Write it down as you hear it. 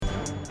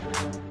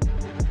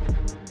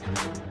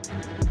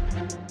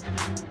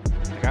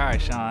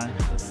right, Sean.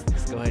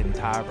 Let's go ahead and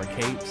tie up our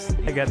capes.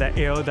 I got that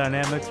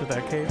aerodynamics with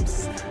our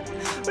capes.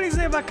 What do you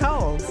say about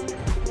cowls?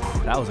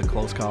 That was a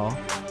close call.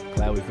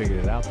 Glad we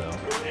figured it out, though.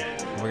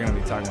 We're going to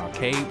be talking about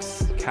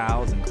capes,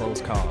 cows, and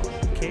close calls.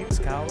 Capes,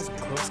 cows, and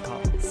close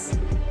calls.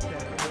 Yeah,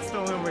 that's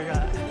the one we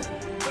got.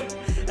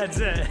 That's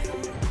it.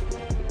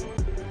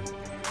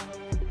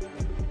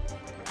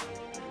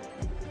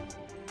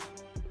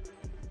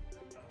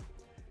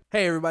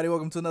 Hey everybody,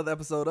 welcome to another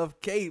episode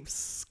of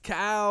Capes,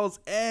 Cows,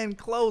 and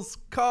Close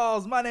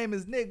Calls. My name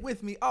is Nick.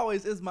 With me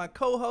always is my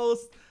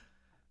co-host,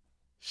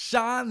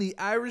 Sean the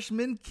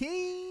Irishman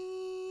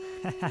King.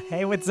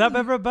 Hey, what's up,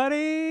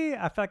 everybody?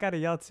 I felt like I had to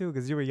yell too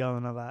because you were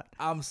yelling a lot.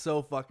 I'm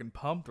so fucking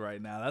pumped right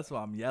now. That's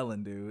why I'm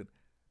yelling, dude.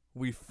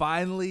 We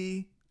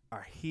finally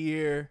are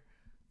here.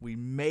 We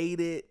made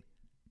it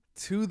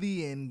to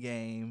the end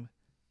game.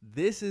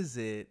 This is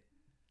it.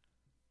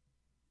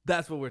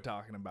 That's what we're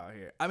talking about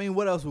here. I mean,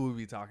 what else would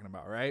we be talking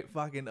about, right?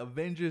 Fucking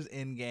Avengers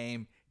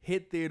Endgame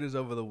hit theaters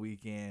over the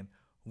weekend.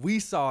 We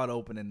saw it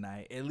opening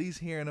night, at least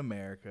here in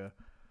America.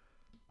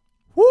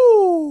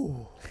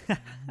 Woo!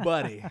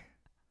 Buddy.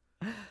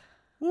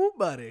 Woo,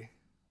 buddy.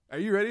 Are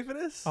you ready for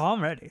this? Oh,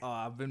 I'm ready. Oh,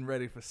 I've been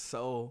ready for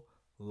so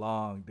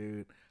long,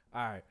 dude.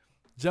 All right.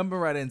 Jumping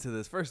right into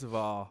this. First of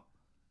all,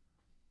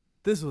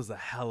 this was a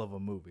hell of a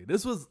movie.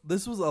 This was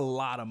a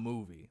lot of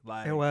movie.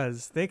 Like It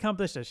was. They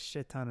accomplished a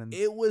shit ton in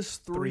it was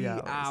 3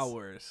 hours.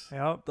 hours.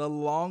 Yep. The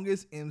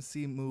longest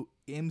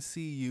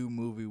MCU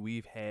movie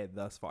we've had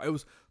thus far. It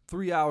was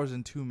 3 hours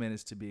and 2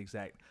 minutes to be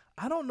exact.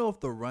 I don't know if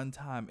the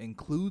runtime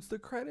includes the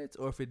credits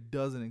or if it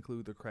doesn't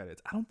include the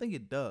credits. I don't think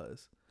it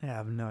does. Yeah, I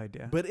have no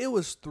idea. But it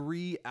was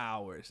 3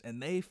 hours,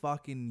 and they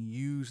fucking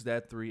used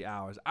that 3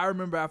 hours. I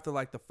remember after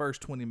like the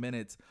first 20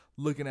 minutes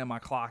looking at my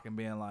clock and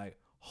being like,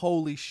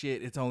 holy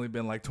shit, it's only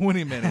been like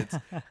 20 minutes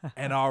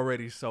and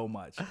already so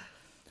much.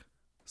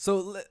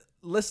 So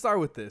let's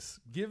start with this.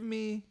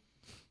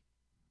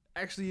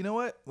 Actually, you know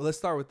what? Well, let's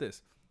start with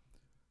this.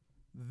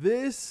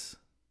 This,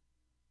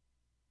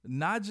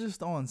 not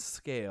just on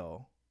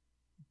scale,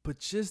 but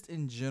just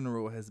in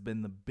general, has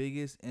been the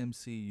biggest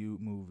MCU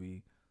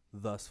movie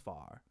thus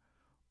far.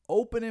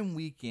 Opening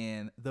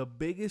weekend, the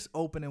biggest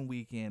opening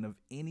weekend of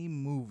any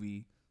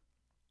movie,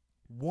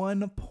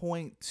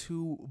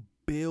 $1.2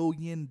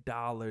 billion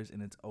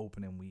in its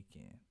opening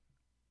weekend.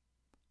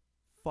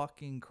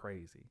 Fucking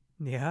crazy.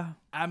 Yeah.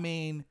 I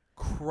mean,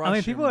 crushing. I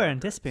mean, people are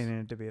records. anticipating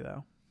it to be,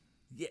 though.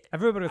 Yeah,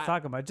 Everybody was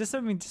talking about it. Just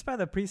by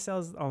the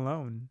pre-sales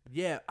alone.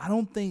 yeah. I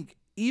don't think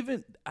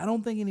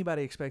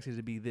anybody expected it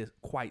to be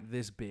quite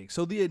this big.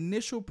 So the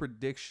initial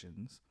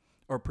projections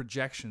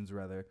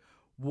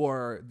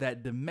were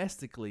that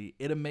domestically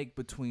it'll make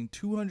between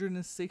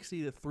 $260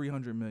 to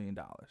 $300 million.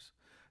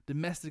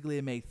 Domestically,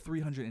 it made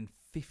 $350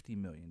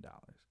 million.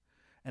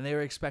 And they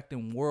were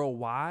expecting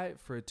worldwide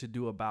for it to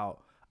do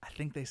about, I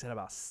think they said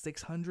about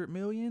 $600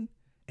 million,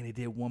 and it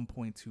did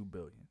 $1.2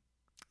 billion.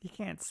 You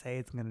can't say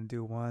it's going to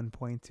do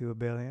 $1.2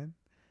 billion.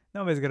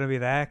 Nobody's going to be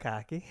that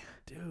cocky.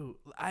 Dude,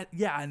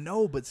 I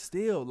know, but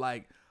still,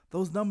 like,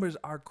 those numbers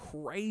are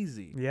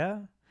crazy.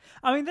 Yeah.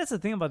 I mean, that's the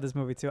thing about this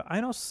movie, too. I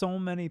know so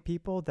many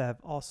people that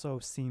have also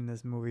seen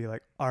this movie,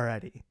 like,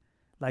 already.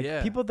 Like,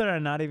 Yeah. people that are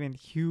not even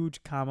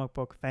huge comic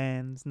book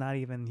fans, not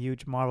even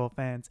huge Marvel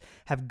fans,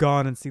 have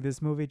gone and see this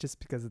movie just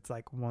because it's,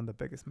 like, one of the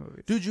biggest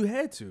movies. Dude, you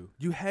had to.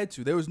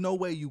 There was no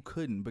way you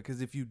couldn't,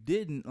 because if you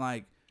didn't,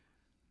 like,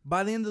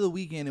 by the end of the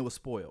weekend, it was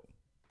spoiled.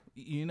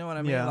 You know what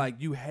I mean? Yeah. Like,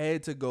 you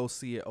had to go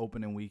see it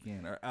opening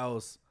weekend, or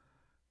else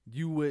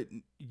you'd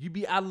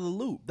be out of the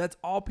loop. That's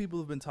all people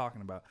have been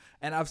talking about.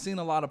 And I've seen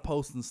a lot of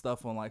posts and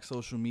stuff on, like,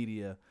 social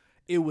media.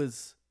 It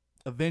was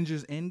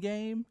Avengers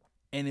Endgame,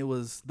 and it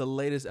was the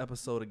latest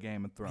episode of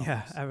Game of Thrones.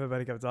 Yeah,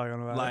 everybody kept talking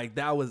about it. Like,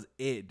 that was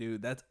it,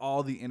 dude. That's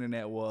all the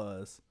internet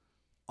was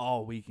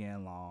all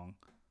weekend long,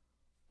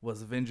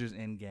 was Avengers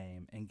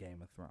Endgame and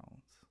Game of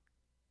Thrones.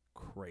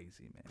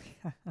 Crazy,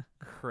 man.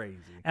 Crazy.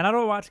 And I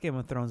don't watch Game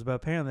of Thrones, but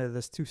apparently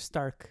there's 2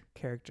 Stark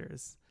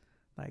characters.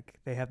 Like,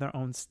 they have their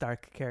own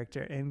Stark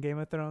character in Game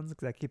of Thrones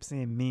because I keep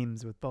seeing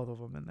memes with both of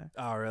them in there.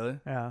 Oh,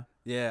 really? Yeah.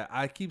 Yeah,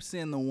 I keep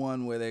seeing the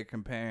one where they're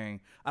comparing.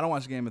 I don't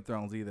watch Game of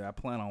Thrones either. I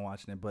plan on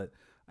watching it, but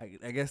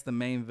I guess the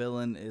main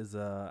villain is,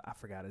 I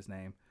forgot his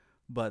name,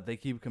 but they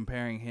keep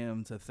comparing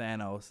him to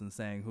Thanos and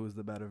saying who's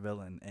the better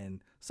villain.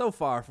 And so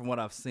far, from what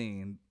I've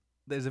seen,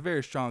 there's a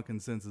very strong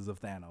consensus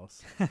of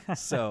Thanos.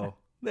 So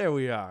there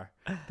we are.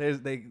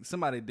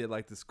 Somebody did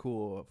like this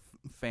cool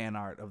fan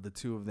art of the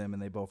two of them,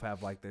 and they both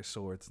have like their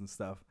swords and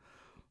stuff.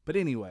 But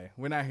anyway,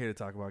 we're not here to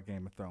talk about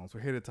Game of Thrones. We're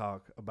here to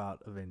talk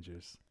about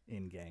Avengers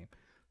Endgame.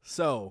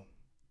 So,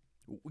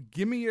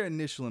 give me your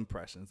initial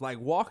impressions. Like,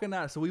 walking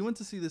out. So we went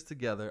to see this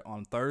together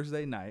on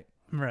Thursday night.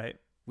 Right.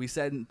 We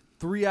sat in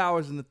 3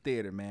 hours in the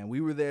theater, man.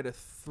 We were there to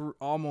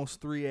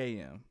almost 3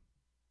 a.m.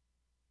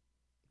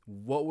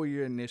 What were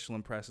your initial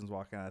impressions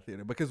walking out of the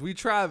theater? Because we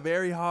try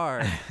very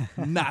hard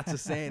not to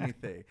say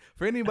anything.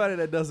 For anybody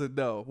that doesn't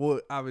know, well,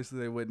 obviously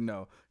they wouldn't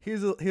know.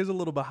 Here's a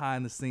little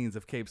behind the scenes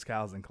of Capes,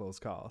 Cows, and Close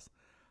Calls.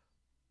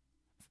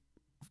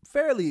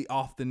 fairly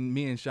often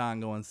me and Sean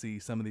go and see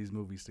some of these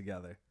movies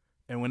together.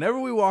 And whenever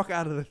we walk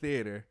out of the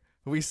theater,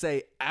 we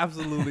say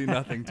absolutely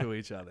nothing to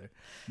each other.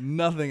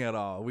 Nothing at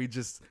all. We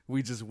just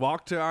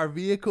walk to our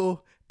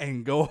vehicle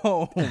and go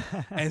home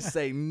and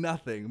say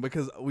nothing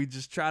because we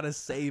just try to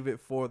save it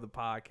for the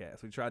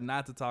podcast. We try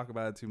not to talk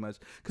about it too much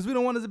because we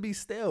don't want it to be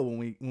stale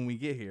when we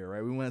get here,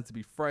 right? We want it to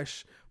be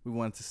fresh. We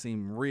want it to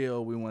seem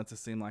real. We want it to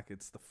seem like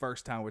it's the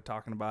first time we're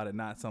talking about it,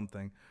 not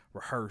something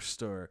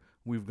rehearsed or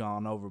we've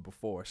gone over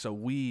before. So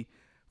we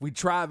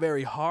try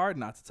very hard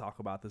not to talk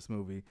about this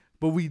movie,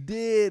 but we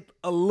did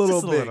a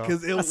little bit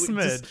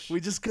because we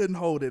just couldn't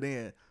hold it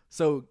in.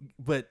 So,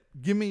 but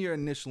give me your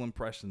initial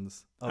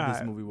impressions of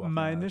this movie.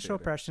 My initial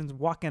impressions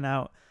walking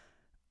out,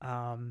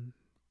 it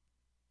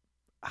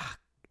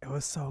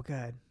was so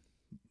good.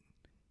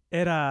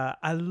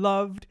 I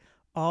loved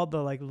all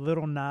the like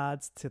little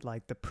nods to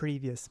like the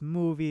previous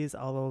movies,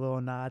 all the little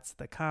nods to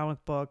the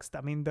comic books.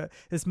 I mean,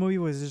 this movie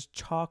was just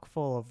chock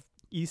full of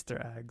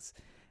Easter eggs.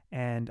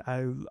 And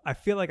I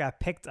feel like I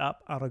picked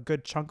up on a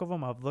good chunk of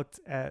them. I've looked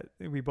at,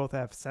 we both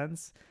have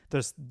since.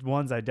 There's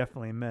ones I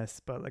definitely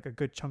missed, but like a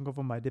good chunk of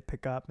them I did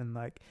pick up. And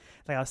like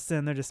I was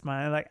sitting there just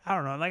smiling. Like, I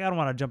don't know, like I don't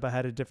want to jump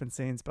ahead of different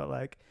scenes, but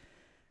like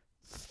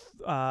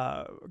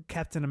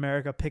Captain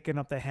America picking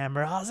up the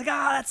hammer. I was like,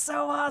 oh, that's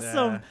so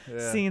awesome.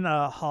 Yeah. Seeing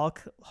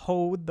Hulk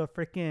hold the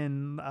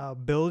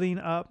freaking building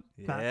up,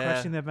 not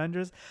crushing the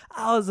Avengers.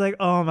 I was like,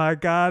 oh my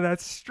God,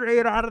 that's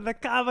straight out of the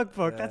comic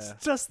book. That's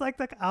just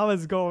like I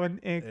was going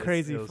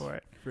crazy for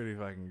it. Pretty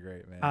fucking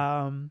great,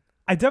 man.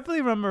 I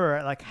definitely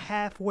remember like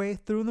halfway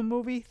through the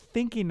movie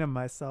thinking to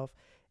myself,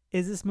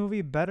 is this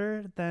movie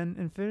better than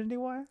Infinity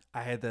War?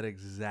 I had that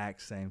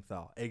exact same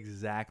thought.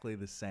 Exactly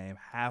the same.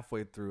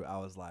 Halfway through, I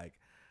was like,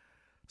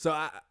 so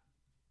I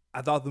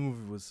thought the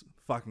movie was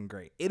fucking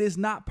great. It is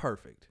not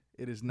perfect.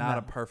 It is not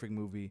a perfect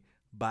movie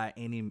by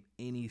any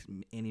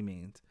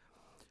means.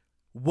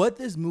 What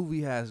this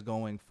movie has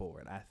going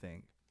for it, I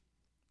think,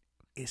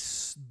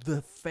 is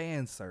the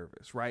fan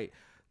service, right?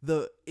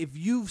 If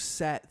you've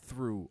sat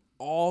through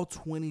all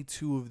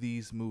 22 of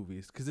these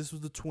movies, because this was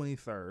the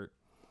 23rd.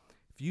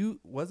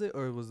 Was it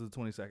or was it the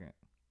 22nd?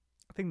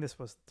 I think this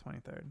was the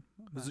 23rd.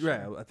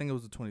 Right, I think it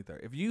was the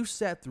 23rd. If you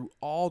sat through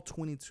all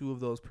 22 of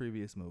those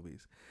previous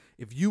movies,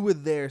 if you were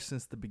there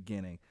since the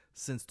beginning,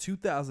 since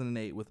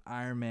 2008 with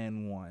Iron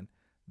Man 1,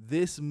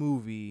 this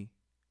movie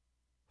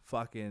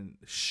fucking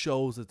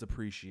shows its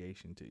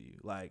appreciation to you.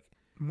 Like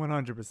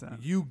 100%.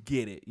 You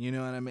get it. You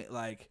know what I mean?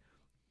 Like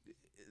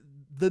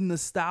the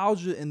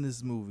nostalgia in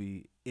this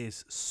movie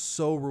is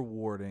so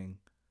rewarding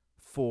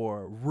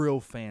for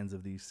real fans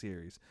of these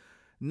series.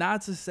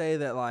 Not to say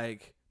that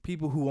like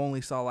people who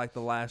only saw like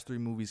the last 3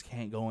 movies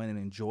can't go in and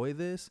enjoy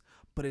this,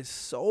 but it's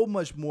so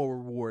much more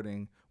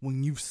rewarding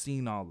when you've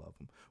seen all of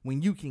them,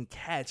 when you can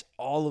catch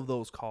all of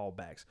those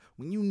callbacks,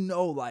 when you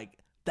know like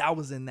that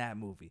was in that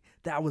movie,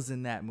 that was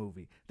in that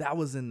movie, that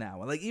was in that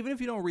one. Like even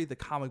if you don't read the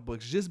comic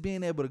books, just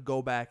being able to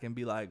go back and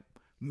be like,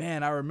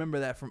 man, I remember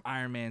that from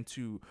Iron Man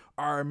 2,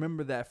 or I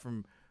remember that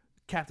from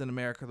Captain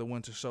America: The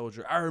Winter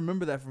Soldier, I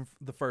remember that from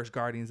the first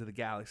Guardians of the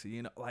Galaxy.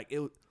 You know, like it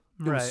was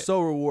so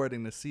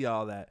rewarding to see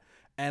all that.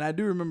 And I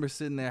do remember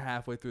sitting there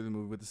halfway through the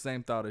movie with the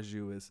same thought as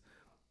you.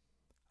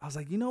 I was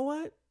like, you know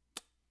what?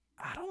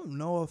 I don't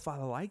know if I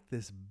like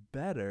this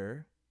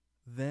better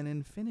than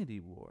Infinity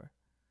War.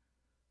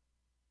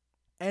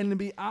 And to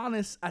be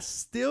honest, I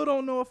still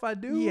don't know if I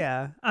do.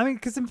 Yeah. I mean,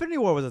 because Infinity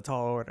War was a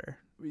tall order.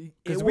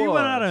 Because we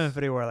went out of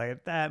Infinity War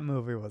like, that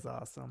movie was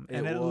awesome.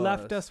 And it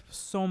left us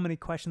so many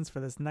questions for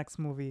this next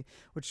movie,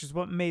 which is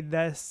what made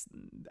this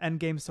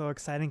Endgame so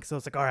exciting. Because I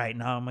was like, all right,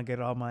 now I'm going to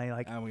get all my,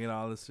 like... I'm going to get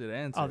all this shit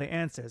answered. All the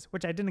answers,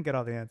 which I didn't get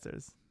all the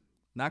answers.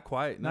 Not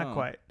quite, no. Not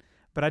quite.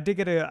 But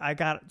I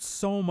got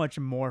so much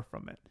more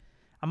from it.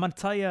 I'm going to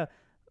tell you,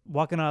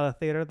 walking out of the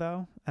theater,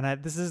 though,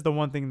 and this is the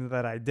one thing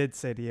that I did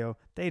say to you,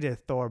 they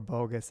did Thor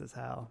bogus as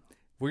hell.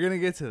 We're going to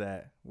get to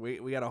that.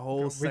 We got a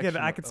whole section.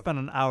 I could spend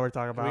an hour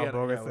talking about how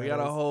bogus we got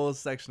a whole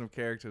section of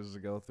characters to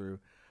go through.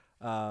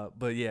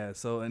 But yeah,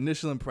 so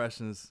initial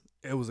impressions,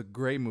 it was a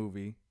great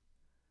movie.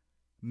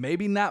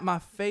 Maybe not my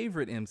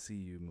favorite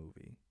MCU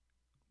movie,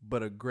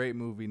 but a great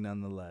movie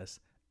nonetheless.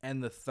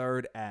 And the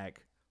third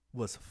act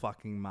was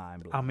fucking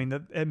mind-blowing. I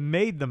mean, it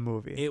made the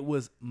movie. It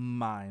was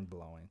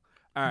mind-blowing.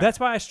 All right. That's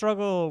why I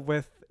struggle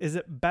with, is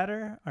it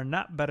better or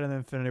not better than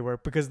Infinity War?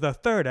 Because the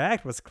third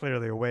act was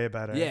clearly way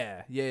better.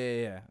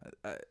 Yeah.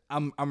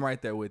 I'm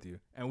right there with you,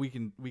 and we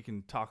can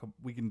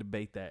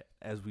debate that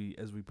as we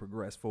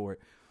progress forward.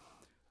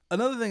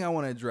 Another thing I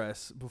want to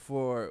address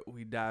before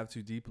we dive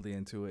too deeply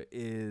into it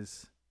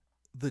is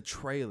the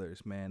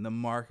trailers, man. The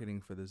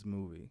marketing for this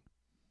movie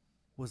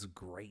was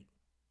great,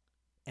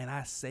 and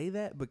I say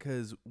that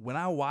because when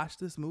I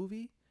watched this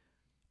movie,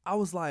 I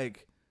was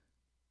like,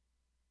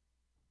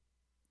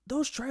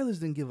 those trailers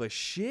didn't give a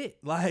shit.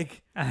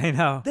 Like, I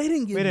know. They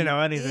didn't give we didn't know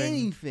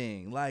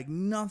anything. Like,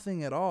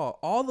 nothing at all.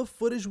 All the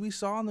footage we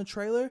saw in the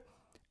trailer,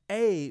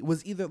 A,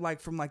 was either like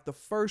from like the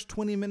first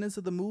 20 minutes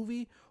of the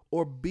movie,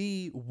 or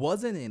B,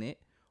 wasn't in it,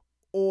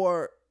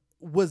 or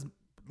was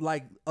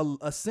like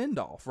a send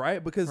off,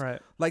 right? Because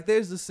Right. like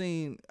there's a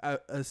scene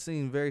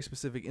very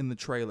specific in the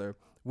trailer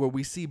where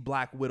we see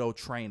Black Widow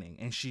training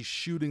and she's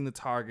shooting the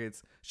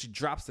targets. She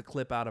drops the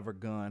clip out of her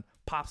gun,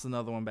 pops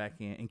another one back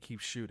in, and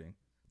keeps shooting.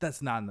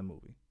 That's not in the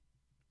movie.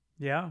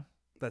 Yeah.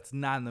 That's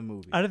not in the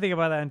movie. I didn't think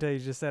about that until you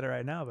just said it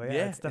right now, but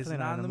yeah, it's definitely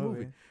not in the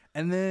movie.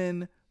 And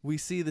then we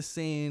see the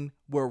scene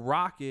where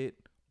Rocket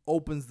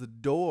opens the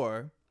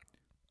door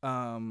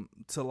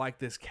to like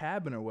this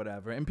cabin or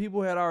whatever, and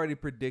people had already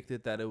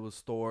predicted that it was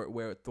Thor,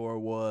 where Thor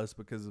was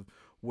because of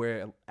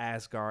where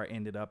Asgard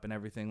ended up and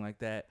everything like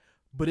that.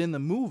 But in the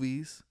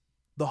movies,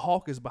 the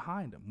Hulk is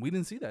behind him. We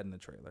didn't see that in the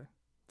trailer.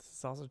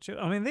 It's also true.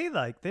 I mean, they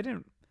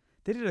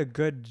did a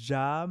good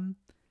job,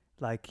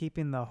 like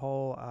keeping the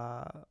whole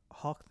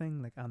Hulk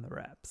thing like on the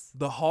wraps.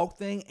 The Hulk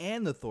thing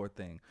and the Thor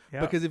thing.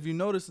 Yep. Because if you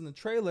notice in the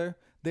trailer,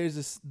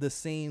 there's the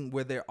scene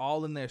where they're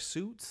all in their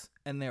suits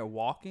and they're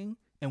walking,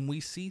 and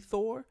we see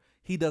Thor.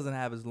 He doesn't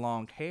have his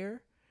long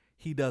hair.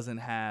 He doesn't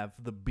have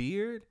the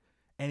beard,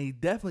 and he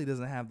definitely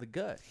doesn't have the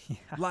gut. Yeah.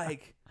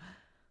 Like,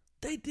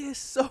 they did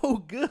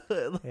so good.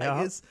 Like,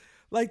 Yeah. it's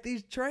like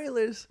these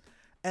trailers.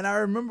 And I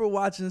remember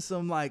watching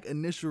some like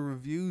initial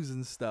reviews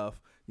and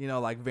stuff. You know,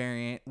 like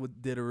Variant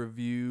did a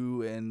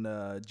review,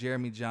 and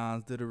Jeremy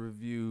Johns did a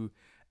review,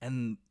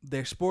 and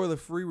their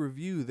spoiler-free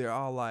review. They're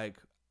all like,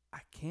 I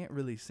can't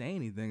really say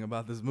anything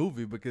about this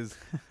movie because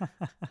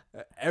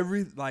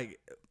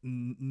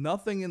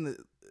nothing in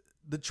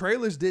the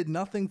trailers did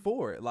nothing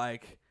for it.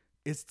 Like,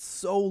 it's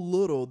so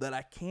little that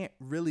I can't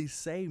really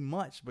say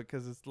much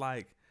because it's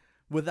like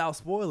without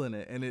spoiling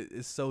it, and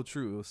it's so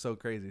true. It was so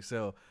crazy.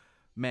 So,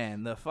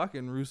 man, the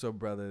fucking Russo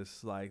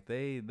brothers, like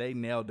they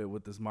nailed it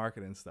with this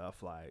marketing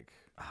stuff. Like,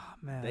 Oh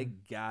man, they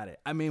got it.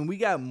 I mean, we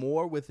got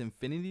more with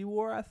Infinity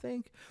War, I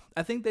think.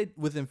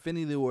 With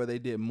Infinity War, they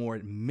did more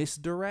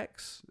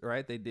misdirects,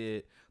 right? They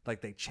did,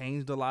 like, they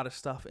changed a lot of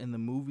stuff in the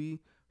movie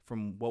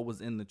from what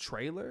was in the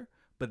trailer.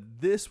 But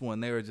this one,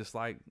 they were just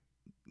like,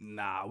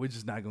 nah, we're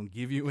just not going to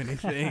give you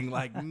anything,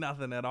 like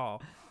nothing at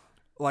all.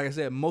 Like I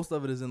said, most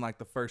of it is in, like,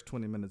 the first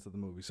 20 minutes of the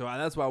movie. So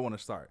that's why I want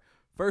to start.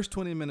 First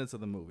 20 minutes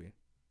of the movie.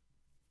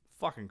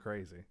 Fucking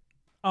crazy.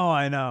 Oh,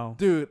 I know.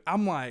 Dude,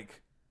 I'm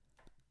like,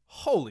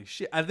 holy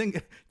shit. I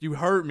think you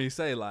heard me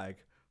say, like,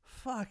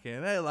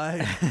 fucking, hey,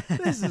 like,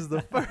 this is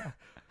the first.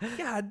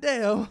 God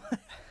damn.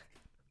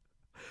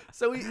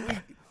 So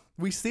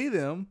we see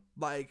them,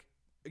 like,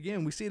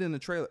 again, we see it in the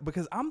trailer.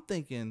 Because I'm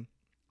thinking,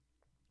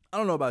 I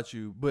don't know about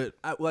you, but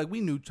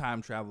we knew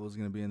time travel was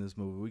going to be in this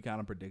movie. We kind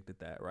of predicted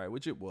that, right?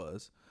 Which it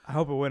was. I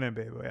hope it wouldn't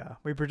be, but yeah,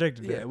 we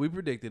predicted it. Yeah, we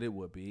predicted it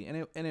would be, and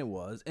it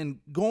was. And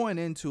going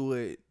into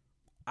it,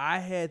 I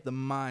had the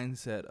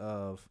mindset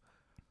of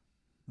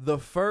the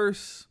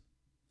first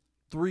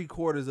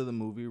 3/4 of the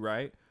movie,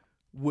 right,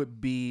 would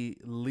be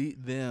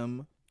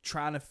them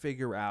trying to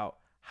figure out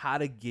how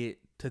to get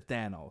to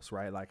Thanos,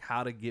 right? Like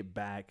how to get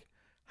back,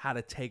 how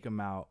to take him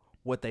out,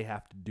 what they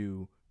have to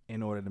do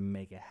in order to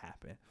make it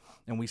happen.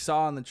 And we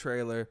saw in the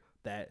trailer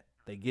that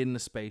they get in the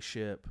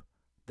spaceship,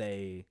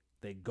 they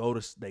go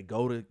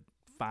to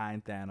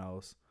find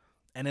Thanos,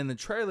 and in the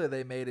trailer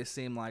they made it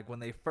seem like when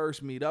they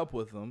first meet up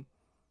with him,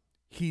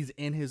 he's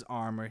in his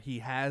armor, he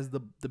has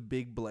the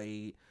big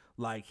blade,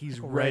 like he's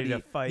ready to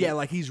fight. Yeah,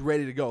 like he's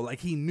ready to go. Like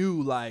he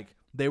knew like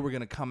they were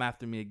gonna come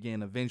after me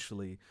again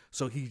eventually,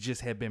 so he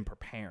just had been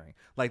preparing.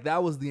 Like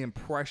that was the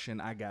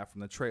impression I got from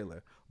the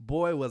trailer.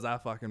 Boy, was I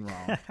fucking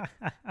wrong.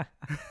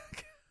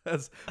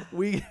 Because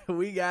we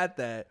got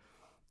that.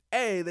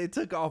 Hey, they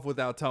took off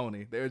without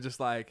Tony. They were just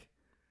like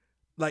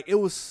it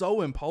was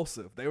so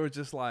impulsive. They were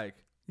just like,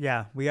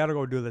 yeah, we got to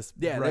go do this.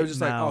 yeah, right they were just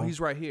now. like, oh, he's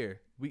right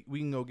here. We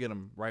can go get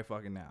him right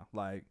fucking now.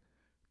 Like,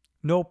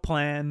 No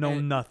plan, no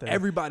and nothing.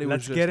 everybody was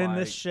let's just get in like-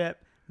 this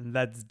ship.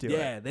 Let's do it.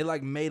 yeah, they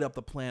like made up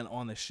the plan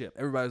on the ship.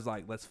 Everybody's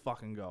like, let's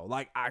fucking go.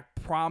 Like, I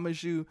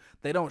promise you,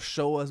 they don't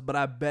show us, but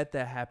I bet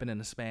that happened in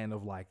the span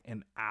of like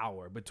an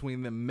hour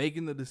between them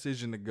making the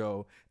decision to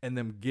go and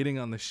them getting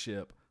on the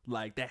ship.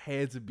 Like, that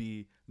had to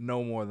be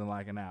no more than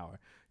like an hour.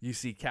 You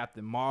see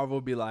Captain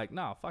Marvel be like,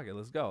 no, fuck it,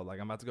 let's go.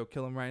 Like, I'm about to go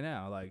kill him right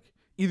now. Like,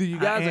 either you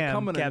guys are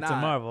coming Captain or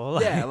not. Marvel.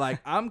 Yeah,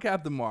 like, I'm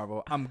Captain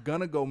Marvel. I'm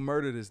gonna go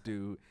murder this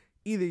dude.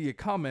 Either you're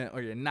coming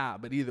or you're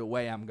not, but either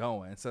way, I'm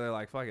going. So they're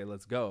like, fuck it,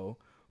 let's go.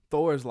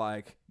 Thor's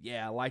like,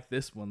 yeah, I like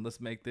this one. Let's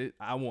make this.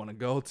 I want to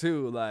go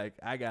too. Like,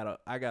 I got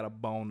a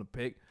bone to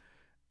pick.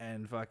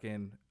 And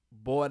fucking,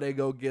 boy, they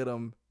go get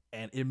him.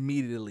 And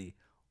immediately,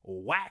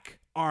 whack,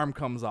 arm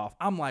comes off.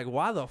 I'm like,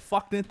 why the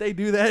fuck didn't they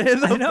do that in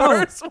the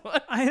first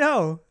one? I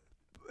know.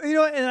 You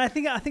know, and I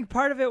think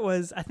part of it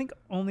was, I think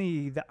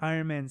only the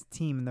Iron Man's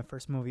team in the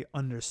first movie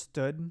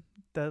understood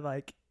that,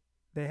 like,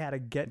 they had to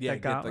get the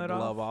gauntlet get the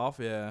glove off.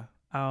 Yeah.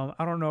 I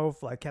don't know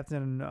if like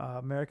Captain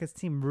America's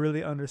team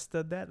really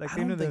understood that. Like I they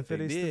don't knew the think they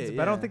Infinity did, Stones,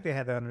 but I don't yeah. think they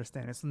had the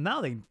understanding. So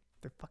now they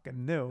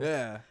fucking knew.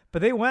 Yeah.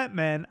 But they went,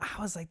 man. I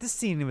was like, this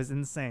scene was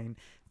insane.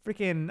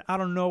 Freaking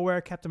out of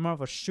nowhere, Captain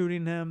Marvel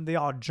shooting him. They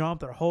all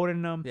jump. They're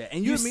holding him. Yeah.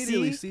 And you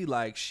immediately see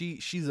like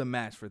she's a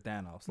match for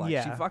Thanos. Like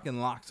she fucking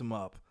locks him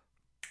up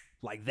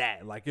like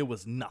that. Like it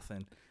was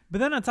nothing. But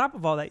then on top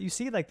of all that, you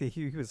see like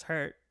he was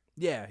hurt.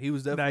 Yeah, he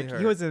was definitely Like hurt.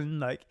 he wasn't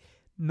like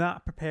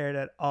not prepared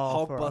at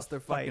all for a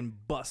Hulkbuster fight. fucking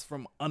busts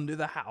from under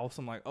the house.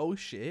 I'm like, oh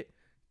shit.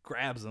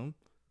 Grabs him.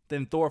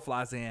 Then Thor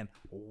flies in.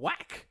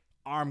 Whack.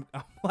 Arm.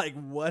 I'm like,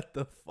 what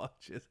the fuck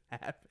just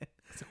happened?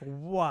 It's like,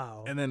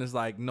 wow. And then it's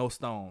like, no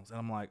stones. And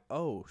I'm like,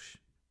 oh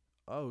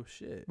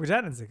shit. Which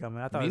I didn't see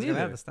coming. I thought he was going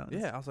to have the stones.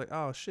 Yeah, I was like,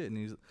 oh shit. And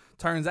he's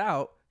turns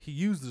out he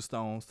used the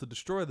stones to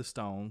destroy the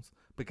stones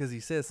because he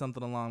said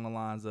something along the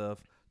lines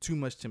of too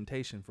much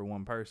temptation for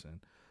one person.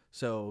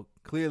 So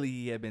clearly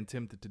he had been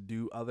tempted to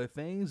do other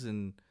things,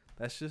 and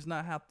that's just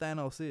not how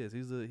Thanos is.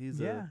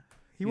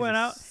 He went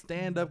out,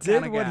 stand-up did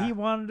kind of what guy. he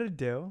wanted to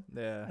do,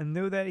 Yeah. and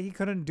knew that he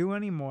couldn't do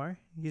anymore.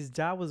 His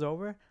job was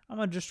over. I'm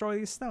gonna destroy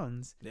these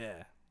stones.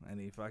 Yeah. And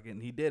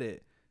he did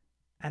it.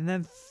 And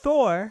then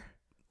Thor,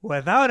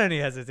 without any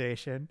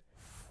hesitation,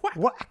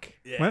 whack,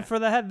 Yeah. went for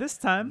the head this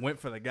time, Went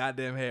for the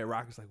goddamn head.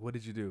 Rocket's like, what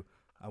did you do?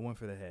 I went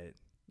for the head.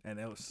 And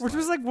it was which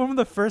was like one of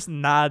the first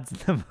nods in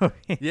the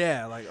movie.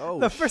 yeah, like, oh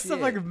the first shit. of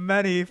like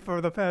many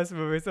for the past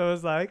movie. So it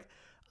was like,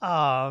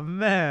 oh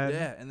man,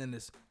 Yeah, and then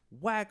this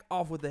whack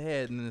off with the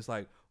head, and then it's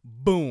like,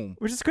 boom.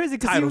 which is crazy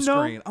because Title you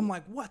know, screen. I'm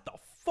like, what the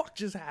fuck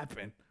just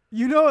happened?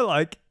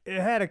 like it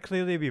had to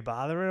clearly be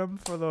bothering him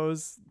for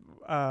those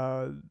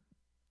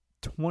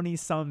 20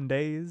 some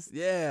days.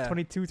 Yeah.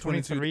 22, 22,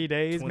 23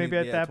 days, 20 maybe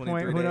at yeah, that point.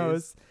 23 Who days.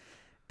 knows?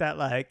 That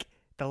like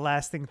the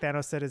last thing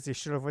Thanos said is he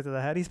should have went to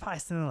the head. He's probably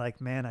still like,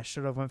 man, I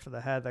should have went for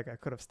the head. Like I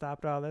could have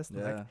stopped all this. And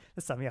Yeah. Like,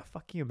 this time, yeah,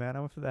 fuck you, man. I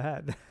went for the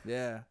head.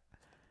 Yeah.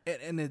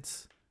 And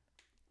it's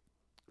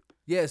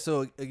yeah,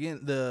 so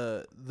again,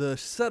 the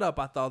setup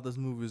I thought this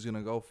movie was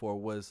gonna go for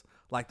was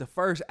like the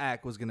first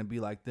act was gonna be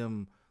like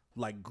them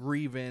like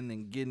grieving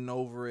and getting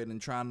over it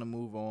and trying to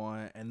move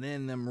on, and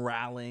then them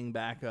rallying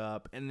back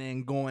up and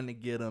then going to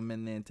get them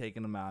and then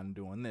taking them out and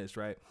doing this,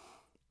 right?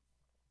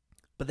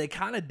 But they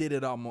kind of did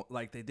it almost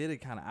like they did it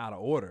kind of out of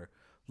order.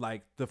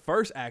 Like the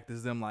first act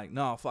is them like,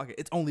 no, fuck it.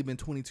 It's only been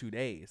 22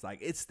 days. Like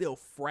it's still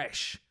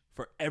fresh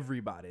for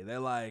everybody. They're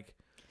like,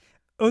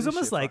 It was this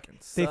almost shit like fucking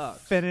they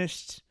sucks.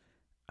 finished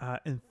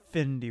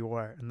Infinity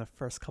War in the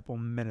first couple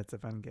minutes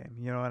of Endgame.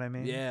 You know what I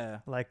mean? yeah.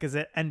 Like, because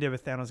it ended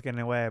with Thanos getting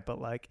away, but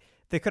like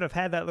they could have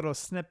had that little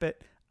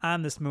snippet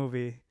on this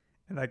movie,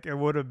 and like it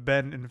would have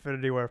been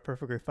Infinity War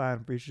perfectly fine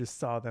if we just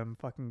saw them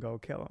fucking go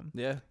kill him.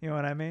 Yeah. You know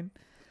what I mean?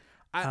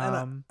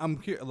 I'm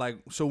curious, like,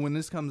 so when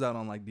this comes out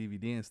on like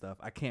DVD and stuff,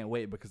 I can't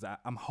wait because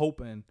I'm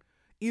hoping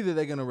either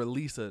they're gonna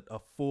release a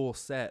full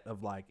set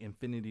of like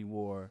Infinity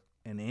War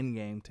and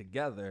Endgame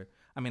together.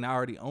 I mean, I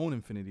already own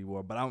Infinity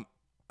War, but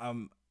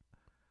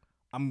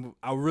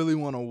I really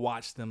want to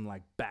watch them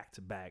like back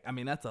to back. I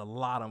mean, that's a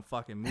lot of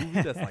fucking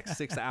movie. That's like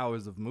 6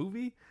 hours of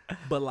movie,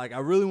 but like I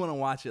really want to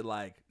watch it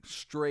like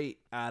straight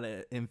out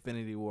of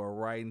Infinity War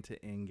right into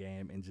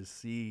Endgame and just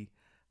see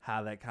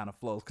how that kind of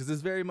flows, because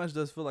this very much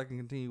does feel like a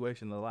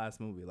continuation of the last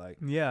movie. Like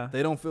Yeah.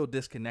 they don't feel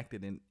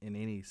disconnected in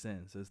any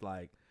sense. It's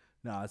like,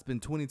 no, it's been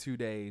 22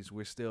 days.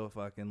 We're still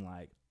fucking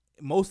like,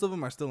 most of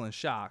them are still in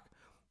shock,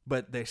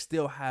 but they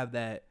still have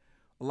that,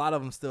 a lot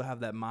of them still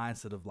have that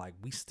mindset of like,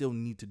 we still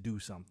need to do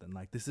something.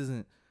 Like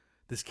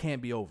this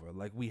can't be over.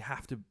 Like we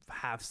have to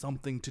have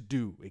something to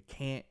do. It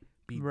can't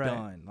be Right.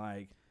 done.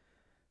 Like,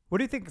 What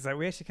do you think? Because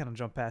we actually kind of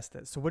jumped past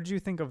it. So, what did you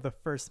think of the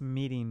first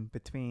meeting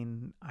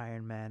between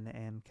Iron Man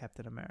and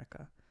Captain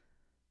America?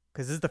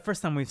 Because this is the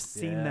first time we've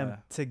seen Yeah. them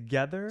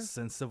together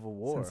since Civil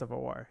War. since Civil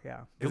War.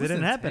 Yeah, It because was it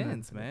didn't happen.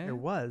 intense, man. It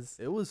was.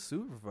 It was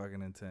super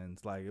fucking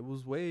intense. Like it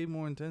was way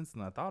more intense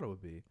than I thought it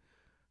would be.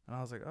 And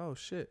I was like, oh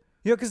shit.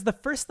 Yeah, because the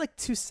first like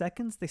 2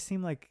 seconds, they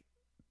seemed like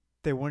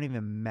they weren't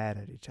even mad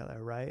at each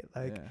other, right?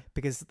 Like Yeah.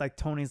 because like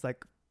Tony's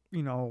like,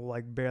 you know,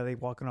 like barely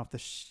walking off the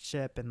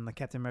ship, and like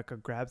Captain America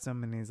grabs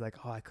him, and he's like,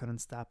 "Oh, I couldn't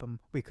stop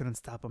him. We couldn't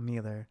stop him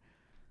either."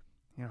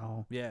 You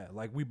know. Yeah,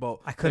 like we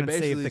both. I couldn't they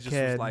save basically the just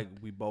kid. Was like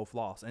we both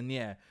lost, and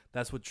yeah,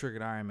 that's what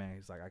triggered Iron Man.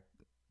 He's like,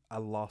 I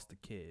lost the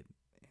kid,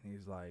 and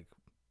he's like,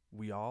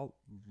 we all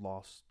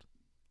lost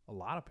a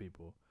lot of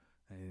people,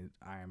 and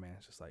Iron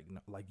Man's just like,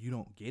 no, like you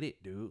don't get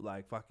it, dude.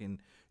 Like fucking,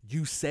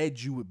 you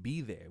said you would be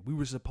there. We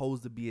were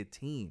supposed to be a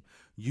team.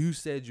 You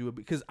said you would,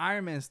 because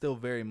Iron Man still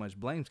very much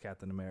blames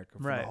Captain America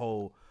for Right. the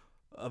whole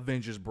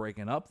Avengers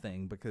breaking up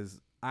thing,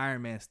 because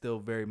Iron Man still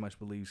very much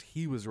believes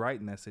he was right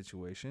in that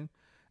situation.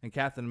 And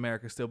Captain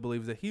America still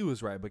believes that he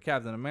was right. But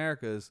Captain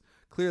America is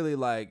clearly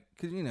like,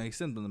 because, you know, he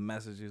sent them the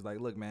message. He's like,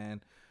 look,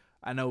 man,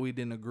 I know we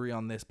didn't agree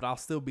on this, but I'll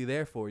still be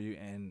there for you.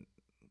 And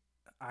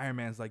Iron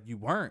Man's like, you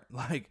weren't.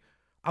 Like,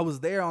 I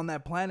was there on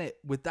that planet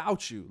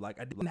without you.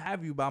 Like, I didn't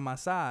have you by my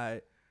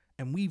side.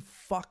 And we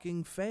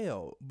fucking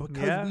failed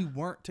because Yeah. we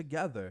weren't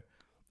together.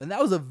 And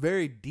that was a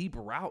very deep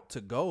route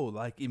to go,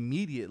 like,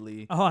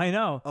 immediately. Oh, I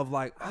know. Of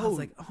like, I was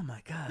like, oh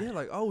my god. yeah,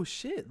 like, oh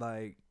shit,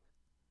 like,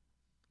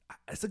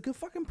 it's a good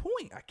fucking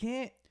point. I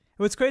can't.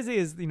 What's crazy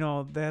is, you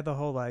know, they had the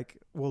whole like,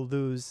 we'll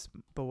lose,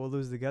 but we'll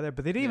lose together.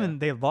 But they didn't even,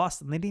 they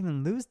lost, and they didn't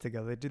even lose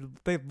together.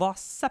 They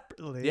lost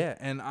separately. Yeah,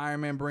 and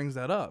Iron Man brings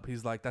that up.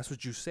 He's like, that's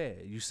what you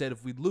said. You said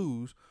if we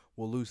lose,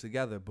 we'll lose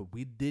together, but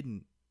we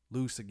didn't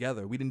lose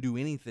together. We didn't do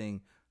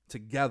anything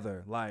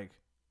together. Like,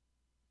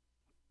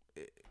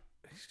 it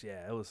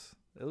was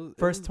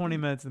First 20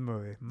 minutes of the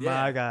movie. Yeah.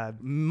 My God.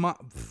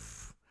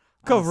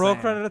 Go Roll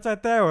credits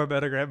right there. What a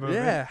better great movie.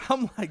 Yeah,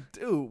 I'm like,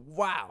 dude,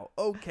 wow,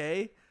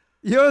 okay.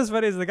 You know what's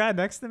funny is the guy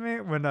next to me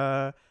when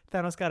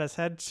Thanos got his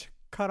head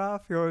cut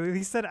off.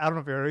 He said, I don't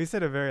know if you heard, he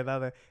said it very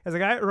loudly. As a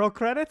guy, roll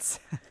credits.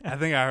 I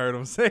think I heard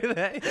him say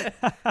that.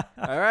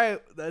 All right,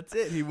 that's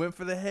it. He went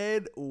for the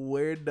head.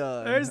 We're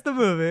done. There's the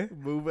movie.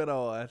 Moving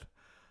on.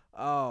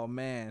 Oh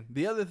man,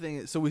 the other thing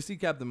is, so we see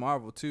Captain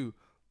Marvel too.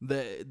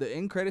 The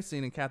end credit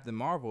scene in Captain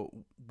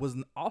Marvel was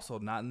also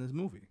not in this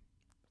movie.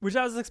 Which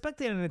I was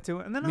expecting it to,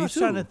 and then I Me was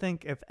trying to too.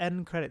 think if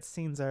end credit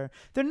scenes they're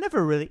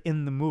never really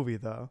in the movie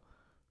though.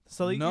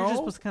 So you're just No,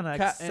 supposed to kind of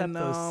accept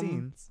those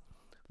scenes.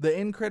 The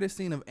end credit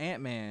scene of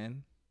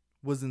Ant-Man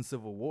was in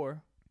Civil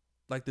War,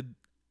 like the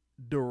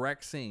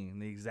direct scene,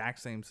 the exact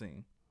same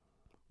scene,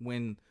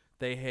 when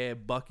they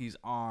had Bucky's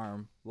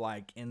arm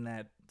like in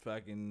that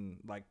fucking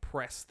like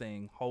press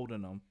thing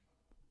holding him,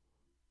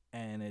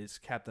 and it's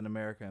Captain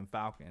America and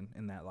Falcon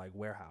in that like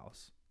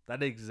warehouse.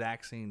 That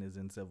exact scene is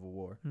in Civil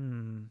War.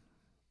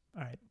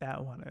 All right,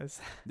 that one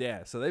is.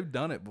 Yeah, so they've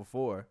done it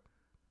before.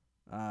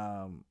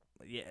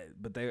 Yeah,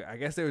 but I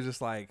guess they were just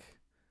like,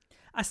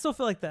 I still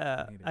feel like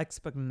the Need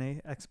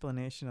it.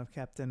 explanation of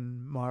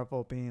Captain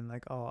Marvel being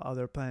like, oh,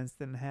 other planets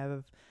didn't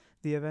have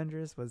the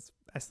Avengers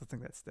I still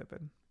think that's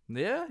stupid.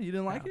 yeah, you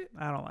didn't like No, it?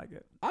 I don't like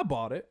it. I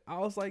bought it. I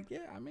was like,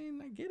 yeah, I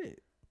mean, I get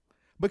it.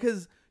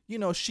 Because,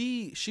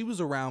 she was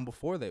around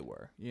before they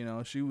were.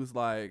 She was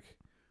like,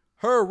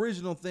 her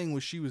original thing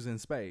was she was in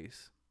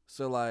space.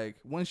 So, like,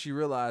 when she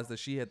realized that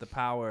she had the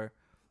power,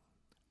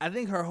 I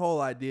think her whole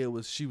idea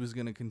was she was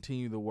going to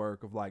continue the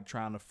work of, like,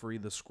 trying to free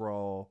the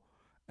Skrull.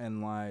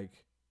 And,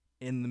 like,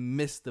 in the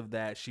midst of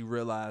that, she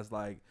realized,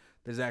 like,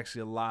 there's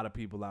actually a lot of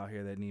people out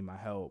here that need my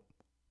help.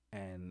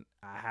 And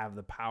I have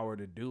the power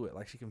to do it.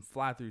 Like, she can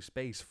fly through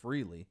space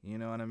freely. You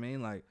know what I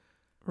mean? Like,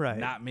 Right.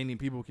 not many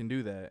people can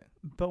do that.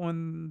 But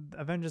when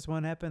Avengers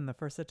 1 happened, the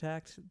first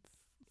attack,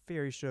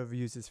 Fury should have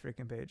used his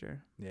freaking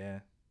pager. Yeah.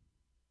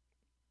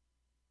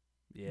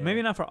 Yeah.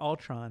 Maybe not for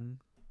Ultron,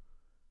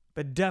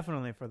 but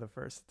definitely for the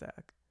first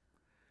attack.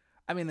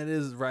 I mean, it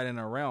is right in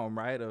a realm,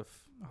 right? Of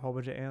A whole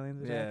bunch of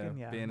aliens Yeah, attacking.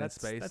 Yeah, being in that's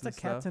space That's and a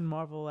stuff. Captain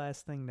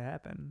Marvel-ass thing to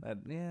happen. that.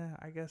 Yeah,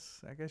 I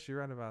guess you're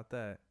right about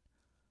that.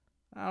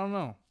 I don't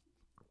know.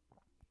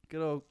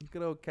 Good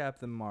old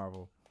Captain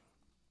Marvel.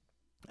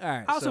 All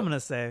right. Also, so, I'm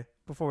gonna say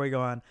before we go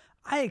on,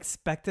 I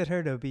expected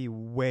her to be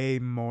way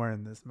more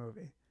in this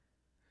movie.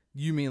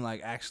 you mean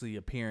like actually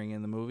appearing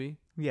in the movie?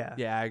 Yeah.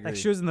 Yeah, I agree. Like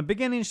she was in the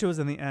beginning, she was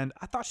in the end.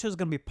 I thought she was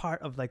gonna be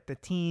part of like the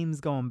teams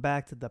going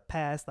back to the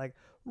past, like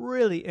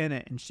really in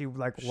it, and she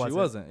like wasn't. She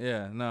wasn't.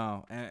 Yeah,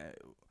 no. And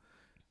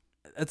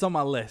it's on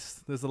my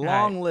list. There's a All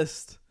long right.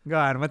 list Go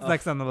on. What's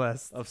next on the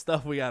list? of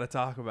stuff we got to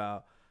talk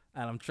about,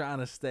 and I'm trying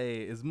to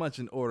stay as much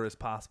in order as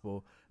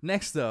possible.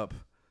 Next up,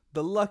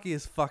 the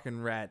luckiest fucking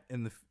rat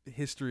in the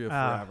history of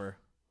forever.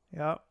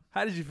 Yep.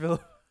 How did you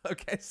feel?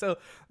 Okay, so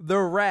the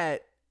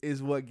rat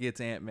is what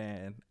gets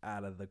Ant-Man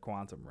out of the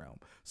quantum realm.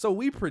 So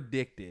we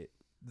predicted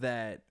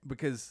that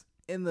because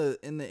in the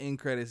end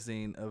credit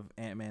scene of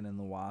Ant-Man and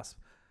the Wasp,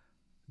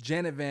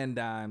 Janet Van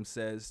Dyne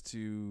says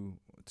to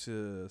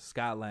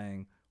Scott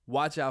Lang,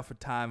 "Watch out for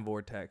time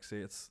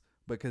vortexes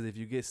because if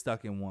you get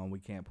stuck in one, we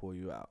can't pull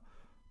you out."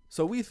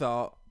 So we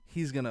thought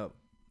he's gonna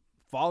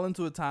fall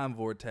into a time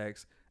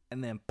vortex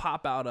and then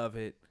pop out of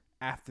it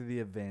after the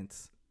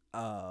events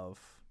of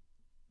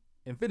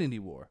Infinity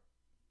War.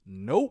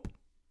 Nope.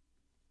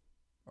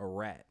 A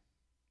rat.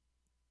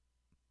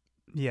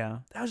 Yeah.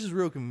 That was just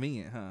real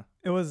convenient, huh?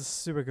 It was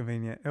super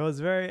convenient. It was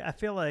very, I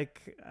feel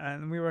like,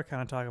 and we were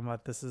kind of talking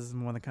about this is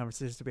one of the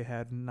conversations we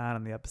had, not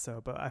on the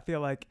episode, but I feel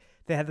like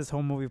they had this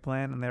whole movie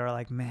plan and they were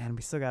like, man,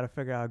 we still got to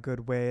figure out a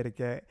good way to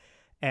get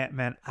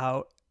Ant-Man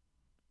out.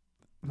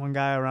 One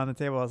guy around the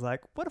table was like,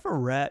 what if a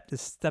rat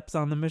just steps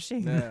on the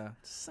machine? Yeah.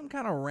 Just some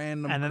kind of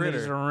random And then critter.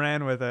 they just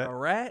ran with it. A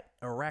rat?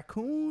 A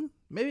raccoon?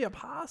 Maybe a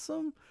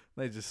possum?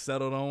 They just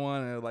settled on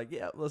one and they're like,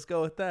 yeah, let's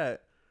go with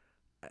that.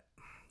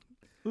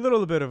 A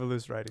little bit of a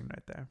loose writing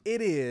right there. It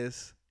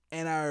is.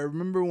 And I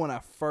remember when I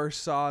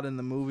first saw it in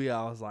the movie,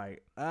 I was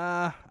like,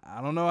 I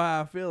don't know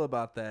how I feel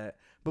about that.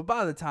 But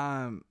by the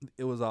time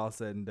it was all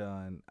said and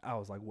done, I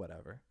was like,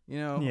 whatever. You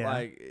know? Yeah.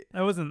 Like,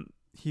 It wasn't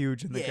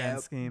huge in the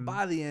grand scheme.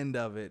 by the end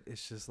of it,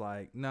 it's just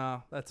like,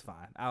 no, that's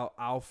fine.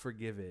 I'll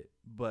forgive it.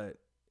 But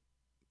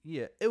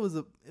yeah, it was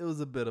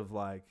a bit of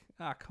like,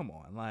 come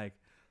on, like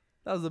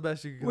that was the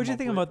best you could. What do you come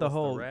think up about with, the plus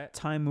whole rat.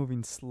 time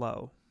moving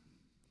slow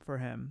for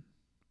him?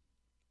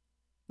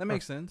 That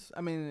makes sense.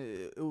 I mean,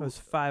 it It was was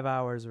 5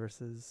 hours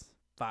versus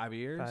 5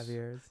 years. 5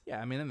 years.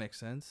 Yeah, I mean, it makes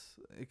sense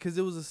because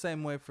it was the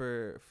same way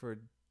for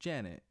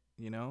Janet.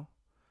 You know,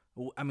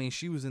 I mean,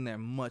 she was in there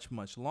much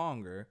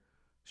longer.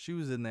 She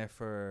was in there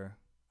for,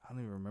 I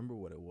don't even remember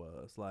what it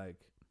was, like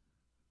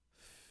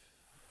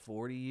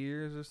 40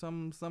 years or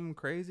something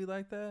crazy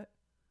like that.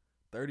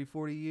 30,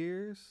 40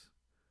 years.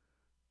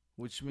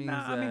 Which means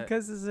Nah, that I mean,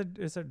 because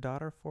is her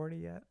daughter 40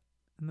 yet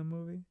in the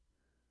movie?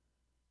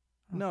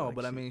 don't No, feel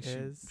but I like mean, she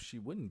is. she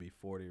wouldn't be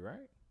 40, right?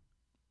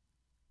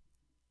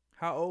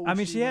 How old? I was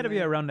mean, she had when to be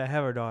they- around to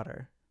have her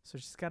daughter, so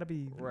she's got to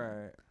be.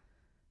 Right.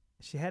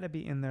 She had to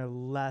be in there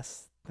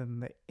less than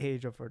the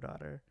age of her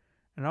daughter,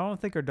 and I don't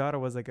think her daughter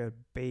was like a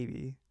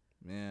baby.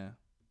 Yeah.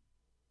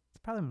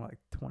 It's probably more like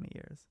 20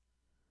 years.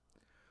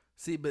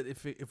 See, but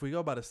if we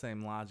go by the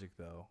same logic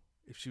though,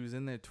 if she was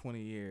in there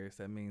 20 years,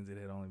 that means it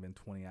had only been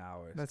 20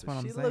 hours. That's 'Cause what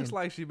I'm she saying. looks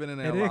like she's been in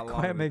there It a didn't lot longer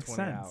quite than make 20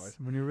 sense hours.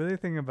 when you really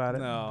think about it.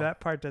 No. That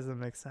part doesn't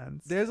make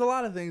sense. There's a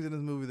lot of things in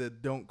this movie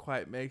that don't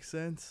quite make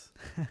sense.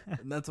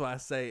 And that's why I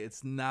say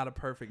it's not a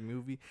perfect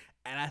movie.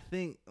 And I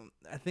think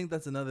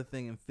that's another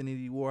thing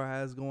Infinity War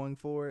has going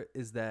for it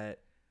is that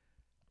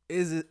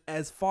is it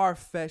as far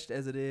fetched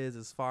as it is,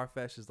 as far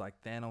fetched as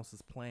like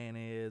Thanos' plan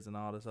is and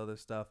all this other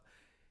stuff,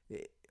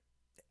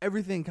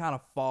 everything kind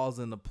of falls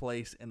into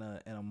place in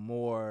a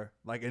more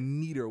like a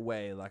neater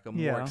way, like a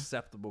more Yeah.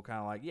 acceptable kind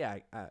of like, yeah,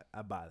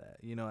 I buy that.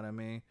 You know what I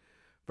mean?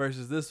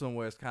 Versus this one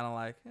where it's kind of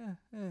like,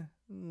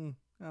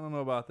 I don't know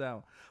about that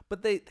one.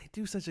 But they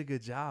do such a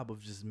good job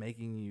of just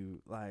making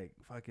you like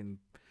fucking.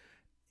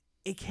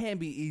 It can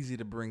be easy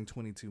to bring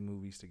 22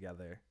 movies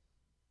together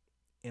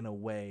in a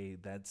way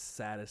that's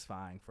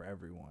satisfying for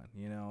everyone,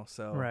 you know?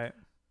 So Right.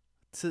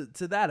 to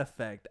that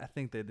effect, I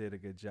think they did a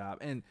good job.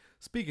 And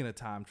speaking of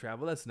time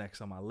travel, that's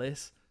next on my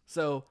list.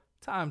 So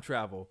time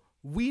travel,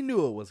 we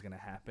knew it was going to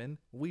happen.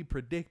 We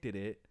predicted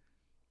it.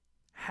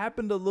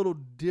 Happened a little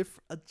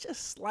different,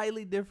 just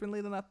slightly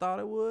differently than I thought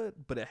it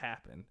would, but it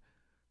happened.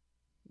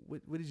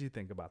 What did you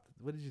think about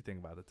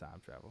the time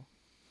travel?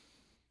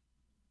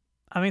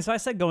 I mean, so I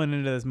said going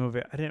into this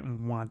movie, I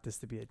didn't want this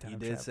to be a time You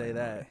travel. did say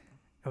that.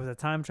 It was a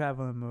time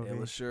traveling movie. It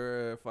was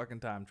sure a fucking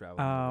time travel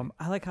movie.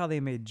 I like how they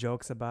made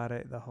jokes about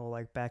it, the whole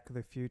like Back to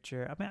the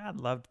Future. I mean, I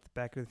loved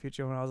Back to the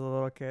Future when I was a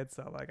little kid,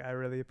 so like I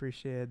really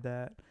appreciated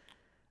that.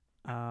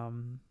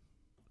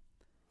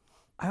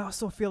 I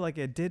also feel like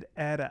it did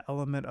add an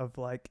element of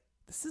like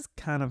this is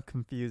kind of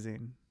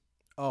confusing.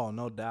 Oh,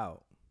 no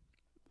doubt.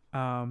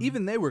 Even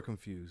Even they were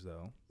confused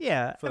though,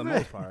 yeah, for the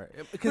most part.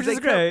 which is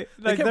great.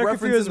 Like they're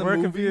confused, we're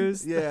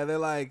confused. Yeah, they're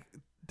like,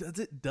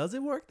 does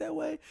it work that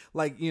way?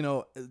 Like, you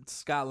know,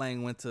 Scott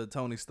Lang went to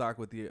Tony Stark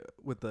with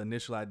the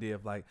initial idea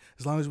of like,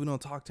 as long as we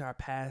don't talk to our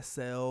past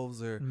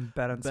selves or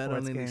Bet on bet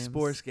sports on any games.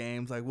 sports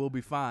games, like we'll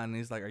be fine. And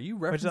he's like, are you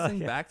Which,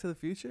 referencing yeah. Back to the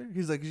Future?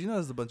 He's like, 'cause you know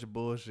it's a bunch of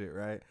bullshit,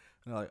 right?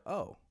 And they're like,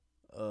 oh,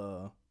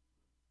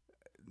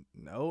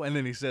 no. And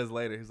then he says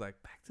later, he's like,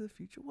 Back to the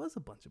Future was a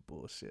bunch of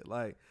bullshit.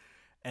 Like,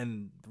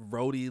 and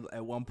Rhodey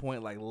at one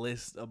point like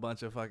lists a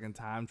bunch of fucking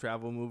time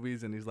travel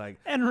movies, and he's like,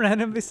 And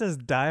randomly says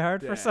Die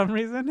Hard Yeah. for some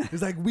reason.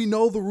 he's like, we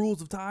know the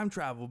rules of time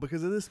travel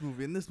because of this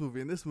movie and this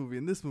movie and this movie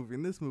and this movie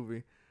and this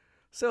movie.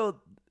 So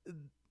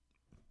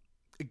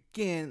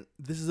again,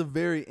 this is a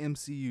very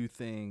MCU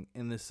thing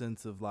in the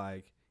sense of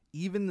like,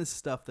 even the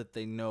stuff that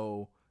they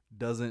know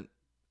doesn't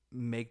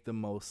make the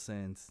most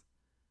sense,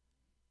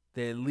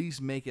 they at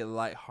least make it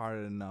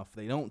lighthearted enough.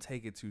 They don't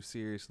take it too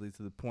seriously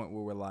to the point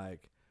where we're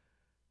like,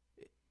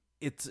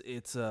 it's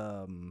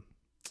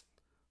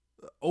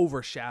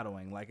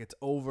overshadowing, like it's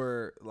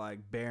over like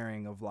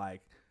bearing of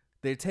like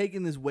they're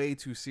taking this way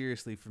too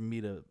seriously for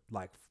me to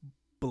like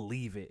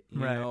believe it.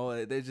 You Right.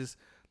 know,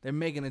 they're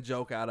making a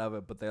joke out of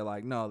it, but they're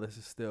like, no, this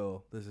is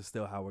still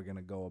how we're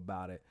gonna go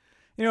about it.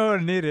 You know what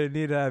I need? I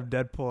need to have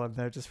Deadpool in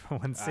there just for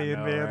one I scene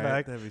know, being right?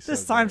 like, That'd be so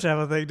this time great.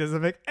 travel thing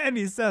doesn't make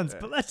any sense,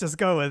 but let's just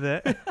go with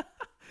it.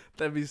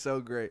 That'd be so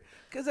great.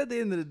 Because at the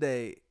end of the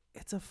day,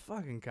 it's a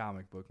fucking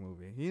comic book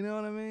movie. You know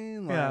what I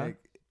mean? Yeah. Like,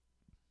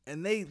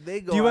 and they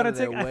go. Do you want want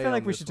to to take? I feel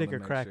like we should take a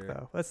make crack sure.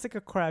 though. Let's take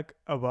a crack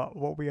about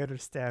what we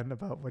understand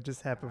about what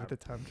just happened with the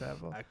time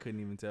travel. I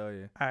couldn't even tell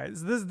you. All right,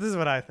 so this is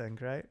what I think,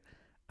 right?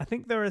 I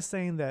think they were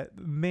saying that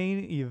main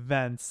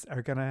events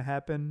are gonna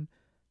happen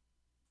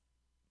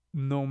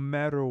no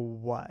matter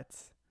what.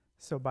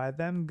 So by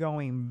them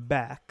going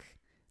back,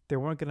 they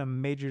weren't gonna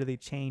majorly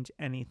change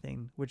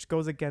anything, which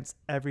goes against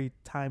every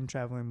time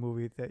traveling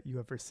movie that you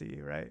ever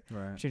see, right?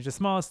 Right. Change the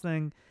smallest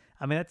thing.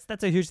 I mean,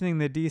 that's a huge thing in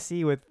the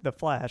DC with the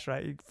Flash,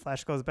 right?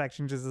 Flash goes back,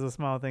 changes a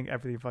small thing,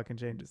 everything fucking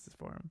changes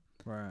for him.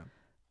 Right.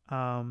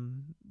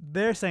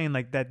 They're saying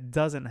like that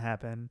doesn't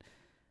happen.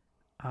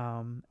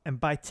 And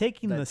by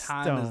taking That the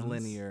time stones, is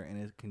linear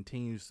and it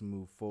continues to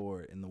move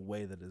forward in the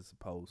way that it's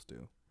supposed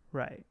to.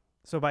 right?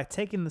 So by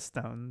taking the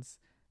stones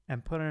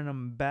and putting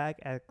them back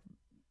at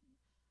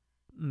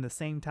in the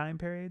same time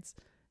periods,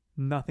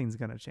 nothing's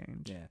gonna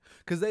change. Yeah,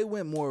 because they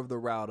went more of the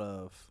route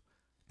of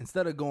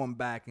instead of going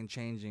back and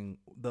changing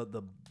the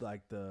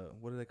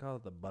what do they call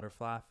it, the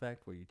butterfly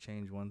effect, where you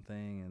change one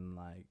thing and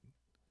like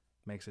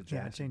makes a Yeah, it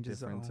drastic changes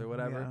difference all, or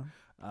whatever.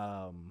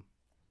 yeah.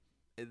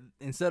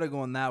 Instead of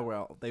going that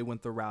route, they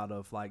went the route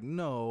of like,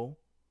 no,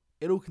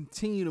 it'll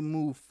continue to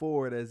move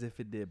forward as if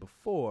it did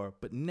before,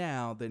 but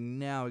now there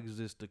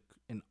exists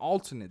an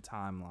alternate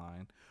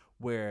timeline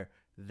where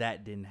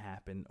that didn't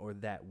happen or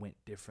that went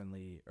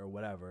differently or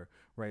whatever,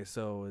 right?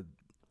 So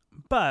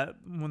But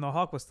when the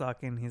Hawk was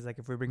talking, he's like,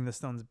 if we bring the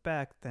stones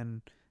back,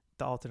 then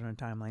the alternate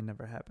timeline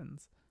never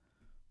happens.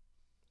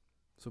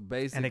 So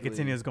basically, and it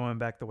continues going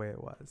back the way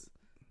it was.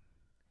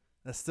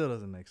 That still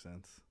doesn't make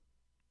sense.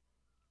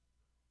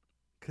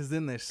 Because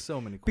then there's so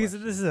many Because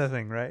questions. this is the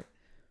thing, right?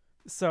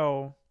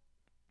 So,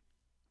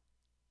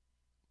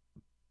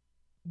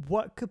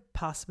 what could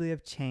possibly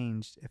have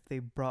changed if they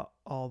brought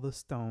all the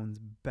stones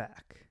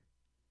back?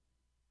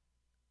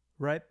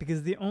 Right?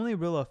 Because the only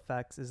real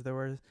effects is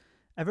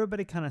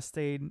everybody kind of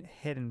stayed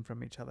hidden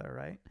from each other,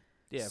 right?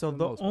 Yeah. So for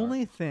the most part.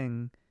 only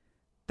thing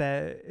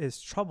that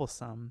is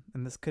troublesome,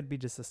 and this could be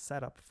just a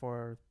setup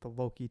for the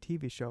Loki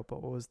TV show,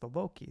 but what was the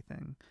Loki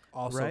thing?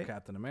 also right?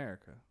 Captain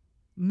America.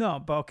 No,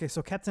 but okay,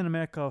 so Captain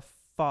America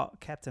fought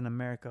Captain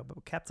America,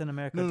 but Captain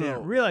America No, didn't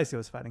no. realize he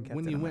was fighting Captain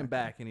When he America. went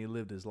back and he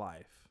lived his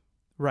life.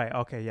 Right,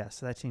 okay, yeah,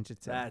 so that changed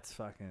it too. That's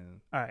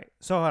fucking. All right,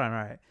 so hold on,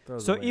 all right.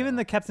 throws So away even off.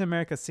 the Captain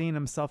America seeing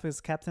himself as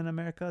Captain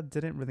America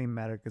didn't really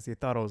matter because he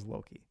thought it was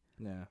Loki.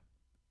 Yeah.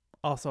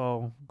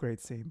 Also, great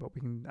scene, but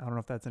I don't know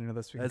if that's any of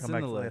this. We That's can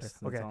in come the back to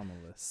list. later. That's Okay, on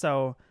the list.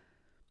 so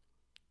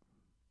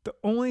the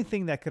only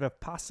thing that could have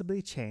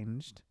possibly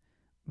changed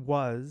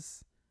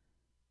was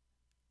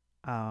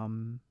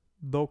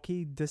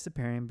Loki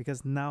disappearing,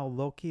 because now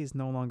Loki is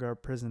no longer a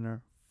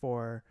prisoner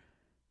for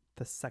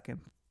the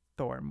second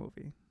Thor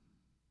movie.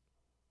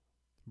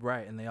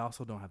 Right, and they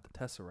also don't have the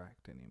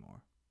Tesseract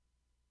anymore.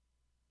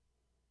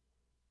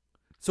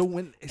 So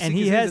when And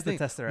he here's has the thing.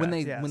 Tesseract, when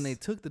they yes.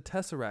 took the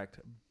Tesseract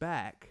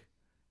back,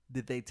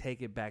 did they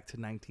take it back to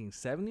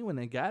 1970 when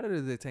they got it, or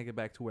did they take it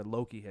back to where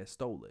Loki had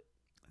stole it?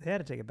 They had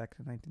to take it back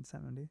to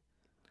 1970.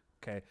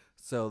 Okay,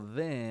 so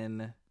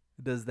then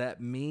does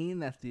that mean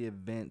that the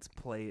events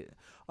played?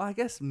 Well, I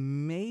guess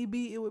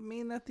maybe it would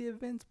mean that the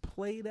events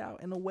played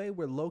out in a way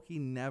where Loki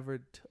never.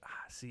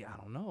 See, I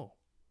don't know.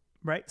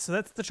 Right? So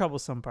that's the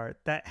troublesome part.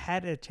 That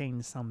had to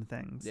change some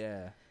things.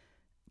 Yeah.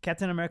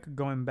 Captain America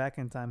going back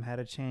in time had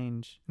to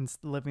change, and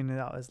living it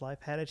out his life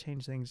had to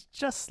change things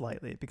just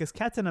slightly, because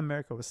Captain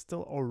America was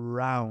still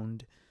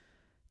around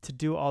to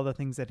do all the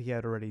things that he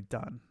had already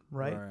done,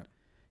 right?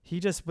 He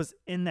just was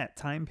in that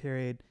time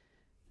period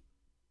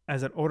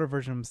as an older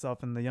version of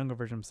himself and the younger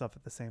version of himself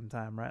at the same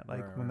time, right?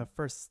 Like when the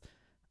first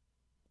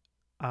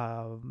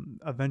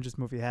Avengers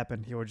movie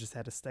happened, he would just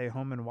had to stay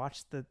home and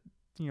watch the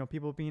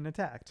people being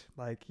attacked.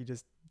 Like he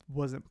just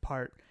wasn't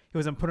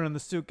putting on the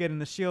suit, getting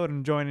the shield,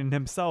 and joining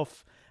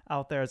himself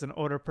out there as an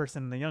older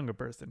person and the younger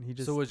person. He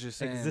just So what you're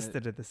saying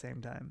existed at the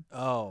same time.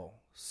 Oh,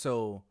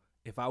 so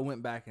if I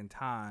went back in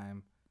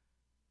time,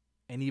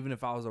 and even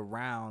if I was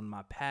around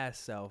my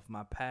past self,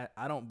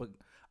 I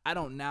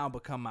don't now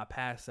become my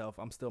past self.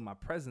 I'm still my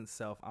present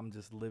self. I'm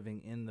just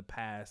living in the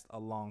past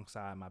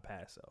alongside my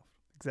past self.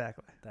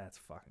 Exactly. That's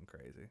fucking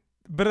crazy.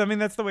 But I mean,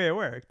 that's the way it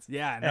worked.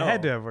 Yeah, I It know.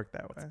 had to have worked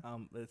that way.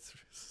 It's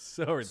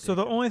so ridiculous. So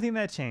the only thing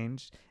that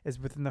changed is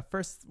within the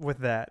first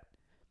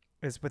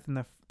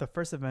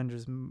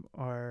Avengers,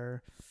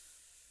 or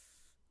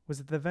was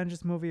it the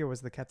Avengers movie or was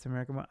it the Captain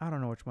America one? I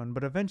don't know which one.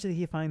 But eventually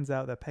he finds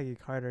out that Peggy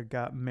Carter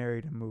got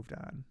married and moved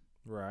on.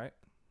 Right.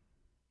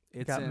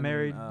 It's got in,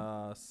 married-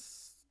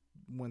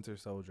 Winter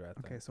Soldier, I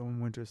think. Okay, so in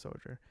Winter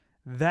Soldier,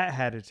 that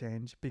had to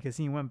change because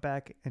he went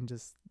back and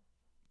just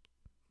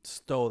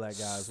Stole that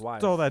guy's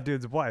wife. stole that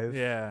dude's wife.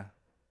 Yeah.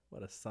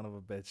 What a son of a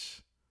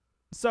bitch.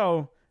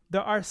 So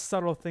there are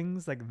subtle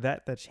things like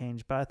that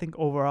change, but I think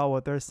overall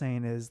what they're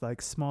saying is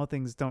like small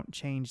things don't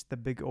change the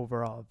big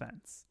overall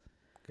events.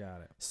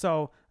 Got it.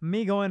 So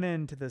me going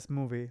into this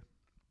movie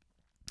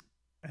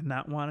and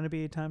not wanting to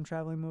be a time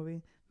traveling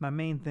movie, my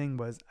main thing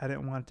was I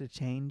didn't want it to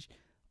change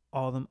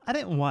all of them. I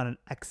didn't want an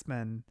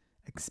X-Men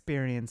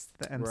experience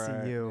to the MCU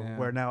Right, yeah.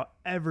 where now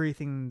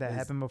everything that It's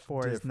happened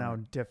before is now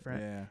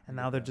different. Yeah. And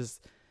now they're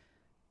just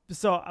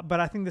so, but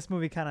I think this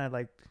movie kind of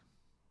like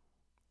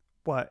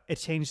it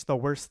changed the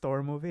worst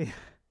Thor movie.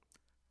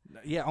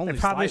 Yeah, only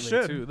probably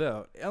slightly should. too,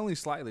 though. Only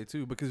slightly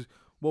too, because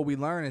what we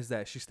learn is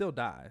that she still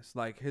dies.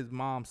 Like his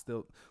mom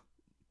still.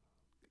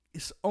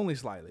 It's only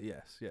slightly.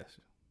 Yes.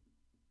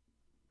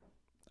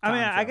 I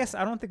mean, Time I guess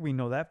travel. I don't think we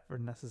know that for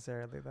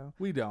necessarily though.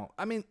 We don't.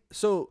 I mean,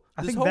 so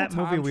I this think whole that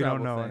movie time we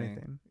don't travel know thing-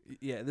 anything.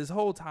 Yeah, this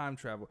whole time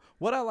travel.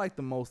 What I like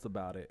the most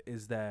about it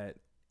is that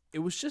it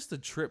was just a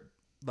trip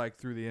like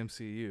through the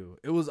MCU.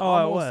 It was Oh,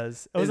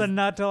 almost it was a is-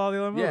 nod to all the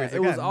other movies. yeah,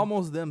 it was again.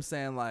 almost them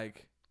saying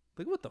like,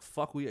 look what the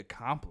fuck we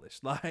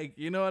accomplished. Like,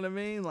 you know what I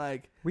mean?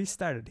 Like, We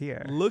started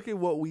here. look at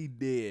what we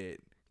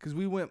did. Because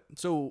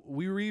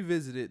we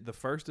revisited the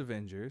first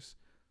Avengers,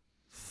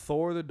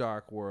 Thor the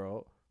Dark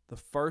World, the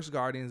first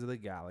Guardians of the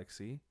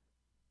Galaxy.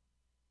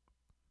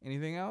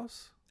 Anything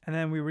else? And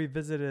then we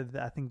revisited,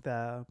 I think,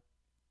 the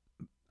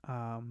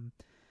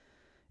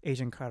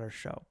Agent Carter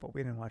show, but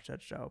we didn't watch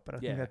that show. But I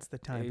Yeah, think that's the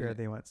time period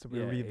they went. So we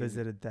yeah,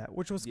 revisited that,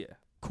 which was Yeah.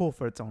 cool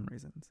for its own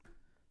reasons.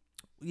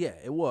 Yeah,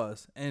 it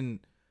was. And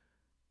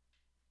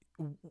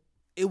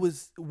it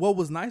was, what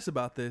was nice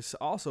about this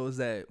also is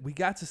that we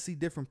got to see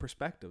different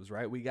perspectives,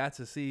 right? We got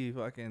to see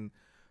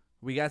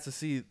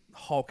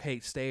Hulk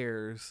hate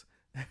stairs.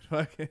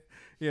 Fucking,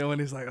 when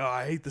he's like, oh,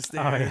 I hate the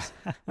stairs.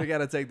 We got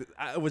to take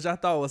which I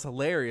thought was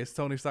hilarious.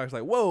 Tony Stark's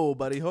like, whoa,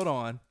 buddy, hold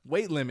on.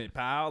 Weight limit,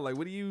 pal. Like,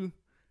 what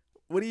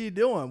what are you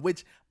doing?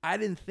 Which I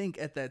didn't think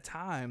at that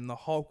time the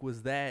Hulk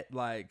was that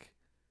like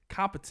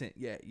competent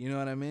yet. You know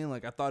what I mean?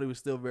 Like I thought he was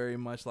still very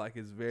much like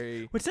his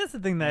very Which that's the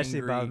thing that actually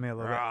angry, bothered me a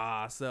little bit.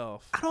 raw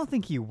self. I don't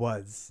think he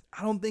was.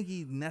 I don't think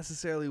he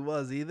necessarily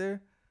was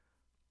either.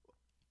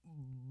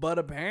 But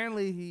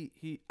apparently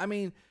he I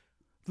mean,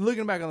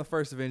 looking back on the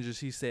first Avengers,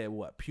 he said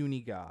what? Puny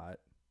God.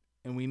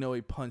 And we know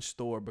he punched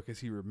Thor because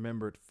he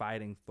remembered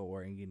fighting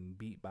Thor and getting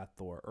beat by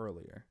Thor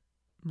earlier.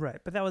 Right,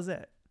 but that was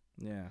it.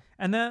 Yeah.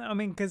 And then, I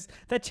mean, because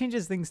that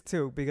changes things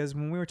too. Because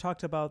when we were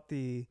talking about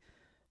the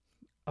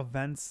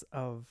events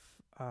of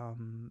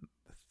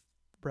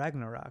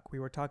Ragnarok, we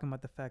were talking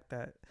about the fact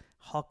that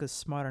Hulk is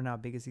smarter now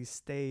because he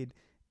stayed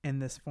in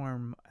this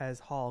form as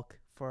Hulk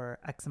for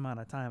X amount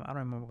of time. I don't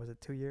remember, was it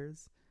 2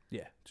 years?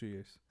 Yeah, 2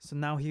 years. So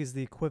now he's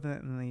the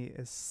equivalently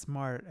as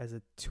smart as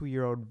a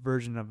 2-year-old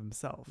version of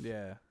himself.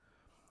 Yeah.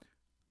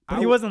 But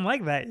he wasn't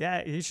like that.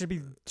 Yeah, he should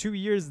be 2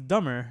 years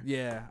dumber.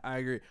 Yeah, I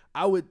agree.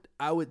 I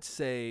would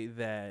say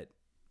that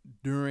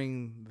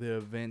during the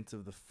events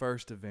of the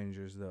first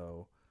Avengers,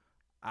 though,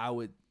 I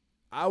would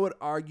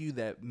argue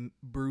that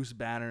Bruce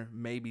Banner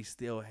maybe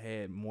still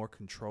had more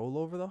control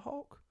over the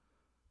Hulk,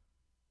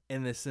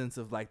 in the sense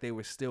of like they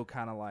were still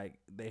kind of like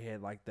they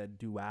had like that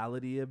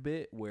duality a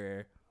bit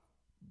where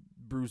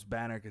Bruce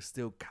Banner could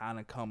still kind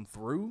of come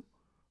through,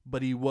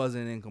 but he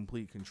wasn't in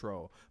complete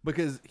control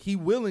because he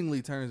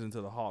willingly turns into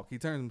the Hulk. He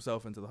turns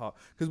himself into the Hulk.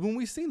 Because when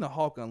we seen the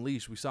Hulk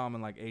Unleashed, we saw him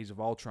in like Age of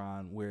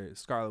Ultron where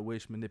Scarlet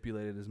Witch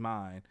manipulated his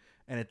mind.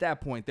 And at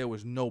that point, there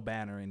was no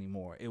Banner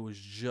anymore. It was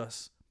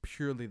just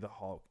purely the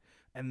Hulk.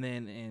 And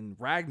then in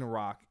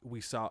Ragnarok,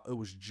 we saw it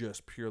was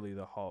just purely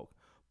the Hulk.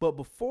 But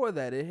before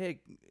that, it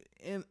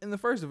had in the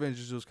first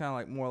Avengers, it was kind of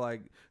like more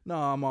like, no,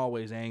 I'm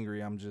always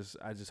angry. I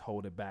just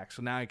hold it back.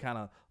 So now he kind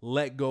of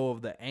let go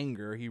of the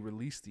anger. He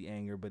released the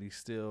anger, but he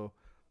still.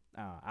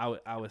 I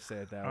would say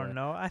it that way. I don't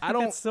know. I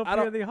think it's still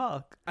purely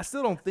Hulk. I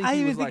still don't think. I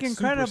he even was think like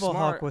Incredible super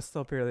smart. Hulk was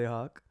still purely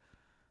Hulk,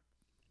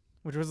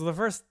 which was the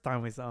first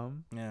time we saw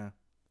him. Yeah.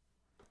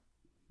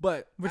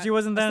 But Which he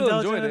wasn't that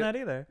intelligent in that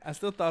it. either. I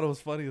still thought it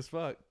was funny as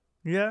fuck.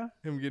 Yeah.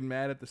 Him getting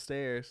mad at the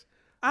stairs.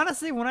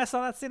 Honestly, when I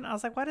saw that scene, I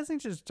was like, why doesn't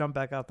he just jump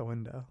back out the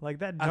window? Like,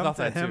 that jump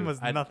to him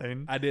was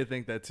nothing. I did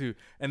think that too.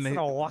 And they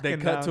Instead of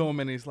cut to down. him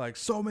and he's like,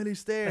 so many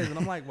stairs. And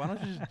I'm like, why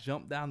don't you just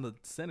jump down the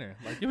center?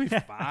 Like, you'll be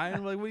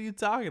fine. Like, what are you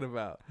talking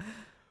about?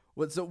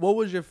 What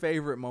was your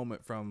favorite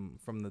moment from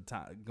the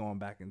time going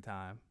back in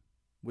time?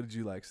 What did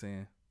you like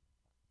seeing?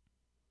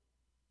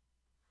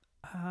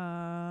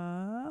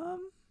 I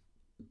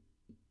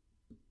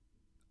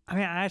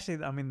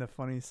mean, the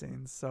funny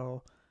scenes.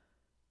 So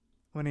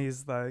when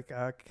he's like,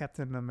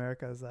 Captain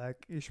America's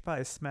like, you should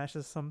probably smash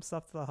some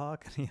stuff to the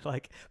Hulk, and he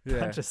like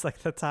punches like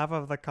the top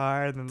of the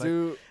car, and then like,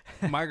 dude,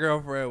 my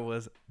girlfriend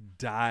was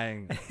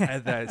dying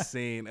at that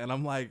scene, and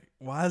I'm like,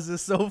 why is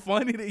this so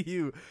funny to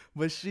you?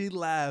 But she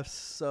laughed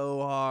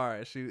so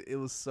hard. It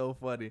was so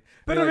funny.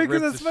 But He, I mean,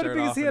 because ripped it's his funny shirt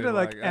because off he and had to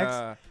he's like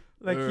act.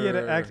 Like he had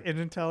to act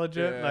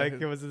unintelligent, Yeah. like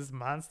it was this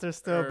monster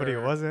still, but he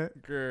wasn't.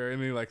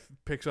 And he like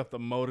picks up the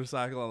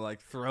motorcycle and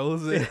like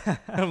throws it.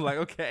 I'm like,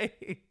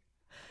 okay.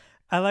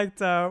 I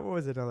liked what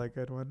was another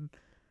good one?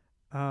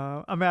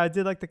 I mean, I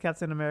did like the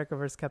Captain America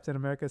versus Captain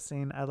America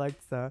scene. I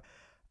liked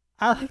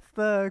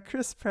the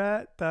Chris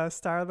Pratt, the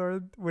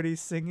Star-Lord, when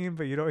he's singing,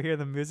 but you don't hear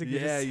the music. You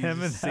just see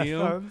him in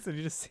headphones, and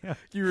you just see him.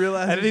 You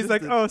realize, and he's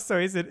like, "Oh, so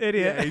he's an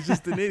idiot." Yeah, he's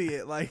just an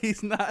idiot. Like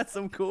he's not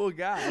some cool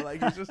guy.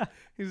 Like he's just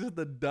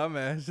a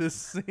dumbass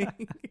just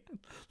singing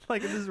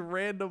like in this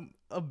random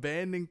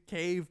abandoned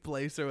cave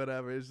place or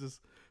whatever. It's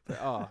just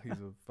like, oh, he's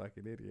a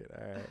fucking idiot.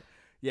 All right.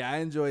 Yeah, I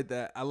enjoyed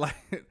that.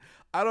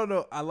 I don't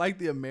know. I like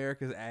the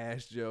America's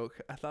ass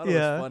joke. I thought it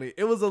was funny.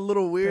 It was a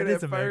little weird That at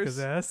is America's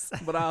first,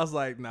 ass. but I was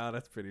like, no,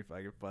 that's pretty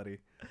fucking funny.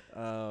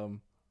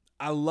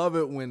 I love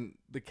it when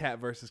the cat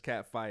versus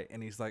cat fight,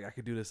 and he's like, I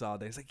could do this all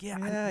day. It's like, we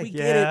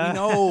get it. We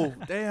know.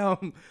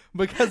 Damn.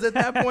 Because at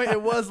that point,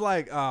 it was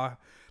like,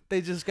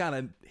 they just kind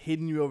of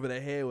hitting you over the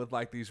head with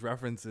like these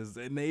references,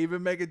 and they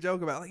even make a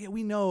joke about like, yeah,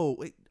 we know.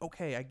 Wait,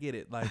 okay, I get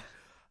it. Like,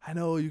 I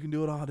know you can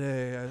do it all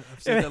day. I've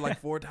said that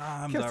like 4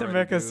 times. Captain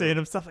America saying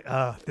himself like,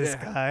 "Oh, this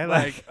guy,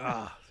 like,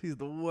 he's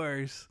the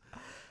worst."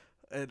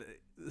 And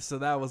so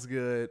that was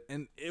good,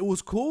 and it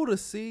was cool to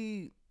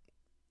see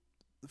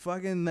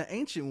fucking the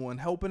Ancient One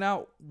helping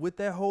out with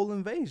that whole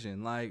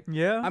invasion. Like,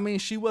 yeah, I mean,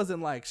 she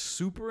wasn't like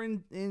super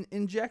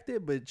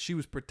injected, but she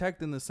was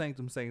protecting the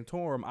Sanctum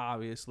Sanctorum,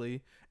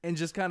 obviously, and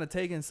just kind of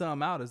taking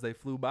some out as they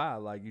flew by.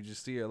 Like, you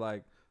just see her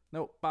like,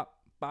 nope, pop,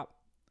 pop,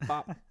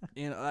 pop.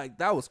 Like,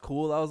 that was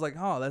cool. I was like,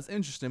 oh, that's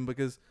interesting,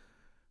 because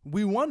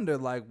we wonder,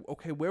 like,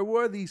 okay, where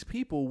were these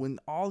people when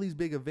all these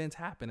big events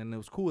happened? And it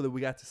was cool that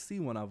we got to see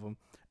one of them.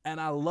 And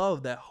I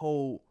love that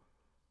whole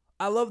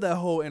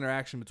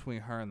interaction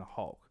between her and the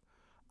Hulk.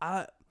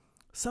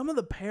 Some of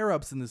the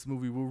pair-ups in this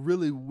movie were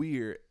really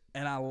weird,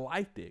 and I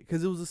liked it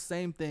because it was the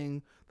same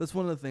thing. That's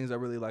one of the things I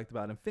really liked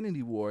about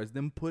Infinity War, is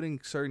them putting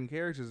certain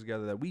characters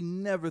together that we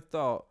never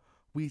thought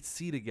we'd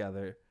see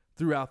together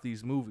throughout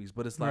these movies.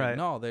 But it's like,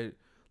 no, they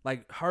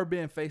like her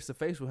being face to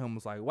face with him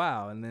was like,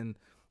 wow. And then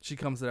she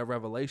comes to that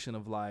revelation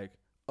of like,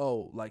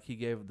 oh, like he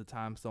gave the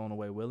time stone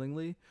away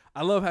willingly.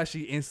 I love how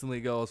she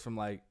instantly goes from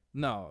like,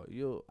 no,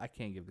 I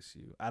can't give this to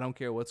you. I don't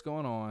care what's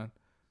going on.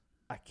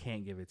 I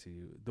can't give it to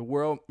you. The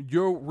world,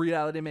 your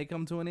reality may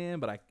come to an end,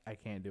 but I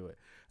can't do it.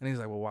 And he's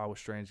like, well, why would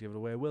Strange give it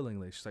away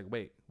willingly? She's like,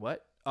 wait,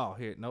 what? Oh,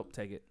 here, nope,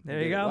 take it.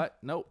 There you go. What?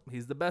 Nope,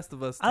 he's the best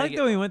of us. I like Take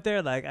that it. we went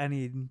there. Like, I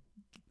need,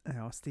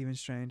 Stephen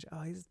Strange.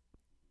 Oh, he's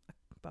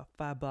about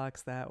 5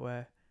 blocks that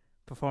way.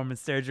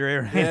 Performance surgery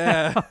right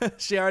now. Yeah,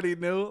 she already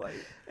knew. Like,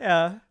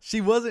 Yeah. she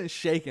wasn't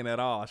shaking at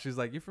all. She's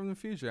like, you're from the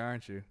future,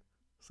 aren't you?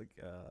 It's like,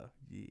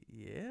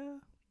 yeah.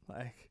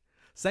 Like,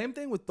 same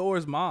thing with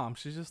Thor's mom.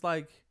 She's just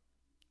like,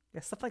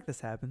 Yeah, stuff like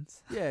this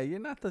happens. yeah, you're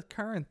not the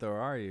current Thor,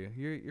 are you?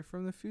 You're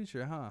from the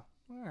future, huh?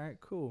 All right,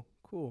 cool.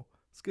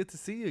 It's good to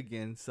see you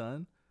again,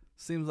 son.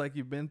 Seems like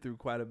you've been through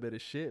quite a bit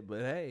of shit, but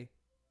hey,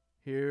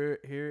 here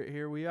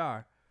we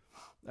are.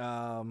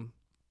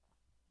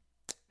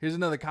 Here's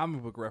another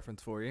comic book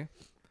reference for you.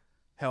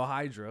 Hell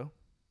Hydra.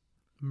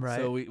 Right.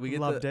 So we get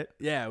Loved it.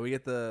 Yeah, we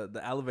get the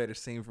elevator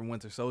scene from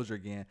Winter Soldier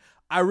again.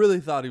 I really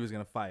thought he was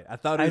gonna fight. I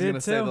thought he was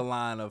gonna say too. the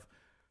line of,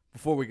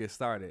 before we get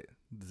started,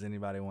 does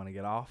anybody want to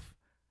get off?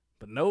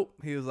 But nope.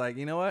 He was like,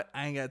 you know what?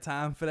 I ain't got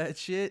time for that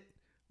shit.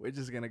 We're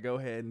just gonna go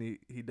ahead and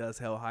he does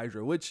Hell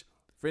Hydra, which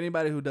for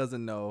anybody who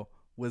doesn't know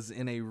was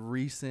in a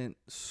recent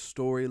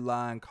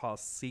storyline called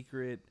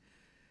Secret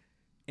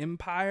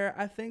Empire,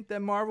 I think,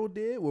 that Marvel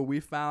did, where we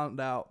found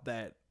out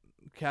that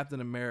Captain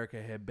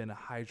America had been a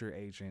Hydra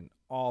agent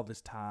all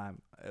this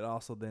time. It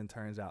also then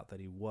turns out that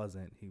he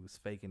wasn't. He was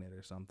faking it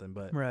or something.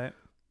 But Right.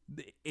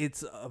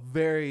 it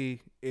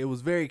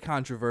was very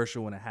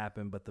controversial when it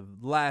happened. But the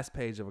last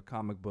page of a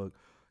comic book,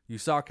 you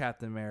saw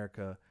Captain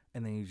America,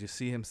 and then you just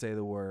see him say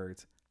the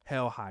words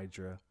Hell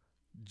Hydra,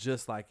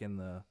 just like in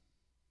the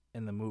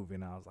movie.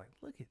 And I was like,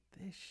 look at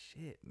this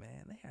shit,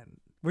 man. They had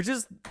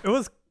It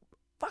was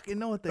fucking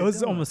know what they it was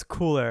doing. almost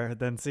cooler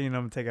than seeing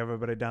them take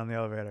everybody down the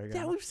elevator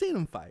again. Yeah, we've seen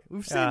him fight.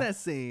 We've seen that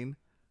scene.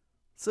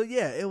 So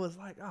yeah, it was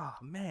like, oh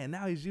man,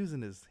 now he's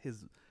using his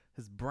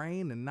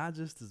brain and not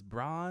just his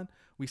brawn.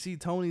 We see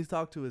Tony's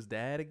talk to his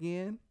dad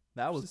again.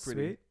 That was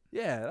pretty sweet.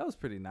 Yeah, that was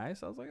pretty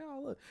nice. I was like,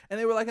 oh look. And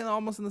they were like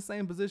almost in the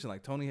same position.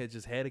 Like Tony had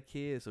just had a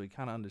kid, so he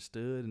kinda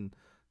understood, and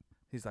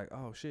he's like,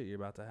 oh shit, you're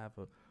about to have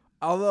a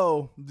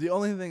Although the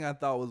only thing I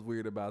thought was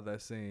weird about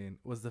that scene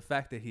was the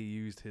fact that he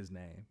used his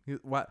name.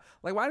 Why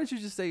didn't you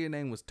just say your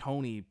name was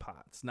Tony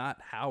Potts,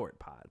 not Howard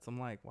Potts? I'm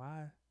like,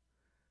 why?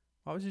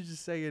 Why would you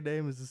just say your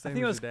name is the same I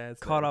think it as was your dad's?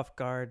 caught off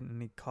guard,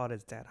 and he called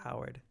his dad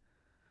Howard.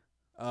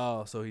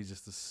 Oh, so he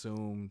just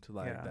assumed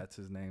Yeah. that's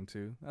his name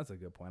too. That's a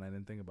good point. I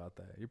didn't think about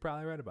that. You're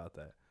probably right about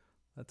that.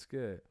 That's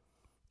good.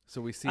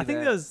 So we see. I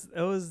think that's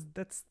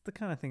the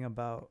kind of thing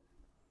about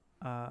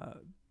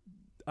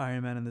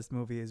Iron Man in this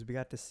movie is we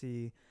got to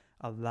see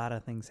a lot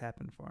of things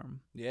happen for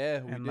him.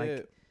 Yeah, we And, did.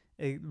 like,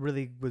 it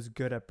really was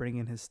good at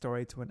bringing his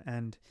story to an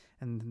end,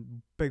 and the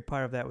big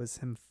part of that was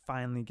him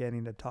finally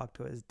getting to talk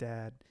to his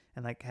dad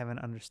and like having an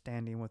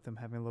understanding with him,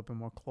 having a little bit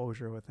more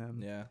closure with him.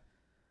 Yeah,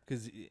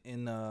 because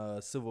in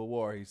Civil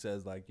War, he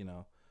says like,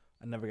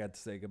 I never got to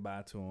say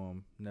goodbye to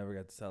him. Never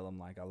got to tell him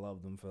like I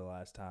loved him for the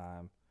last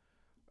time,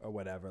 or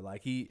whatever.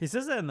 Like He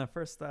says that in the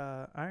first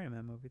Iron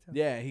Man movie too.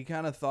 Yeah, he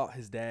kind of thought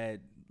his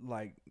dad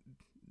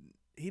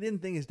he didn't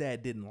think his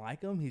dad didn't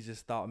like him. He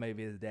just thought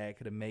maybe his dad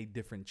could have made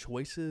different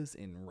choices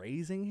in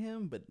raising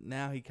him. But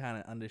now he kind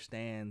of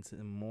understands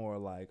him more.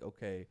 Like,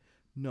 okay,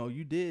 no,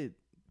 you did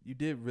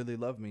really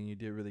love me, and you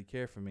did really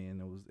care for me,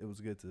 and it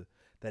was good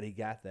that he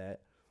got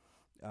that.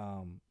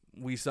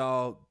 We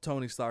saw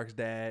Tony Stark's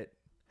dad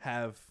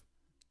have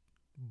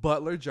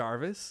Butler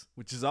Jarvis,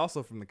 which is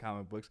also from the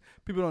comic books.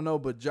 People don't know,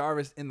 but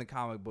Jarvis in the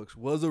comic books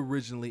was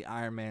originally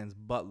Iron Man's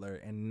butler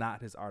and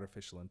not his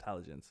artificial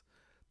intelligence.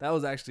 That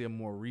was actually a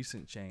more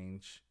recent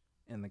change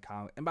in the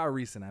comic. And by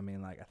recent, I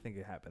mean, I think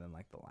it happened in,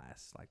 the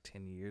last,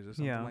 10 years or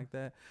something like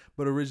that.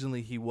 But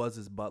originally, he was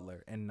his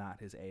butler and not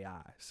his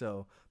AI.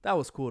 So that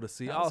was cool to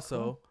see.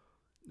 Also,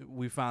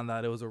 we found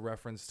out it was a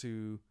reference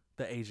to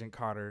the Agent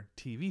Carter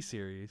TV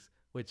series,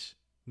 which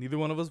neither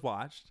one of us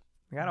watched.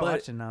 We gotta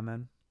watch it now,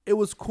 man. It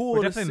was cool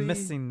We're to definitely see.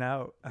 missing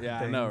out.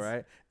 Yeah, I know,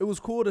 right? It was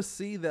cool to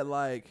see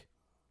that,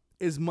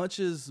 as much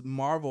as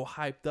Marvel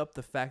hyped up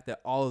the fact that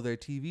all of their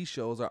TV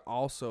shows are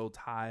also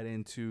tied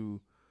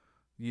into,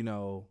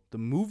 the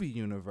movie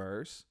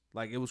universe,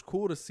 it was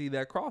cool to see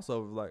that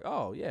crossover.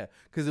 Oh, yeah,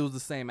 because it was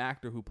the same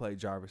actor who played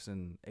Jarvis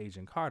in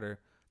Agent Carter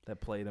that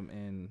played him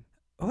in.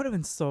 It would have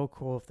been so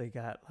cool if they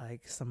got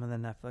some of the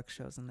Netflix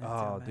shows in there.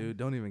 Oh, too, dude,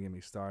 don't even get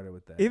me started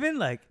with that. Even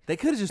they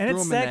could have just and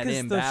threw it's him in sad that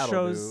in those battle,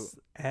 shows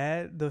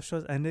dude. those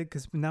shows ended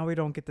because now we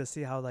don't get to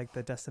see how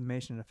the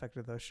decimation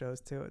affected those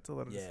shows too. It's a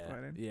little Yeah,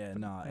 disappointing. yeah,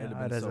 But, no, you it'd know,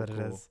 have been so what cool.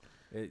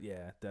 it is.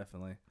 Yeah,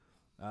 definitely.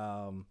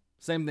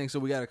 Same thing. So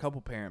we got a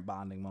couple parent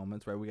bonding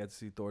moments, right? We got to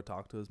see Thor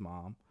talk to his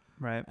mom,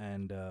 Right.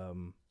 and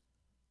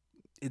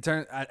it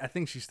turned. I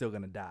think she's still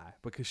gonna die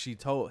because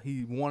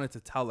he wanted to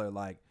tell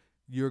her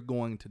you're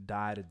going to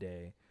die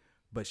today,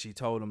 but she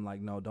told him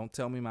no, don't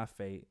tell me my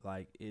fate.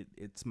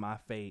 It's my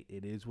fate.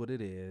 It is what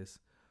it is.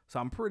 So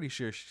I'm pretty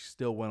sure she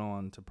still went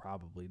on to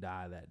probably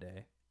die that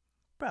day.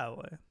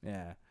 Probably.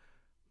 Yeah.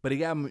 But he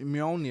got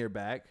Mjolnir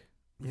back.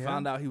 He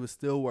found out he was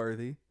still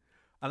worthy.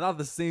 I thought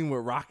the scene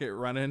with Rocket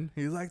running,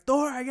 he's like,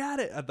 Thor, I got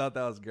it. I thought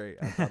that was great.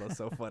 I thought it was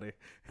so funny.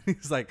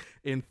 He's like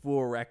in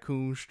full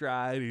raccoon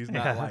stride. He's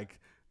not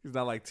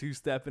like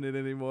two-stepping it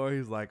anymore.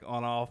 He's like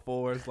on all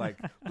fours, like,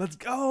 let's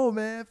go,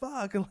 man.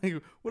 Fuck. And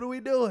like, what are we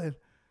doing?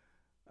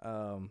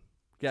 Got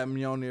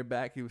Mjolnir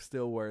back. He was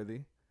still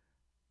worthy.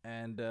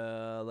 And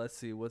let's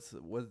see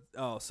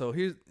so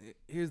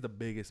here's the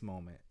biggest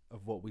moment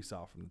of what we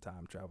saw from the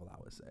time travel,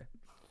 I would say.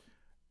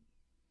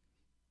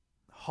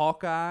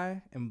 Hawkeye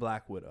and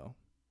Black Widow.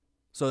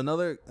 So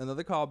another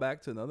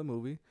callback to another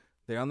movie.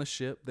 They're on the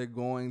ship. They're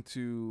going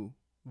to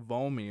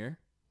Vormir,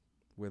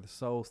 where the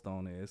Soul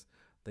Stone is.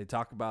 They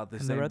talk about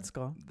the Red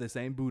Skull. the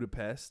same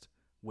Budapest,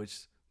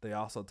 which they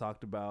also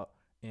talked about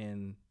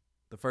in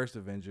the first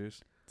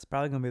Avengers. It's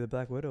probably gonna be the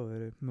Black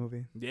Widow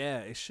movie. Yeah,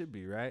 it should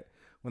be, right?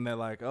 When they're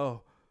like,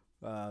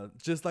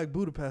 just like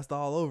Budapest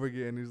all over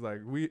again. He's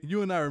like,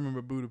 you and I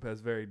remember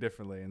Budapest very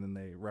differently, and then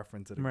they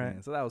reference it again.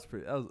 Right. So that was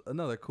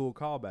another cool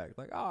callback.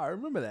 Like, I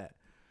remember that.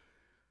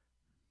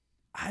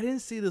 I didn't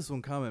see this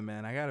one coming,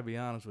 man. I gotta be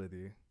honest with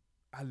you.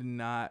 I did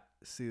not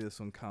see this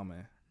one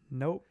coming.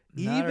 Nope.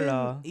 Not at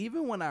all.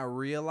 Even when I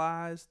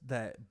realized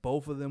that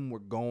both of them were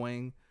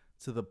going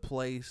to the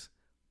place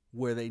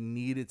where they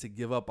needed to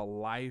give up a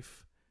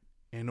life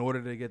in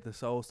order to get the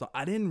Soul Stone,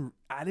 I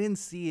didn't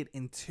see it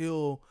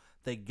until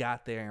they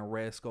got there and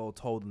Red Skull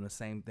told them the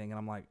same thing. And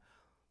I'm like,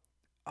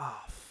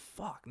 oh,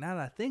 fuck. Now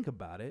that I think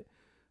about it,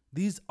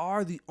 these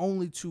are the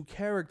only two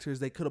characters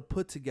they could have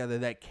put together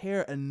that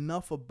care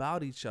enough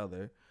about each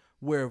other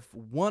where if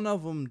one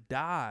of them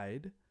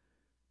died,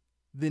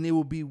 then it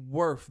would be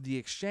worth the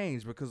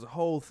exchange, because the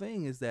whole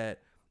thing is that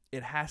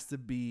it has to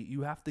be,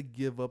 you have to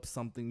give up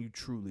something you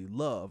truly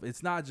love.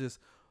 It's not just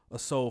a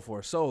soul for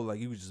a soul.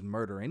 Like, you could just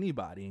murder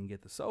anybody and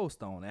get the Soul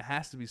Stone. It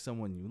has to be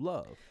someone you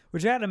love.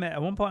 Which I had to admit,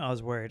 at one point I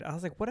was worried. I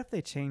was like, what if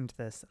they change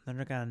this and then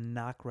they're going to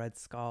knock Red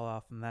Skull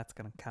off and that's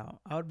going to count?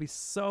 I would be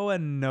so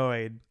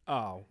annoyed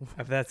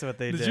if that's what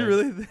they did. Did you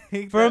really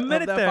think for a that,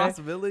 minute of that there,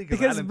 possibility?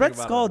 because Red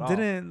Skull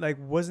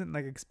wasn't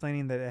like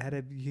explaining that it had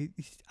to be,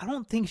 I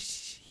don't think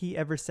he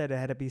ever said it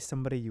had to be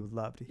somebody you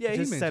loved. Yeah, he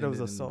just said it mentioned was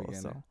a in the soul. So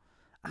beginning.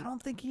 I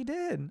don't think he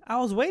did. I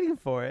was waiting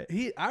for it.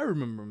 I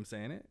remember him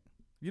saying it.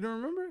 You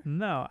don't remember?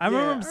 No, I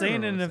remember him I saying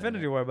remember it in him saying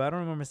Infinity it. War, but I don't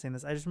remember saying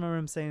this. I just remember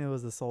him saying it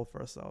was the soul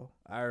for a soul.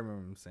 I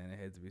remember him saying it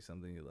had to be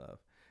something you love.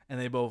 And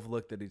they both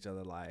looked at each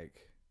other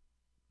like,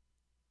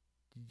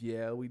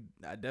 yeah,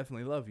 I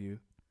definitely love you.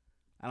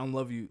 I don't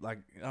love you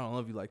like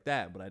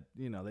that, but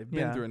they've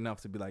been through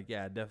enough to be like,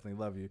 yeah, I definitely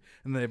love you.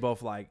 And then they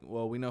both like,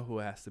 well, we know who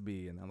it has to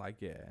be. And they're like,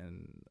 yeah.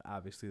 And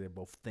obviously they're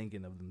both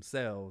thinking of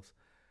themselves.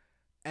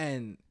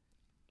 And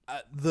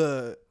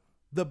the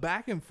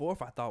back and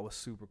forth I thought was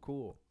super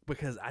cool,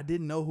 because I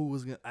didn't know who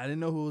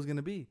it was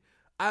gonna be.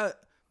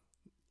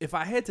 If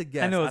I had to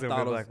guess, I know it was I gonna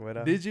thought be it was, Black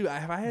Widow. Did you?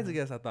 If I had to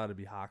guess, I thought it'd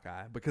be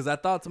Hawkeye, because I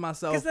thought to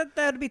myself, Because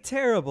that'd be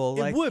terrible.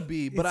 it Like, would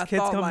be, but I his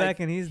kids thought come like back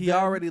and he he's dead.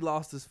 already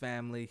lost his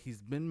family.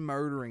 He's been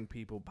murdering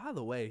people. By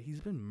the way,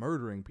 he's been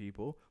murdering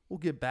people. We'll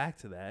get back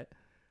to that.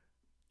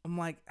 I'm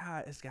like,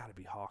 it's got to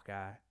be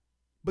Hawkeye,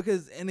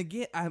 because, and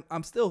again,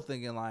 I'm still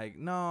thinking like,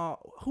 no,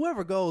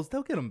 whoever goes,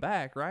 they'll get him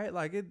back, right?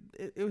 Like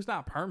it was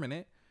not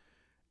permanent.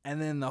 And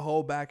then the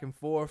whole back and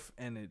forth,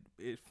 and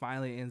it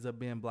finally ends up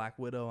being Black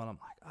Widow, and I'm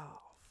like,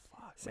 oh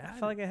fuck. See, man. I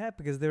felt like it had,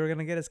 because they were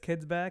gonna get his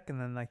kids back, and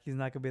then like he's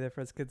not gonna be there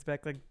for his kids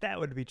back. Like, that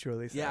would be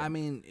truly sad. Yeah, I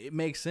mean, it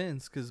makes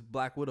sense, because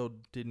Black Widow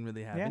didn't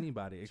really have Yeah.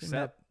 anybody She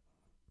except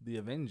the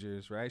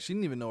Avengers, right? She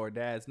didn't even know her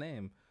dad's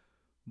name.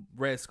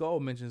 Red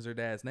Skull mentions her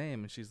dad's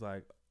name, and he's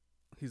like,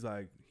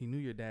 he knew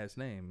your dad's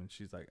name, and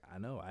she's like, I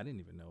know, I didn't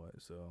even know it,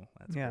 so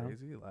that's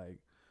crazy. Like,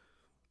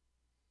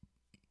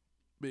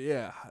 but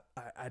yeah,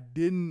 I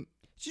didn't.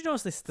 Did you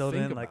notice they still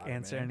Think didn't like about it,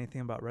 answer man.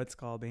 anything about Red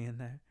Skull being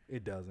there?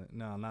 It doesn't.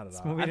 No, not at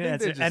This all. movie I didn't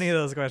think they're answer any of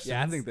those questions.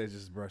 Yeah, I think they're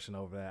just brushing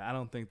over that. I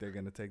don't think they're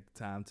gonna take the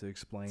time to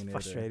explain It's it.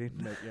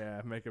 frustrating.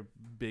 Make a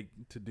big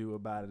to do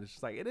about it. It's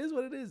just like, it is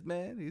what it is,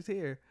 man. He's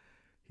here.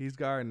 He's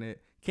guarding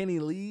it. Can he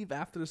leave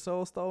after the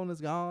Soul Stone is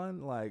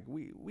gone? Like,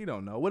 we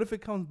don't know. What if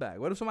it comes back?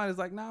 What if somebody's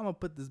like, nah, I'm gonna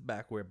put this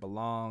back where it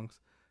belongs?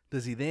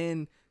 Does he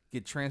then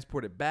get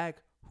transported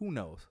back? Who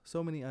knows?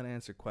 So many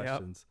unanswered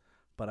questions.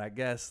 But I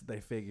guess they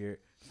figured,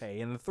 hey,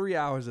 in the 3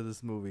 hours of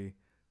this movie,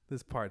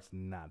 this part's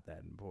not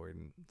that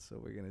important. So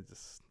we're going to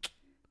just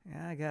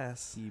Yeah, I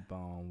guess. keep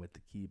on with the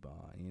keep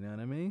on. You know what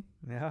I mean?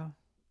 Yeah.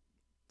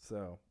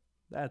 So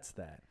that's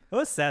that. It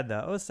was sad though.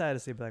 It was sad to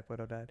see Black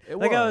Widow died. It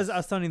I was.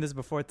 was telling you this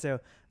before too.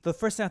 The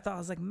first thing I thought, I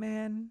was like,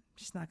 man,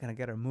 she's not gonna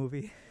get her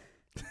movie.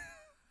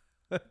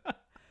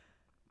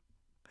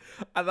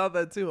 I thought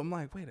that too. I'm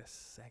like, wait a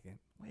second.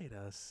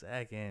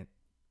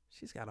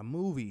 She's got a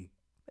movie.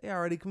 They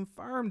already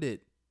confirmed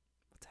it.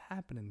 What's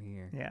happening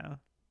here? Yeah.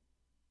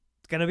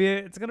 It's gonna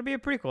be a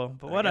prequel,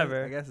 but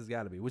whatever. I guess it's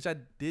got to be, which I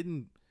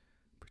didn't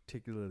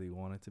particularly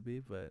want it to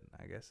be, but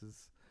I guess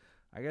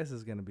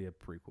it's gonna be a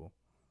prequel.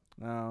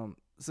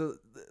 So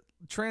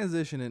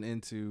transitioning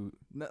into,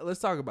 let's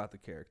talk about the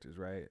characters,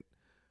 right?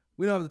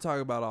 We don't have to talk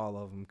about all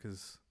of them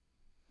because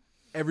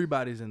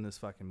everybody's in this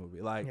fucking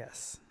movie. Like,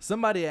 Yes.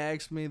 somebody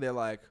asked me, they're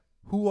like,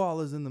 who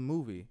all is in the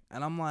movie?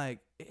 And I'm like,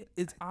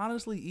 it's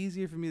honestly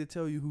easier for me to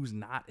tell you who's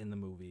not in the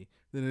movie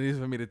than it is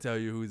for me to tell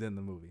you who's in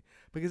the movie,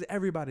 because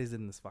everybody's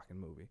in this fucking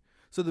movie.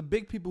 So the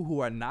big people who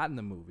are not in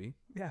the movie,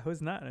 Yeah,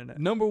 who's not in it?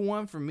 number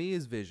one for me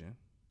is Vision.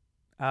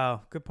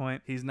 Oh, good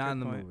point. He's not Good in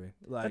the point. movie.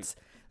 Like,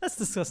 Let's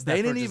discuss that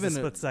they for didn't just even a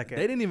split second.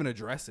 They didn't even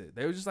address it.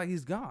 They were just like,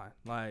 he's gone.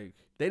 Like,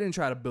 they didn't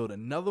try to build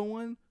another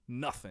one.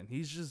 Nothing.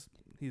 He's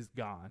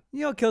gone.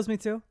 You know what kills me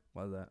too?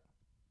 What is that?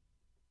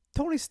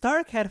 Tony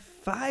Stark had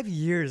 5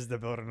 years to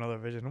build another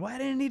Vision. Why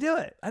didn't he do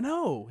it? I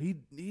know. He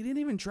didn't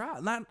even try.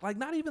 Not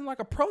even like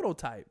a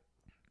prototype.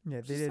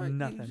 Yeah, they Just did like,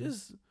 nothing.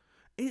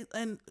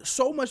 And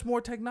so much more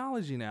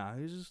technology now.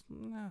 He's just,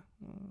 we'll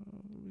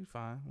be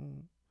fine.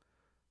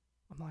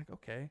 I'm like,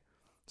 okay.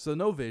 So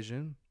no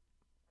Vision.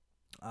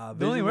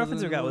 The only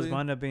reference we got was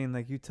wound up being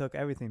like, you took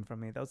everything from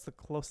me. That was the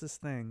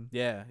closest thing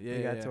Yeah.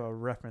 we got to a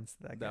reference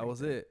to that. That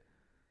was character. it.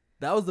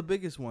 That was the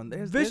biggest one.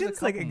 There's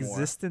Vision's a like couple more.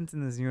 existence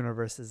in this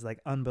universe is like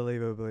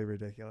unbelievably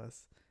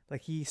ridiculous.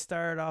 Like, he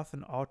started off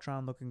in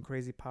Ultron looking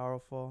crazy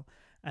powerful,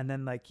 and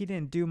then like he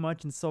didn't do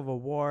much in Civil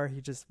War.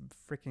 He just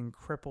freaking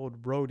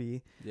crippled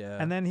Rhodey, Yeah.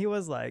 and then he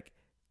was like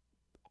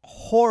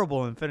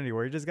horrible in Infinity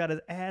War. He just got his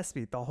ass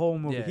beat the whole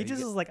movie. Yeah, he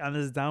just was like on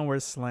this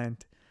downward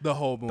slant. the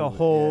whole movie. The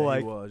whole Yeah, like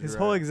he was, his you're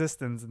whole right.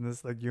 existence in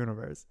this like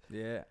universe.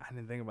 Yeah, I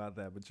didn't think about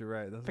that, but you're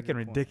right. That's a Freaking good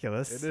point.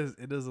 ridiculous.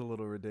 It is a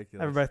little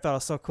ridiculous. Everybody thought it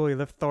was so cool. He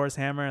lifted Thor's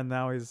hammer, and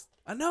now he's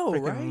I know,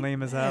 freaking right?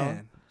 lame as hell.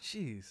 Man,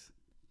 jeez,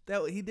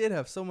 that he did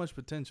have so much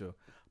potential,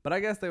 but I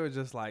guess they were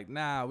just like,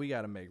 nah, we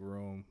got to make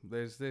room.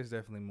 There's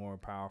definitely more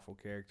powerful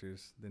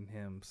characters than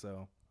him,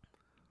 so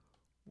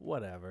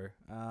whatever.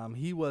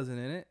 He wasn't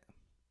in it.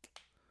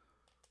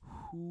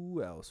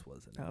 Who else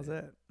wasn't in That was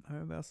it? it.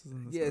 Who else was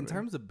in this Yeah, in movie?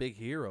 terms of big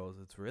heroes,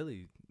 it's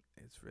really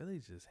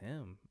just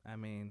him. I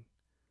mean,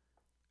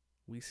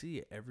 we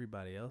see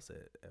everybody else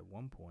at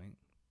one point.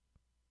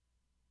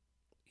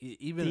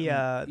 Even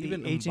The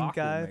even agent M'Baku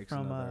guy makes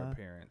from, another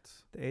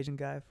appearance. The Asian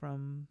guy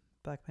from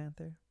Black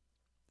Panther.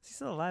 Is he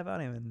still alive? I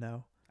don't even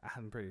know.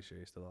 I'm pretty sure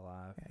he's still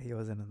alive. Yeah, he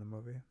wasn't in the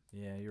movie.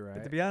 Yeah, you're But to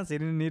right. be honest, he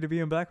didn't need to be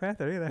in Black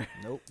Panther either.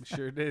 Nope,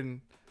 sure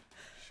didn't.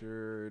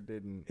 Sure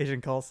didn't.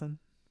 Agent Coulson.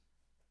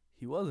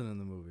 He wasn't in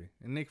the movie,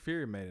 and Nick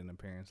Fury made an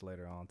appearance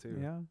later on too.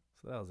 Yeah.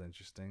 So that was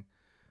interesting.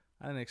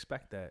 I didn't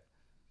expect that.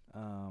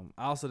 I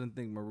also didn't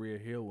think Maria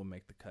Hill would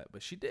make the cut,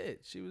 but she did.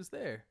 She was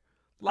there.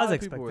 A lot I was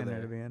of people were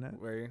expecting her there. to be in it.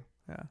 Were you?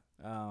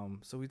 Yeah.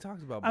 So we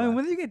talked about. I mean,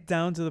 Black- when you get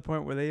down to the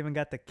point where they even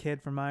got the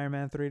kid from Iron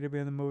Man 3 to be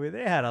in the movie,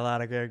 they had a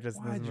lot of characters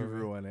in Why'd this you movie.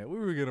 ruin it? We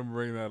were gonna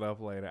bring that up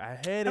later. I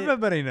had it.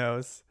 Everybody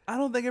knows. I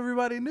don't think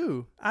everybody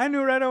knew. I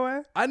knew right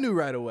away. I knew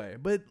right away,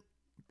 but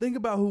think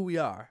about who we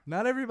are.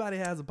 Not everybody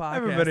has a podcast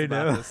Everybody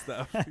about do. this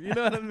stuff. You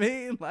know what I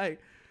mean?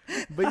 Like,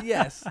 but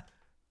yes,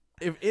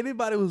 if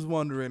anybody was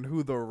wondering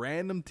who the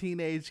random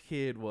teenage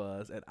kid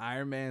was at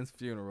Iron Man's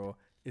funeral,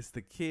 it's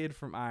the kid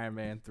from Iron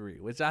Man 3,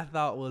 which I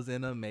thought was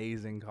an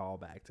amazing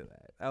callback to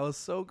that. That was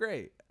so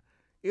great.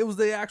 It was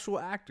the actual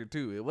actor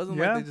too. It wasn't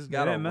Yeah, like they just they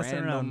got a didn't mess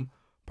random around.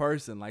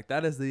 person. Like,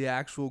 that is the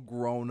actual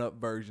grown-up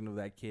version of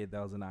that kid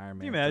that was in Iron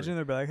Man. Can you imagine?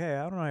 They'd be like, hey,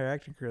 I don't know how your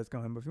acting career is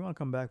going, but if you want to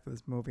come back for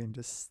this movie and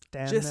just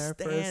stand Just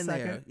there stand for a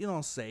second. there. You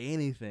don't say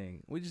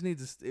anything. We just need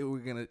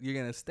to. You're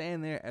gonna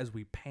stand there as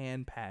we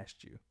pan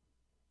past you.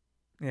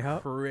 Yeah.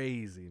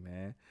 Crazy,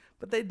 man.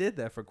 But they did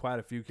that for quite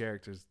a few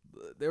characters.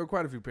 There were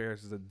quite a few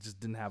characters that just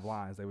didn't have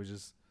lines. They were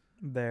just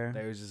There.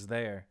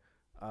 there.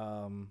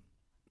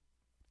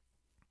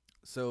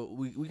 So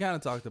we kind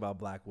of talked about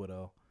Black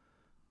Widow.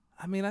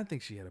 I mean, I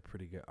think she had a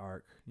pretty good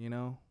arc. You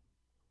know.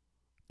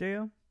 Do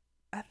you?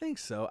 I think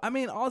so. I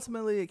mean,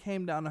 ultimately, it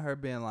came down to her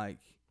being like,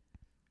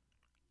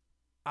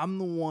 I'm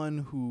the one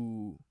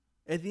who,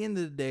 at the end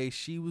of the day,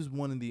 she was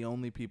one of the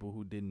only people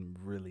who didn't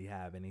really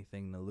have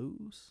anything to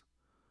lose.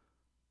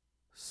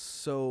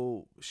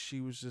 So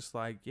she was just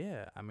like,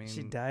 yeah, I mean,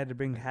 She died to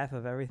bring half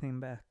of everything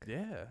back.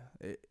 yeah,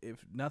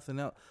 if nothing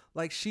else,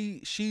 like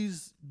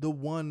she's the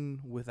one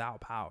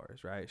without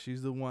powers, right?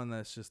 She's the one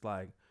that's just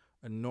like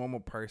a normal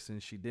person.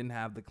 She didn't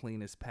have the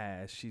cleanest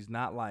past. She's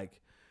not like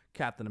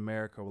Captain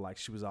America, where like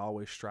she was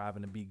always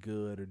striving to be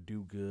good or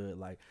do good.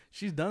 Like,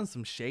 she's done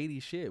some shady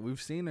shit.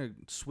 We've seen her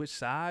switch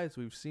sides.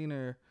 We've seen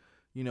her,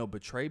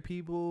 betray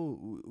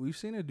people. We've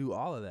seen her do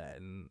all of that.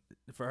 And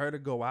for her to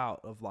go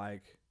out of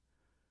like,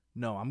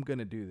 no, I'm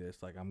gonna do this.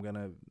 Like, I'm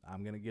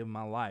gonna give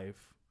my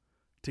life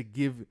to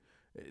give,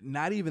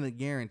 not even a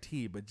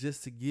guarantee, but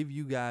just to give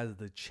you guys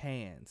the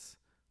chance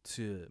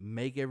to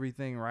make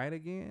everything right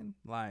again.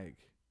 Like,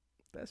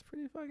 that's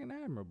pretty fucking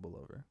admirable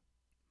of her.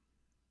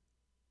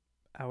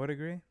 I would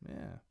agree.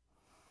 Yeah.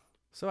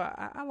 So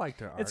I liked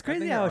her arc. It's I crazy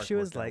think her how arc she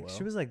was worked out like well.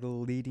 she was like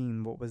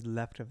leading what was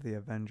left of the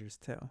Avengers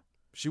too.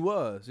 She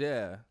was,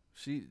 yeah.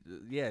 She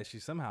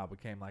somehow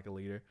became like a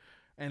leader.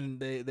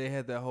 And they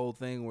had that whole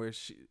thing where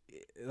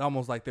it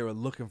almost like they were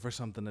looking for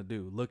something to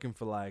do, looking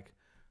for like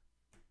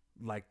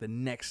like the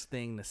next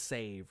thing to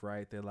save,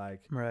 right? They're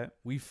like, Right.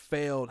 we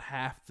failed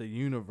half the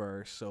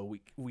universe, so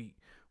we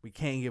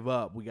can't give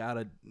up. We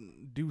gotta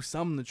do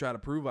something to try to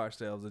prove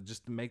ourselves, or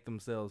just to make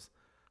themselves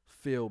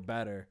feel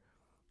better.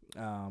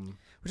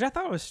 Which I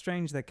thought was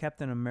strange that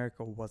Captain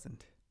America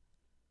wasn't.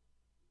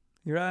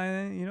 You're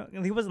right. You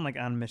know, he wasn't like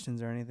on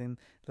missions or anything.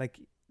 Like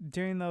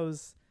during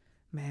those,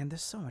 man,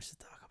 there's so much to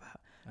talk about.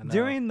 I know.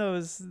 During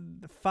those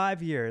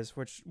 5 years,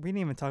 which we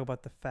didn't even talk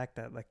about the fact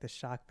that like the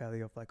shock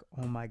value of like,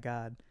 oh my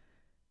God,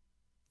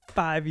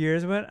 5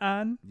 years went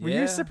on. Were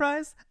Yeah. you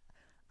surprised?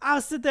 I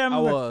was sitting there. I I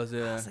was,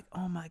 yeah. was like,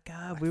 oh my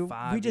God, Like we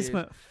 5 just years.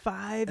 went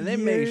 5 And years.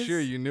 they made sure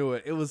you knew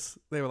it.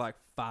 They were like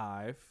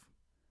 5.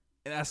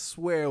 And I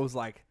swear it was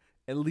like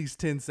at least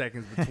 10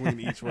 seconds between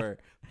each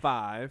word.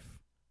 5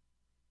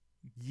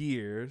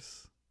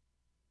 years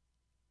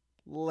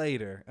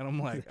later. And I'm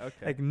like,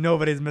 okay. Like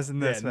nobody's missing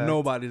this. yeah, fact.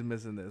 nobody's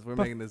missing this. We're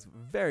But- making this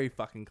very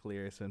fucking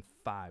clear. It's been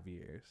 5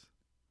 years.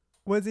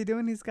 What's he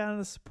doing? He's got in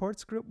a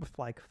sports group with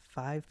like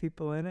 5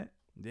 people in it.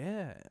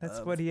 Yeah. That's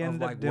of- what he of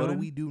ended up like, what do doing?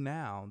 we do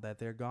now that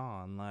they're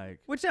gone?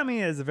 Like, Which I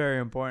mean is very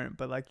important,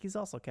 but like he's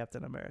also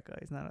Captain America.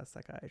 He's not a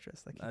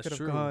psychiatrist. Like he that's could have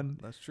true. gone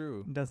That's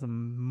true. and done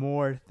some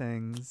more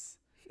things.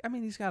 I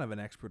mean, he's kind of an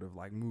expert of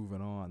like moving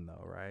on,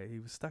 though, right? He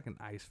was stuck in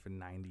ice for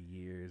 90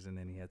 years, and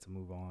then he had to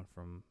move on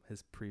from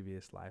his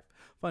previous life.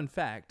 Fun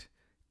fact: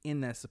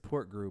 in that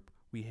support group,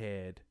 we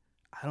had,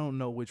 I don't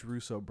know which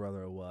Russo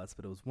brother it was,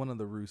 but it was one of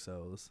the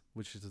Russos,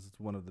 which is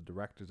one of the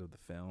directors of the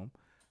film,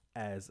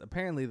 as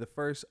apparently the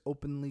first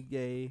openly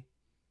gay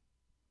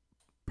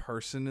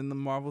person in the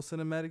Marvel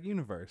Cinematic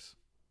Universe.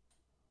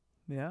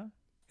 Yeah.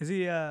 Is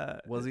he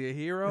Was he a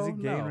hero? is he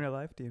gay in No. real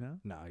life? Do you know?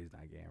 No, he's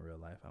not gay in real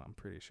life. I'm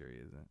pretty sure he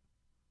isn't.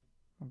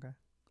 Okay.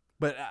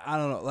 But I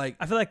don't know. Like,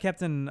 I feel like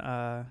Captain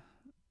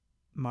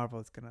Marvel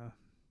is gonna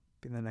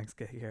be the next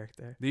gay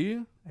character. do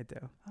you? I do.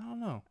 I don't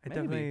know. I Maybe.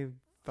 definitely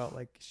felt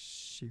like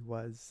she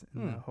was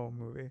in the Hmm. whole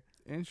movie.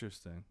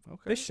 Interesting.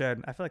 Okay. They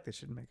should. I feel like they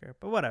should make her.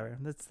 But whatever.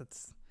 That's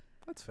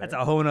That's fair.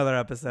 a whole nother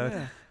episode.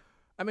 Yeah.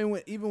 I mean,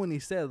 even when he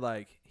said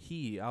like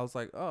I was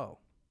like, oh,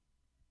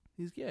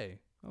 he's gay.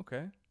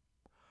 Okay.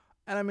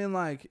 And I mean,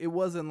 like, it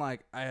wasn't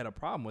like I had a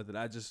problem with it.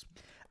 I just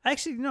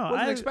Actually, no.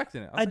 wasn't I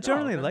expecting it. was I like, oh,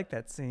 generally okay. like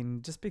that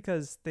scene just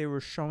because they were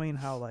showing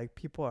how like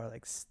people are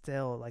like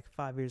still like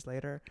 5 years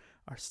later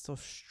are still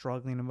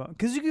struggling about.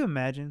 Because you can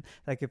imagine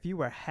like if you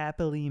were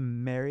happily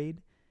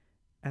married,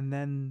 and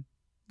then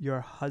your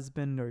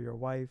husband or your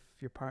wife,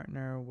 your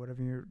partner,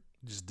 whatever your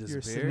just your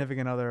disappeared.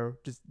 significant other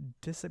just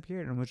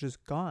disappeared and was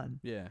just gone,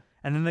 Yeah.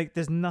 and then like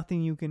there's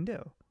nothing you can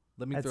do.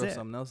 Let me That's throw it.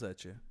 something else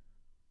at you.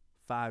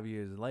 5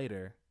 years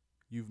later,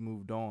 you've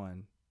moved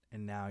on,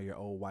 and now your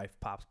old wife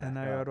pops back And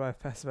now up. your old wife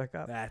passed back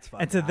up. That's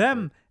fucking And to them,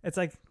 awkward. it's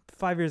like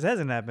 5 years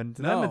hasn't happened.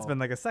 To them, it's No. been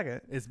like a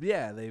second.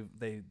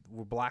 They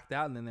were blacked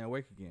out and then they're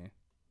awake again.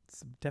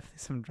 It's definitely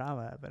some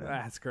drama happening.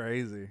 That's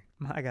crazy.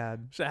 My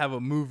God. Should have a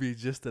movie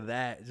just to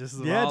that. Just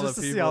of Yeah, all just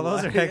the to see people, all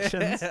those like,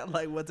 reactions.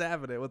 like what's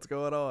happening, what's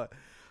going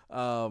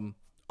on.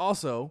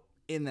 Also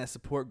in that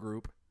support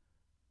group,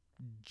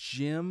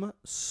 Jim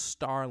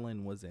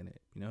Starlin was in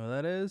it. You know who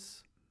that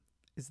is?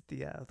 Is it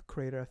the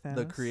creator of Thanos?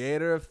 The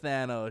creator of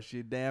Thanos.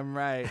 You damn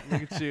right.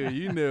 Look at you.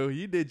 You knew.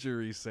 You did your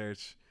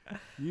research.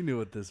 You knew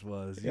what this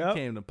was. You Yep.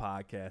 came to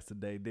podcast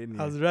today, didn't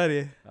you? I was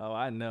ready. Oh,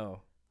 I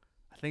know.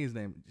 I think his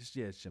name, it's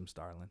Jim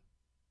Starlin.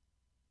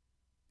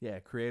 Yeah,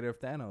 creator of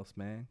Thanos,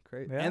 man.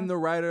 Yeah. And the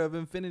writer of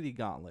Infinity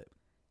Gauntlet.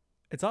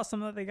 It's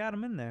awesome that they got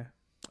him in there.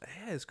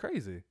 Yeah, it's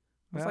crazy.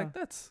 I was Yeah. like,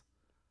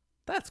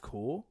 that's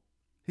cool.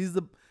 He's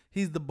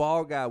the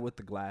bald guy with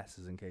the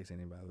glasses, in case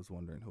anybody was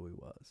wondering who he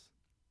was.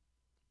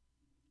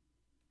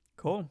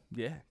 Cool.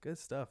 Yeah, good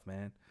stuff,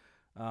 man.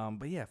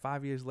 But yeah,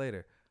 5 years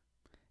later.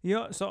 You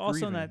know, so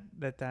also in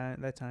Grieving.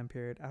 that time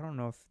period, I don't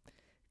know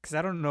because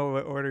I don't know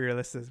what order your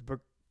list is, but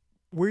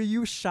were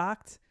you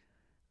shocked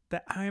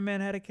that Iron Man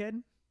had a kid?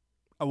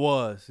 I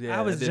was, yeah.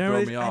 I was that did throw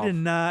me generally, I off. did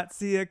not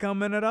see it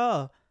coming at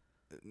all.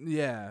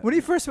 Yeah. When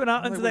he first went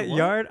out I was into like, that wait, what?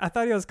 yard, I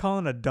thought he was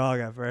calling a dog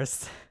at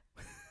first.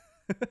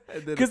 And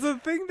then Because the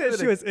thing that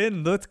she was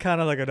in looked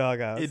kind of like a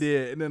doghouse. it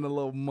did, and then a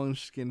little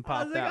munchkin I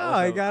popped was like, out. oh,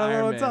 he with got a Iron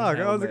little Man dog.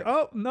 I was like,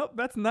 helmet. oh, nope,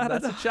 that's not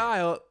That's a a dog.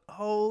 child.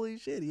 Holy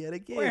shit, he had a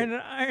kid. Wearing an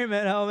Iron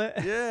Man helmet.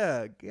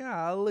 Yeah,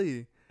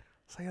 golly.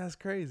 It's like, that's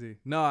crazy.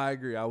 No, I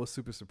agree. I was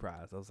super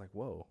surprised. I was like,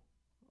 whoa.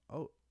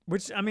 Oh,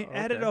 Which, I mean, Oh,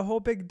 added okay. a whole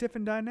big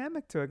different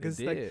dynamic to it. it Because,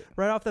 did. like,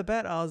 right off the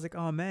bat, I was like,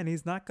 oh, man,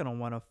 he's not going to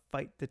want to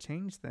fight to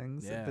change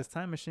things Yeah. at this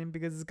time machine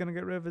because it's going to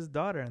get rid of his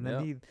daughter. And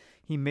then Yep.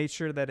 he made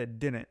sure that it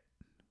didn't,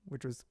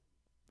 which was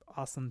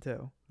awesome,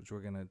 too. Which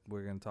we're gonna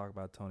talk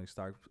about Tony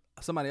Stark.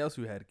 Somebody else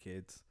who had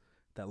kids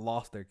that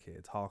lost their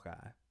kids,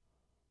 Hawkeye.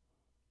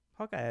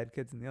 Hawkeye had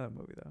kids in the other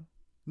movie, though.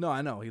 No,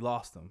 I know. He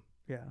lost them.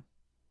 Yeah.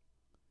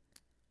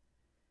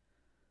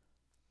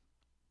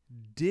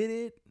 Did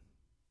it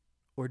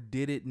or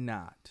did it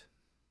not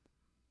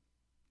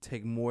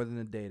take more than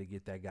a day to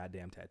get that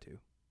goddamn tattoo?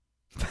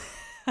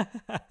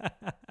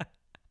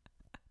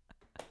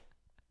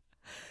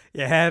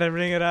 You had to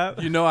bring it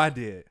up. You know I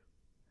did.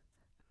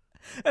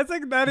 It's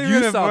like not even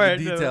You saw the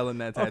important. detail in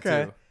that tattoo.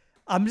 Okay.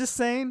 I'm just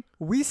saying,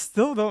 we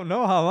still don't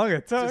know how long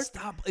it took. Just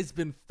stop. It's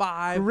been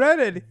 5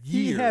 Granted,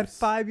 he had years.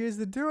 5 years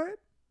to do it,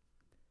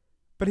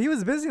 but he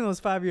was busy in those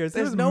 5 years. He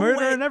There's was no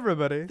murdering way-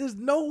 everybody. There's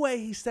no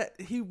way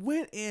he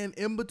went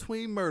in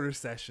between murder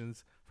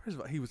sessions. First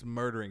of all, he was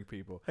murdering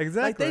people.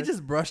 Exactly. Like they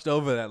just brushed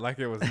over that like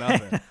it was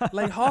nothing.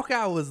 Like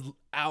Hawkeye was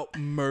out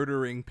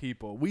murdering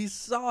people. We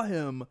saw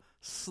him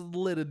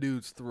slit a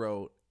dude's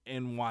throat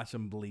and watch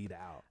him bleed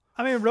out.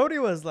 I mean, Rhodey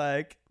was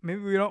like,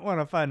 maybe we don't want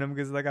to find him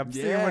because like I'm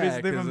seeing what he's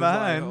 'cause leaving it's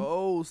behind. Like,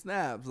 oh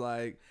snaps!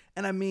 Like,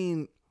 and I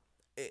mean,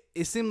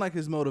 it seemed like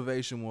his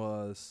motivation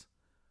was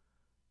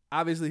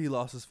obviously he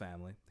lost his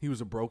family. He was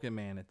a broken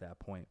man at that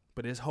point.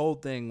 But his whole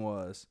thing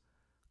was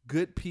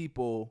good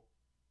people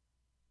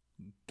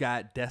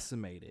got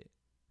decimated,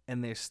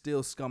 and there's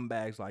still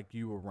scumbags like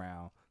you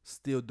around,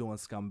 still doing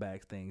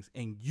scumbag things,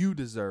 and you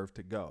deserve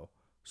to go.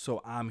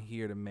 So I'm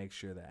here to make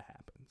sure that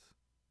happens.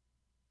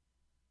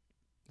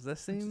 Does that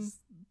seem Just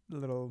a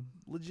little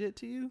legit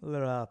to you?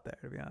 out there,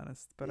 to be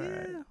honest. But yeah, all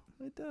right.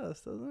 it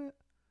does, doesn't it?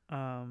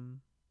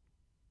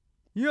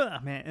 Yeah,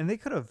 man, and they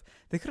could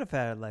have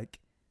had like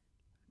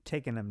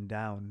taken him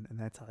down, and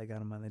that's how they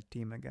got him on the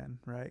team again,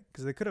 right?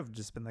 Because they could have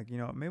just been like, you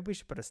know, maybe we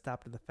should put a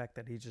stop to the fact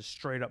that he's just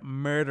straight up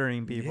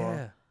murdering people.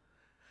 Yeah.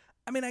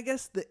 I mean, I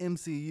guess the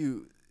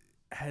MCU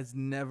has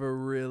never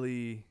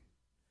really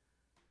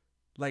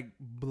like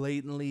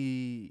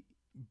blatantly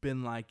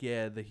been like,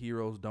 yeah, the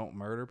heroes don't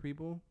murder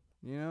people,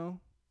 you know?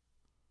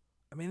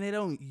 I mean, they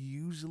don't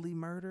usually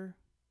murder,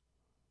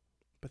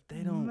 but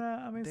they don't.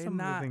 Nah, I mean, they're some of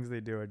not- the things they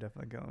do are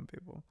definitely killing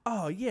people.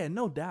 Oh, yeah,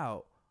 no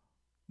doubt.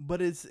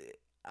 But it's,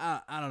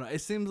 I don't know.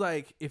 It seems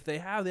like if they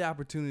have the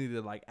opportunity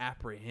to like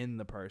apprehend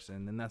the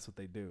person, then that's what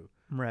they do.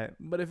 Right.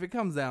 But if it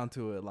comes down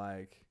to it,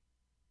 like,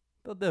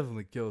 they'll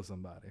definitely kill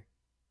somebody.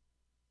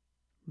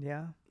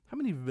 Yeah. How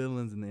many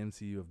villains in the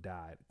MCU have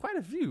died? Quite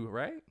a few,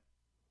 right?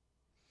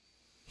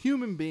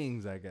 Human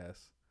beings, I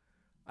guess.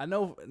 I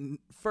know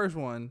first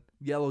one,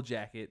 Yellow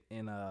Jacket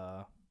in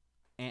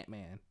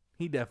Ant-Man.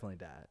 He definitely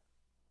died.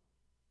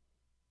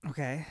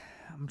 Okay.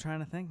 I'm trying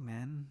to think,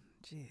 man.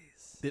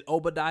 Jeez. Did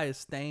Obadiah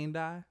Stane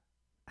die?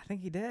 I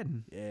think he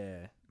did. Yeah.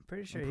 I'm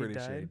pretty sure I'm he pretty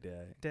died. sure he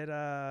died. Did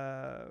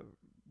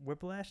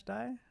Whiplash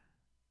die?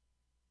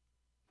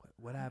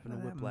 What happened to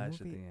Happened to that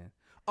Whiplash at movie? the end?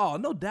 Oh,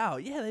 no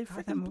doubt. Yeah, they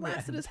How'd that freaking movie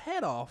blasted end? his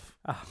head off.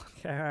 Oh,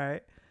 okay,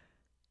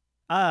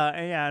 all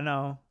right. Yeah,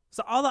 no.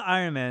 So all the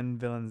Iron Man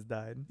villains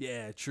died.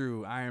 Yeah,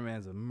 true. Iron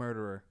Man's a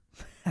murderer.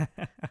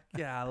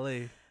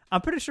 Golly.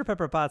 I'm pretty sure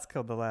Pepper Potts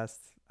killed the last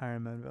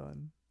Iron Man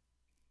villain.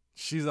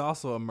 She's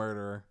also a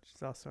murderer.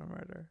 She's also a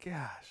murderer.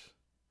 Gosh.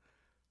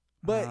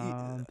 But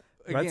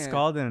Red again,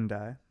 Skull didn't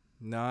die.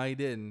 No, he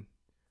didn't.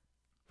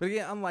 But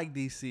again, unlike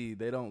DC,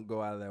 they don't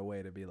go out of their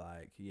way to be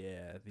like,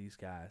 yeah, these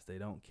guys, they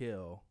don't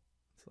kill.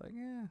 It's like,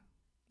 yeah.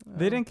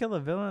 They didn't kill a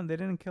villain. They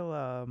didn't kill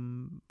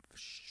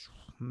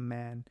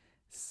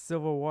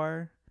Civil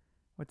War.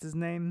 What's his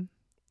name?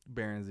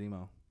 Baron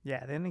Zemo.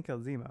 Yeah, they didn't kill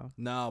Zemo.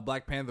 No,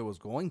 Black Panther was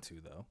going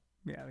to, though.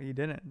 Yeah, he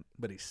didn't.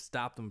 But he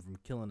stopped him from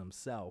killing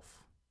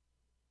himself.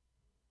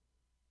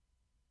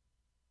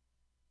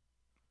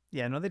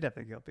 Yeah, no, they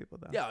definitely kill people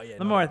though. Yeah, yeah.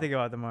 The more I think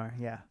about it, the more,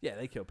 yeah. Yeah,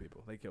 they kill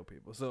people. They kill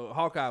people. So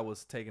Hawkeye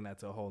was taking that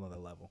to a whole nother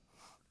level.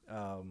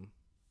 Yeah,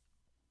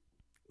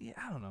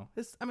 I don't know.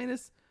 This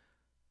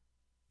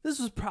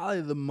was probably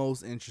the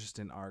most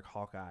interesting arc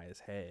Hawkeye has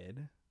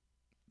had.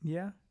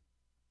 Yeah.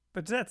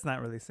 But that's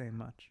not really saying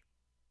much.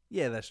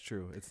 Yeah, that's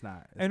true. It's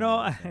not. I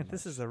know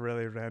this is a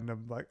really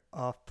random, like,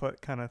 off-put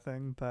kind of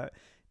thing, but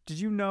did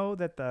you know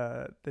that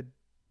the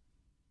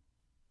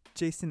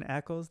Jason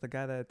Ackles, the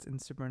guy that's in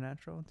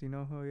Supernatural, do you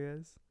know who he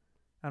is?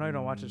 I know you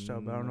don't watch the show,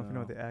 but I don't know if you know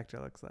what No. the actor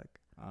looks like.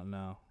 I don't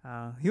know.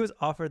 He was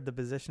offered the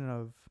position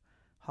of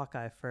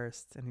Hawkeye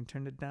first, and he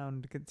turned it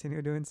down to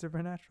continue doing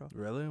Supernatural.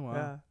 Really? Wow.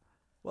 Yeah.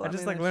 Well, I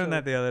just learned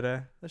that the other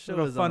day. The show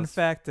Little is on fun its-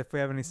 fact if we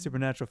have any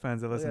Supernatural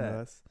fans that listen Yeah. to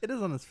us. It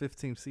is on his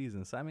 15th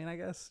season, so I mean, I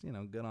guess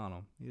good on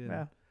him.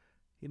 Yeah.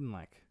 He didn't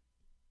like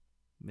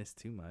miss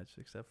too much,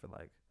 except for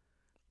like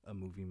a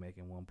movie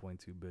making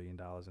 $1.2 billion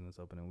in its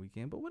opening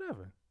weekend. But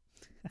whatever.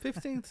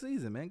 15th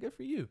season, man. Good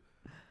for you.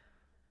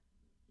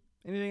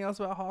 Anything else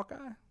about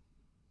Hawkeye?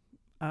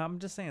 I'm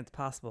just saying it's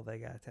possible they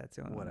got a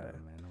tattoo on Whatever,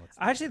 them. man.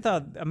 I actually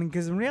thought,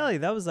 because in reality,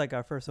 that was like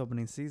our first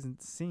opening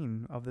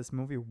scene of this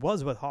movie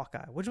was with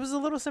Hawkeye, which was a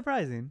little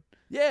surprising.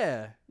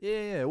 Yeah,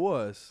 it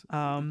was.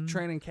 Um,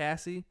 Training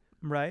Cassie.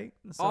 Right?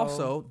 So,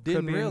 Also, could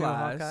didn't be a new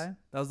realize Hawkeye.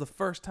 that was the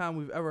first time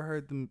we've ever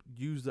heard them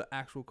use the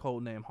actual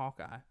code name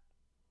Hawkeye.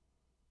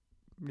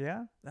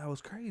 Yeah. That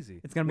was crazy.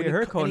 It's going to When be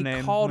her he code and he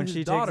name called when his she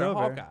takes daughter over.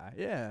 Hawkeye.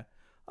 Yeah.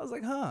 I was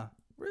like, huh,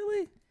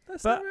 really?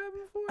 That's But never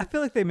happened before? I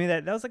feel like they made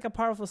that. That was like a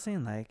powerful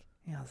scene. Like,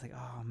 I was like,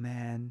 oh,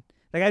 man.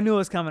 Like, I knew it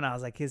was coming. I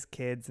was like, his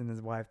kids and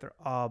his wife, they're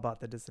all about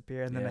to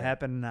disappear. And then it Yeah.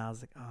 happened, and I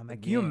was like, oh, man.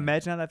 Can you Again.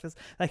 imagine how that feels?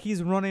 Like,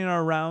 he's running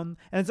around,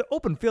 and it's an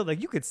open field.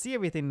 Like, you could see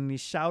everything, and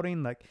he's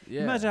shouting. Like,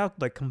 Yeah. imagine how,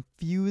 like,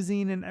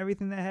 confusing and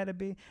everything that had to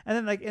be. And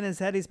then, like, in his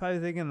head, he's probably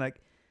thinking,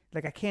 like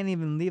I can't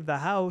even leave the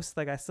house.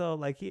 Like, I still,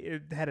 like,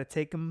 it had to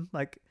take him,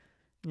 like,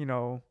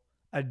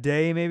 a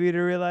day maybe to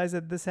realize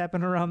that this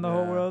happened around the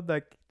whole Yeah. world.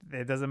 Like,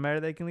 it doesn't matter,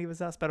 they can leave his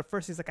house. But at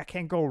first he's like, I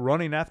can't go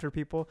running after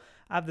people.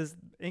 I have this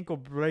ankle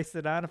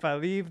bracelet on. If I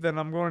leave, then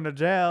I'm going to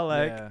jail.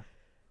 Like, Yeah.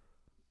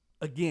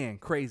 Again,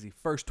 crazy.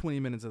 First 20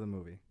 minutes of the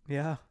movie.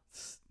 yeah.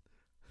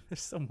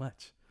 There's so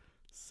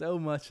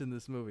much in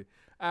this movie.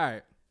 All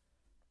right.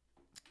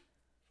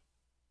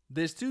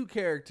 There's two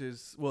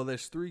characters. Well,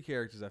 there's three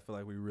characters I feel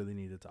like we really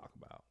need to talk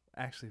about.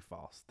 Actually,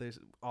 false. There's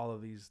all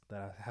of these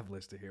that I have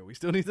listed here. We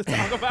still need to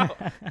talk about.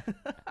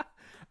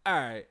 All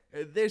right.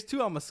 There's two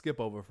I'm going to skip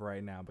over for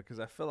right now because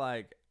I feel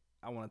like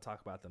I want to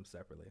talk about them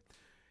separately.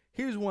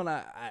 Here's one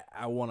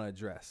I want to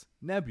address.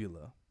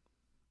 Nebula.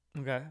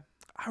 Okay.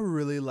 I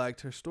really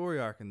liked her story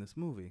arc in this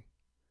movie.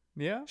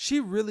 Yeah. She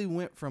really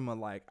went from a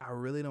like, I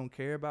really don't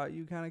care about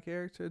you kind of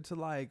character to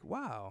like,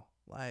 wow,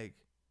 like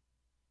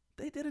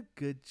they did a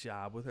good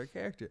job with her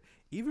character.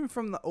 Even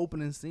from the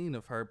opening scene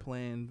of her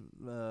playing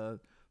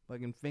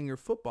fucking finger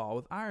football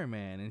with Iron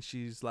Man, and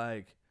she's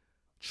like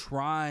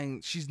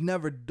trying, she's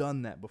never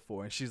done that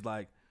before, and she's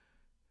like,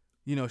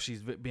 you know,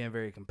 she's being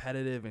very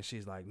competitive, and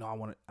she's like, no, I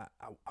want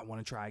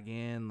to try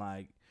again.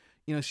 Like,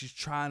 you know, she's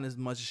trying as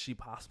much as she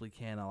possibly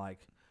can to,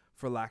 like,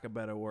 for lack of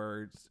better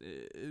words,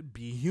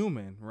 be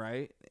human,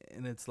 right?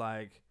 And it's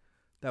like,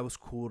 that was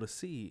cool to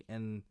see.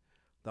 And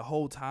the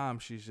whole time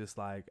she's just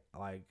like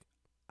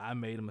I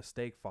made a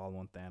mistake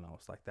following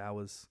Thanos. Like,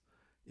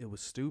 it was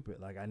stupid.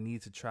 Like, I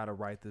need to try to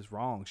right this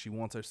wrong. She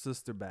wants her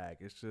sister back.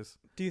 It's just.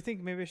 Do you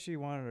think maybe she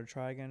wanted to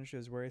try again? She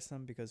was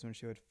worrisome because when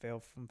she would fail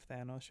from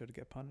Thanos, she would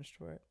get punished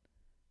for it.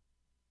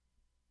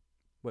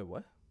 Wait,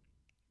 what?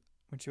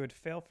 When she would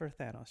fail for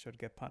Thanos, she would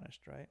get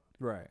punished, right?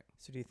 Right.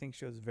 So do you think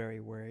she was very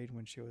worried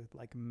when she would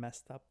like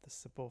messed up the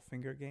simple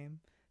finger game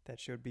that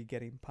she would be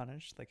getting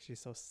punished? Like, she's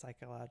so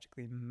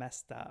psychologically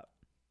messed up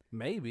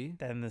Maybe.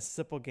 that in this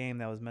simple game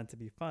that was meant to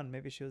be fun,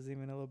 maybe she was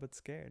even a little bit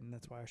scared, and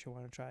that's why she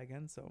wanted to try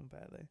again so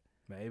badly.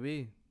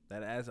 Maybe.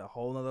 That adds a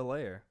whole nother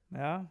layer.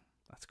 Yeah,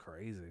 That's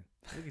crazy.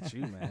 Look at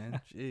you, man.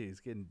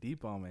 Jeez, getting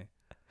deep on me.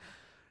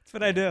 that's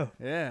what I do.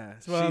 Yeah.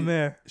 That's why I'm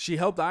there. She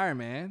helped Iron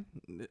Man.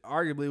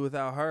 Arguably,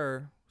 without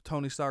her,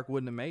 Tony Stark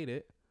wouldn't have made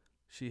it.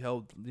 She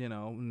helped, you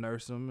know,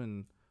 nurse him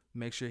and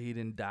make sure he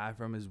didn't die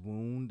from his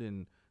wound.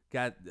 And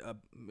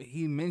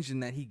he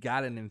mentioned that he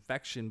got an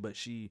infection, but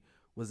she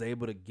was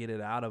able to get it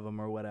out of him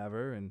or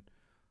whatever. And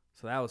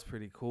so that was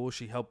pretty cool.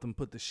 She helped them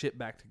put the shit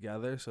back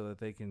together so that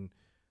they can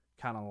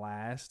kind of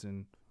last.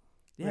 And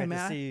yeah, Right, to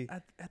man, see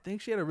I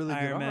think she had a really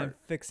Iron good Man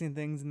arc. fixing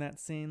things in that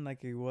scene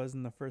like he was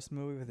in the first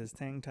movie with his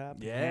tank top,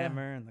 the Yeah.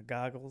 hammer, and the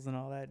goggles and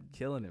all that.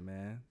 Killing it,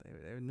 man.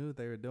 They knew what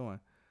they were doing.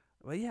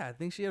 But yeah, I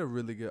think she had a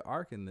really good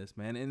arc in this,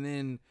 man. And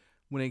then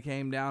when it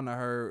came down to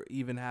her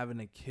even having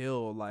to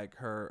kill like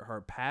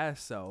her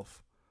past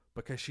self,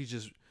 because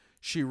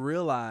she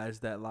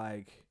realized that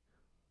like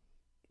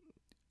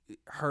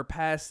her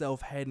past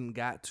self hadn't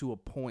got to a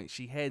point.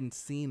 She hadn't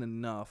seen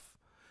enough.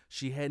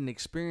 She hadn't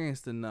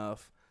experienced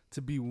enough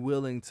to be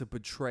willing to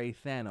betray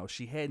Thanos.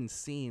 She hadn't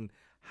seen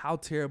how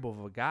terrible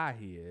of a guy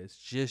he is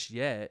just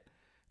yet.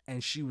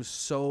 And she was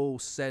so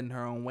set in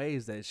her own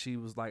ways that she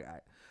was like,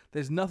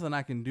 there's nothing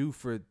I can do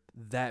for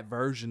that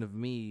version of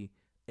me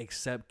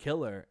except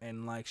kill her.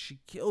 And like, she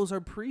kills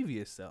her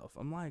previous self.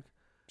 I'm like,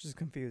 Which is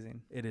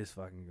confusing. it is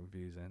fucking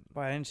confusing.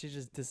 Why didn't she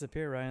just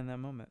disappear right in that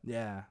moment?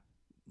 Yeah.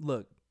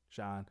 Look,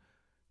 Sean,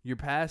 your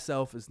past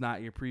self is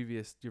not your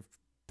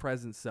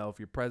present self.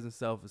 Your present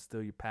self is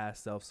still your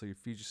past self. So your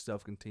future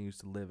self continues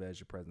to live as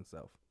your present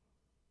self.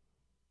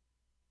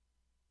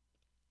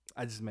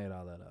 I just made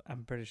all that up.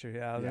 I'm pretty sure.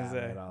 Yeah, I was Yeah, gonna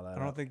I say. made all that I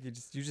don't up. think you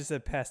just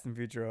said past and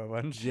future a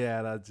bunch.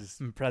 Yeah, I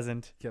just And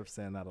present. kept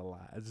saying that a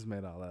lot. I just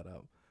made all that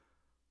up.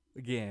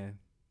 Again,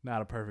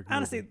 not a perfect movie.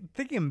 Honestly,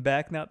 thinking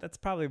back now, that's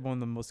probably one of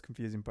the most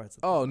confusing parts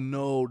of Oh,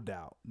 no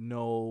doubt.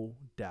 No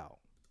doubt.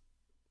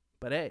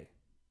 But hey,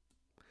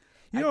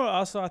 You know what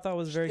also I thought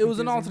was very it was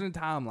an confusing? alternate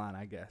timeline,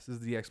 I guess, is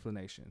the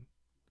explanation.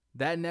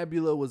 That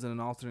Nebula was in an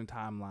alternate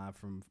timeline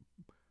from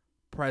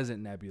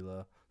present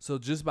Nebula. So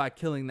just by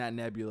killing that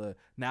Nebula,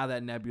 now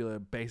that Nebula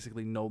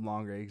basically no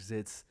longer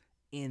exists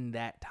in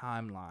that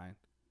timeline.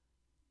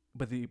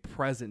 But the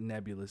present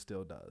Nebula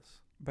still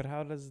does. But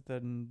how does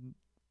the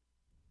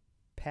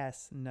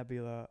past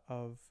nebula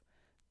of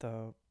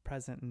the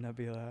present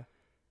nebula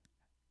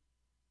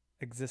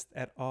exist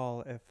at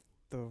all if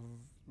the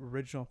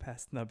original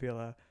past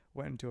nebula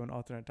went into an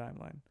alternate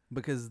timeline?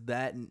 Because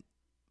that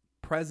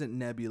present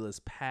Nebula's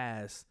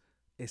past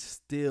it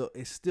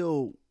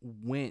still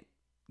went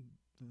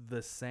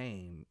the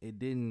same. It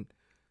didn't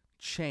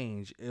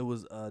change. It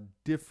was a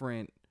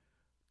different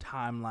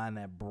timeline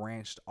that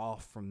branched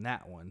off from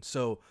that one.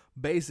 So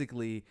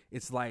basically,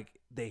 it's like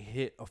they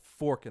hit a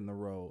fork in the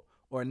road,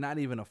 or not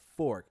even a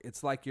fork.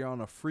 It's like you're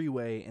on a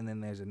freeway and then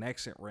there's an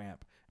exit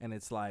ramp, and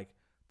it's like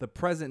the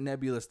present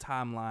Nebula's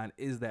timeline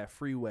is that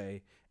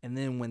freeway, and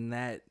then when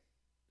that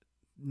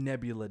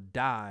Nebula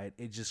died,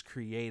 it just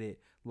created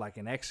like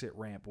an exit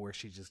ramp where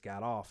she just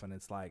got off, and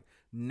it's like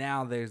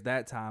now there's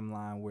that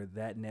timeline where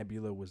that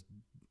Nebula was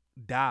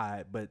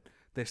died, but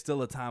there's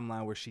still a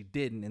timeline where she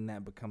didn't, and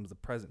that becomes the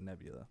present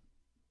Nebula.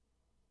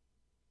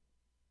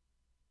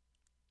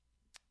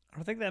 I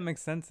don't think that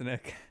makes sense,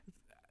 Nick.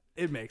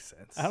 It makes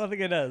sense. I don't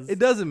think it does. It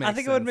doesn't make sense. I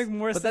think it would make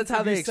more but sense. But that's how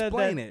if they you said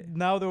explain that it.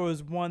 Now there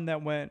was one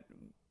that went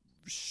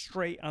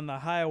straight on the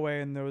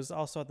highway, and there was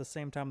also at the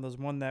same time there was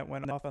one that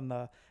went off on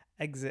the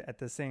exit at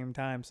the same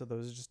time. So there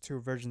was just two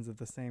versions of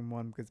the same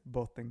one because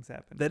both things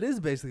happened. That is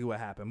basically what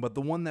happened. But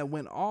the one that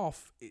went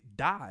off, it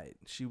died.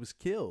 She was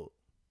killed.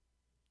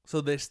 So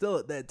there's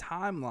still that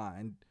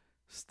timeline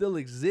still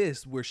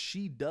exists where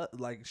she does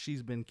like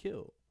she's been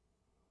killed.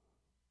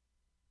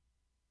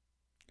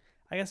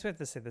 I guess we have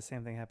to say the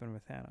same thing happened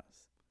with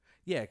Thanos.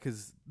 Yeah,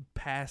 because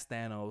past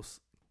Thanos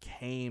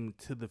came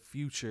to the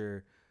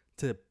future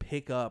to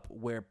pick up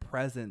where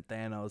present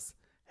Thanos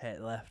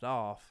had left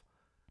off,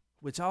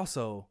 which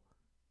also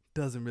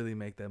doesn't really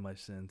make that much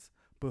sense.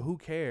 But who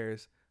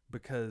cares?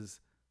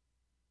 Because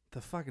the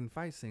fucking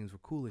fight scenes were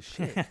cool as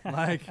shit.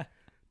 Like,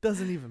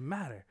 doesn't even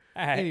matter.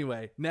 All right.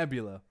 Anyway,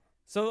 Nebula.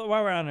 So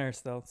while we're on Earth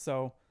still,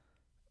 so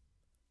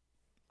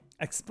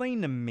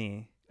explain to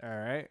me All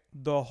right.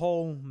 the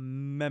whole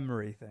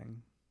memory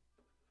thing.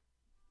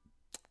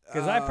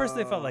 Because I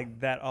personally felt like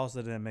that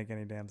also didn't make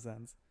any damn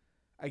sense.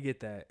 I get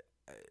that.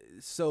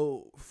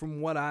 So,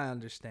 from what I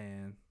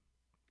understand,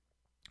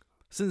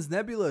 since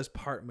Nebula is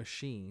part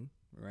machine,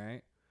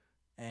 right?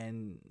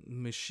 And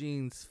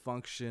machines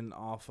function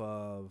off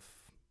of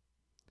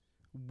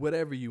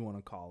whatever you want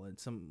to call it,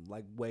 some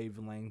like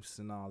wavelengths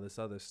and all this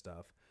other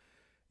stuff.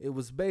 It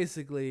was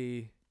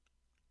basically,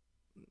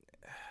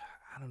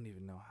 I don't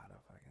even know how to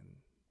fucking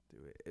do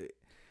it.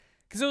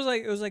 Because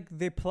it was like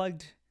they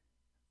plugged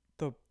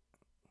the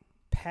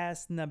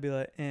past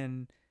Nebula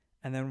in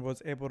and then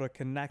was able to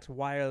connect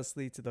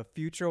wirelessly to the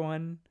future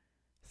one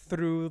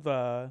through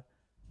the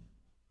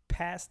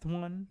past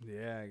one.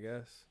 Yeah, I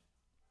guess.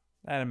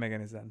 That didn't make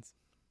any sense.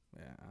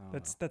 Yeah, I don't know.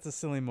 That's a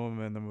silly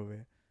moment in the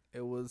movie.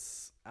 It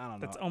was, I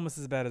don't know. That's almost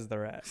as bad as the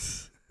rat.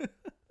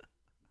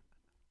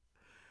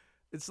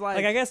 It's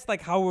Like I guess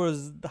like how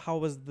was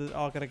the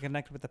all gonna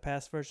connect with the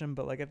past version,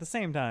 but like at the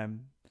same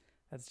time,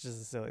 that's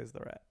just as silly as the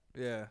rat.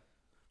 Yeah.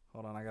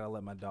 Hold on, I gotta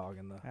let my dog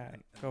in the. All right,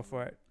 go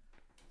for it.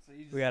 So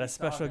you just We got a keep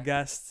special talking.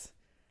 guest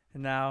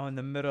now in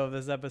the middle of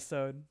this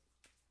episode.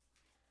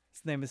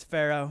 His name is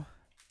Pharaoh.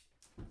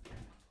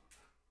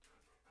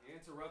 You're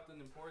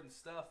interrupting important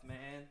stuff,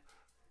 man.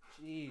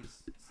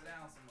 Jeez, sit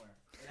down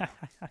somewhere.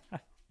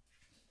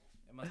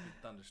 It must be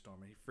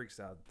thunderstorming. He freaks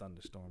out at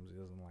thunderstorms. He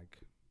doesn't like.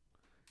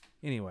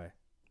 Anyway.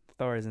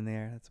 Thor is in the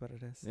air. That's what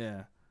it is.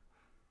 Yeah.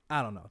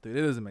 I don't know, dude.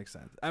 It doesn't make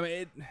sense. I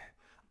mean,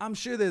 I'm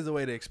sure there's a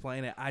way to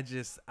explain it. I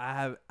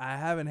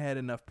haven't had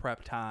enough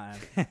prep time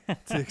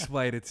to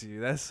explain it to you.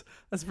 That's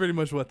pretty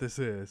much what this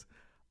is.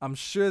 I'm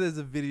sure there's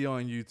a video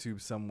on YouTube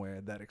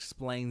somewhere that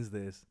explains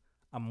this.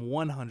 I'm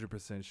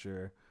 100%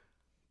 sure,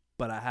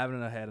 but I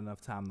haven't had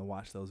enough time to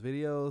watch those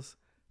videos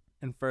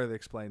and further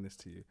explain this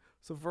to you.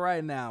 So for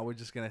right now, we're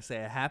just gonna say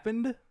it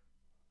happened.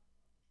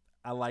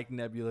 I like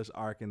Nebula's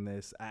arc in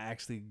this. I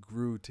actually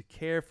grew to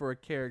care for a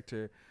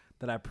character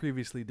that I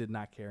previously did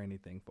not care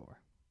anything for.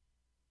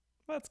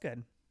 Well, that's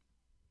good.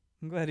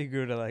 I'm glad he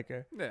grew to like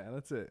her. Yeah,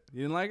 that's it.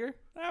 You didn't like her?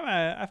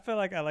 I feel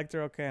like I liked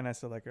her okay, and I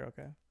still like her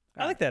okay.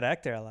 I like that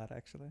actor a lot,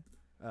 actually.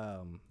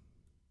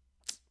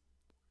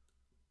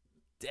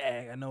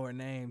 Dang, I know her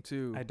name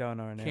too. I don't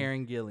know her name.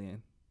 Karen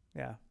Gillian.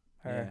 Yeah,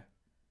 her.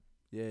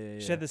 Yeah.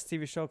 She had this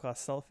TV show called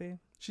Selfie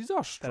She's that I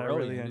Australian.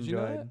 really Did you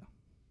know enjoyed. that?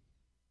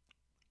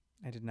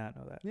 I did not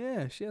know that.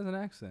 Yeah, she has an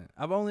accent.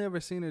 I've only ever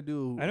seen her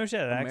do I know she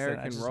had an accent. I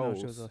American just know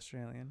she was roles.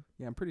 Australian.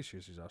 Yeah, I'm pretty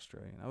sure she's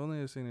Australian. I've only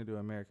ever seen her do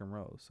American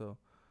roles, so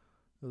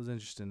it was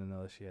interesting to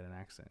know that she had an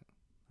accent.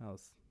 That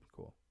was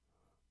cool.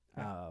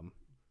 Yeah.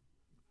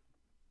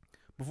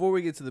 Before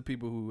we get to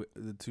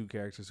the two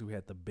characters who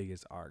had the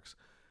biggest arcs,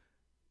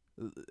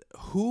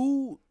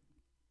 who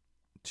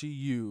to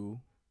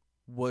you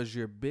was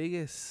your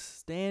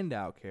biggest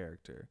standout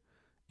character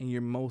and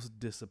your most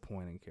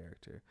disappointing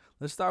character?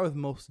 Let's start with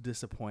most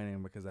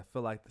disappointing because I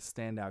feel like the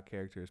standout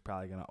character is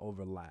probably going to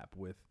overlap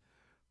with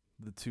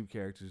the two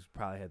characters who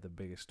probably had the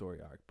biggest story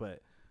arc.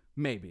 But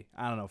maybe.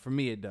 I don't know. For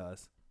me, it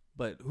does.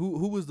 But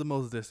who was the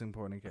most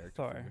disappointing character?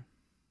 for you?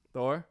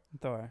 Thor. Thor?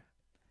 Thor.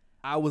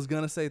 I was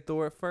going to say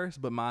Thor at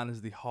first, but mine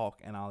is the Hulk,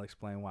 and I'll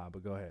explain why.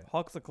 But go ahead.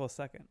 Hulk's a close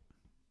second.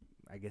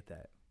 I get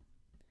that.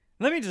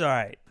 Let me just, all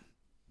right.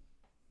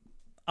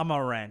 I'm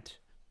going to rant.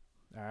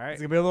 All There's right.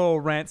 going to be a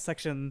little rant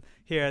section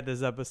here at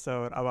this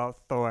episode about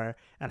Thor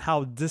and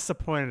how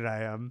disappointed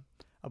I am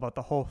about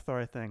the whole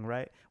Thor thing,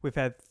 right? We've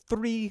had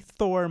 3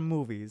 Thor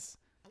movies.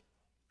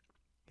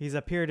 He's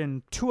appeared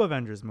in 2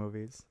 Avengers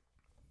movies.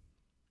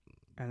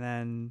 And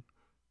then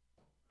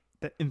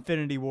the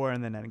Infinity War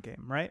and then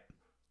Endgame, right?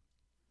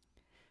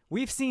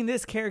 We've seen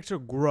this character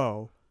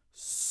grow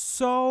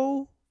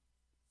so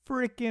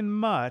freaking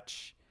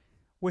much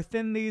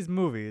within these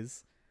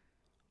movies,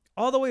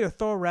 all the way to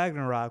Thor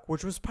Ragnarok,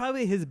 which was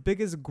probably his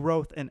biggest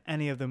growth in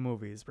any of the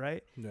movies,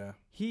 right? Yeah.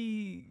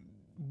 He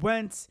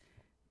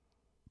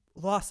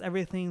lost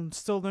everything,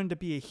 still learned to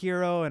be a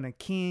hero and a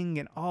king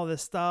and all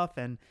this stuff,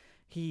 and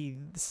he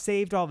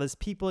saved all of his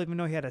people, even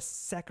though he had to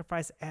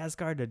sacrifice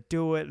Asgard to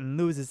do it and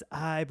lose his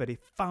eye, but he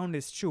found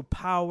his true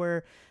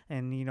power,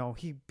 and, you know,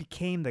 he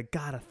became the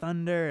god of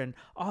thunder and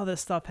all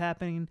this stuff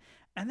happening.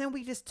 And then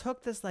we just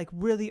took this, like,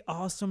 really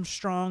awesome,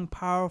 strong,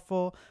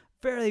 powerful,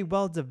 very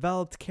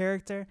well-developed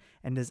character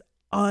and just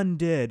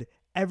undid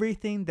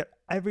everything that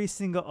every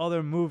single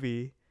other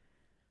movie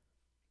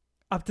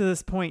up to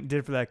this point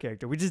did for that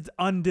character. We just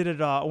undid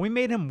it all. We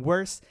made him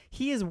worse.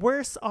 He is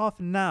worse off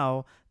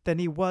now than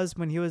he was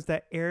when he was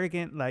that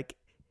arrogant, like,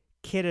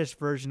 kiddish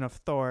version of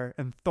Thor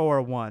in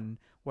Thor 1,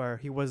 where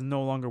he was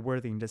no longer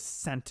worthy and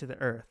just sent to the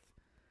earth.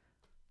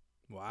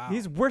 Wow.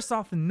 He's worse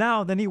off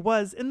now than he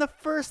was in the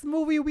first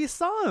movie we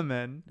saw him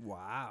in.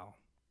 Wow.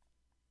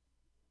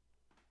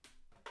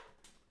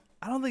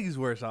 I don't think he's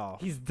worse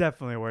off. He's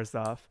definitely worse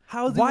off.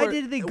 How is he Why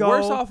did they go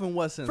worse off in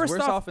what sense? First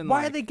Worse off, in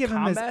why like did they give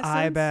him his combat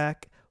eye sense?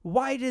 back?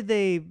 Why did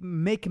they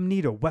make him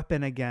need a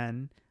weapon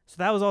again? So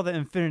that was all the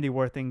Infinity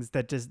War things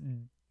that just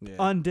Yeah.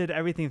 undid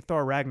everything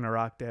Thor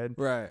Ragnarok did.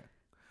 Right.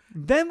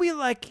 Then we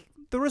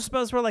the rest of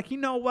us were like, you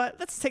know what?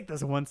 Let's take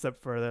this one step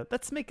further.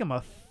 Let's make him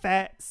a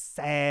fat,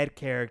 sad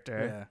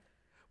character. Yeah.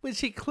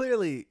 Which he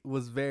clearly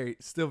was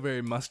still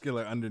very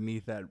muscular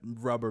underneath that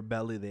rubber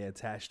belly they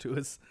attached to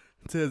his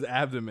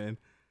abdomen.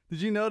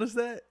 Did you notice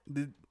that?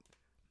 I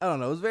don't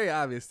know. It was very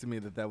obvious to me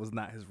that was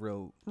not his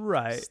real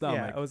Right. stomach.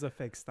 Yeah, it was a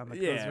fake stomach.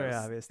 Yeah, It was very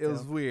obvious. It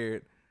was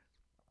weird.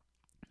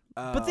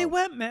 But they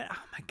went, man.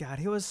 Oh my God,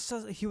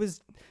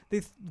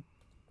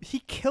 he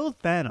killed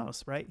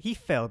Thanos, right? He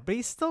failed, but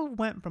he still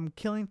went from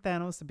killing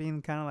Thanos to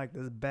being kind of like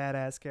this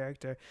badass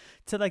character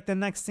to like the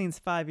next scene's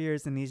 5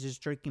 years and he's just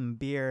drinking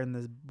beer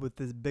and with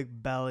this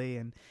big belly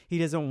and he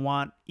doesn't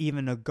want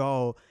even to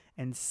go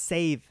and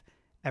save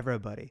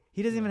everybody.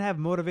 He doesn't even have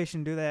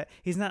motivation to do that.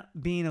 He's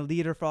not being a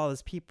leader for all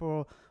his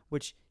people,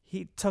 which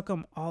he took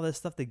him all this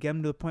stuff to get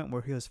him to the point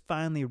where he was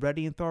finally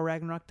ready in Thor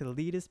Ragnarok to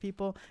lead his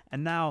people.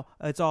 And now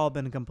it's all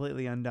been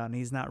completely undone.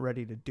 He's not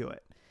ready to do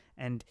it.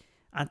 And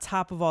on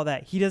top of all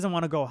that, he doesn't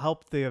want to go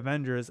help the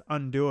Avengers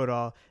undo it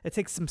all. It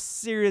takes some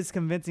serious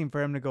convincing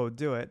for him to go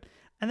do it.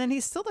 And then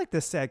he's still like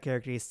this sad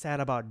character. He's sad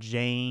about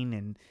Jane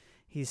and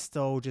he's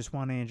still just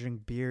wanting to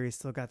drink beer. He's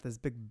still got this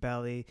big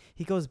belly.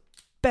 He goes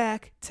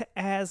back to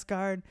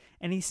Asgard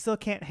and he still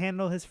can't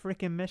handle his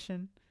freaking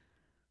mission.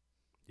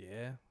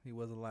 Yeah, he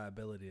was a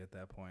liability at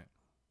that point.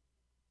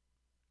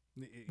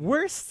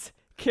 Worst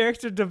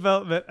character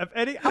development of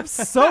any. I'm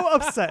so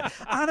upset.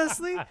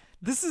 Honestly,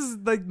 this is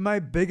like my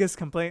biggest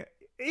complaint.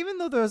 Even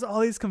though there's all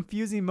these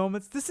confusing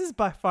moments, this is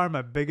by far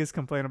my biggest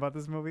complaint about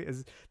this movie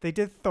is they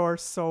did Thor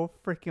so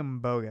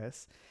freaking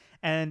bogus.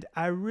 And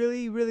I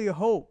really, really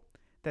hope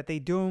that they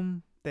do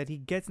him, that he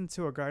gets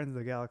into a Guardians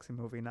of the Galaxy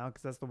movie now,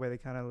 because that's the way they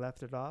kind of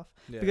left it off.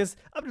 Yeah. Because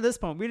up to this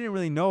point, we didn't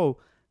really know.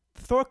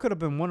 Thor could have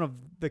been one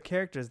of the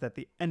characters that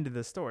they ended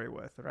the story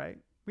with, right?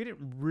 We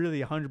didn't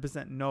really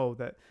 100% know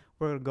that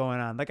we're going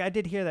on. Like, I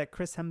did hear that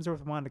Chris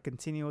Hemsworth wanted to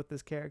continue with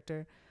this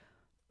character,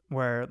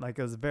 where, like,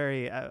 it was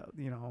very,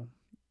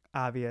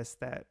 obvious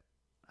that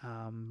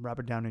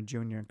Robert Downey Jr.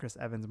 and Chris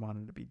Evans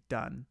wanted to be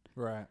done.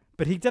 Right.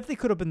 But he definitely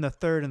could have been the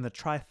third in the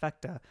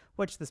trifecta,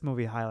 which this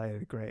movie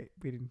highlighted great.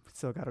 We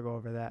still got to go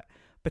over that.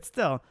 But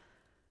still,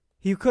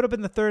 he could have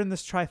been the third in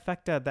this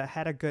trifecta that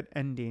had a good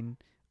ending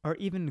or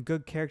even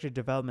good character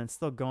development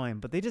still going.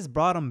 But they just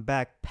brought him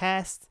back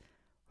past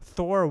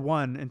Thor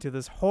 1 into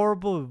this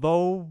horrible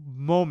low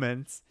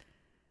moment.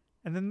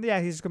 And then,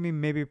 yeah, he's going to be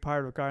maybe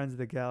part of Guardians of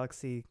the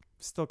Galaxy.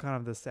 Still kind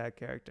of the sad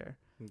character.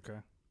 Okay.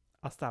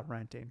 I'll stop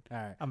ranting. All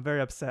right. I'm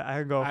very upset. I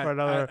can go for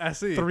another I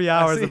see. 3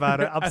 I hours see.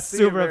 about it. I I'm see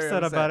you're super very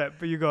upset about it,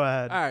 but you go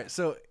ahead. All right.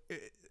 So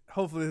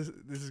hopefully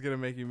this is going to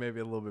make you maybe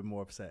a little bit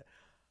more upset.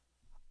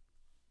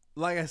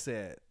 Like I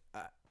said,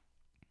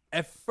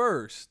 at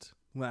first,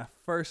 when I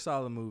first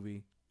saw the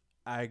movie,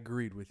 I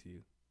agreed with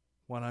you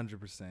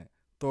 100%.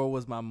 Thor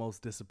was my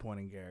most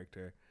disappointing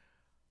character.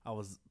 I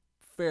was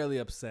fairly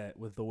upset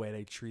with the way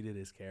they treated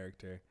his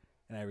character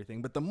and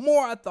everything. But the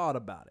more I thought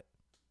about it,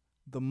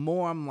 the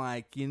more I'm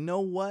like, you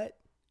know what?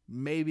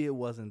 Maybe it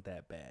wasn't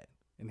that bad.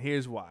 And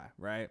here's why,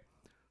 right?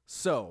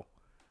 So,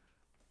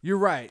 you're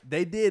right.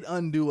 They did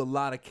undo a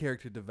lot of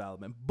character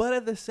development. But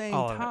at the same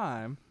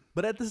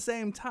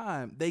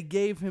time, they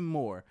gave him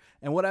more.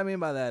 And what I mean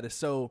by that is,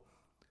 so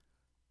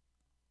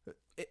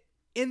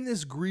in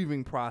this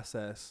grieving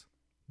process,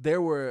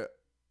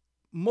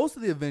 most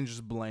of the Avengers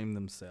blamed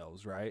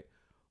themselves, right?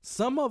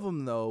 Some of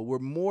them, though, were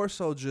more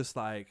so just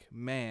like,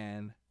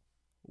 man,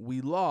 we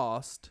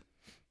lost,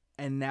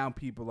 and now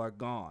people are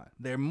gone.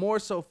 They're more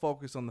so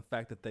focused on the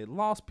fact that they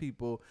lost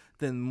people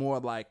than more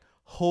like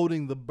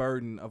holding the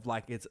burden of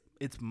like, it's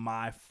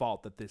my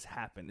fault that this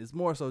happened. It's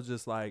more so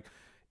just like,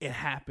 it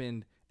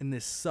happened and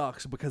this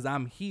sucks because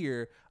I'm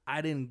here.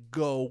 I didn't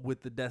go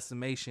with the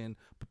decimation,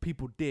 but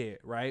people did,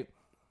 right?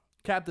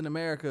 Captain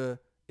America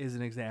is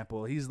an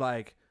example. He's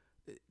like,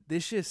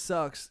 this shit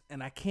sucks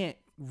and I can't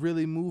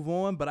really move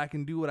on, but I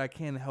can do what I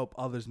can to help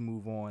others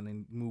move on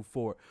and move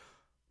forward.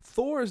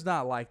 Thor is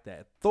not like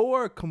that.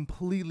 Thor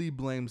completely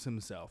blames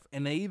himself.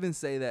 And they even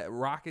say that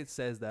Rocket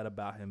says that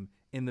about him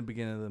in the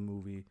beginning of the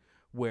movie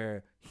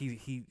where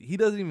he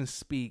doesn't even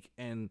speak,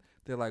 and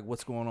they're like,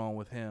 what's going on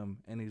with him?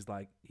 And he's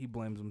like, he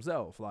blames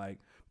himself, like,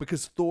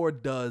 because Thor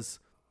does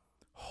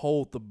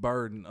hold the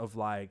burden of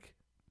like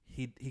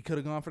he could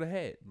have gone for the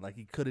head, like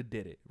he could have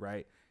did it,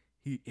 right?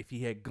 If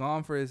he had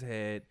gone for his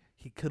head,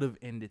 he could have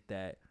ended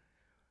that.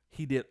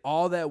 He did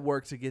all that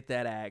work to get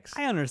that axe.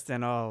 I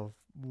understand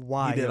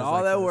why He did was all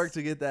like that this. work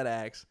to get that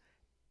axe,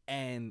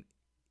 and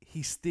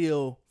he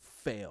still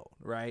failed,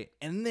 right?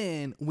 And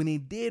then when he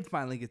did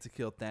finally get to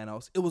kill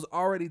Thanos, it was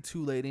already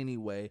too late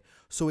anyway,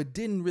 so it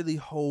didn't really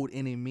hold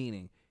any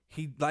meaning.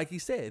 He, like he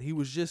said, he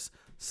was just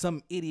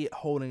some idiot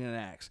holding an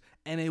axe.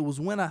 And it was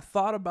when I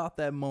thought about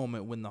that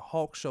moment when the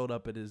Hulk showed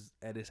up at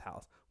his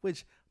house,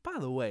 which, by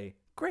the way,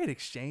 great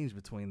exchange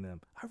between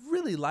them. I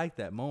really like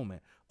that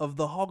moment of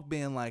the Hulk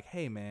being like,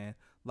 hey man,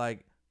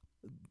 like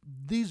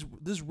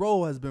this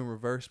role has been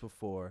reversed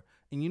before,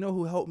 and you know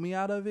who helped me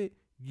out of it?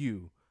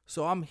 You.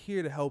 So I'm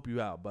here to help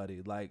you out,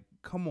 buddy. Like,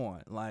 come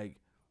on. Like,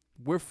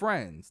 we're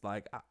friends.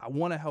 Like, I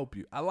want to help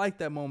you. I like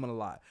that moment a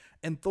lot.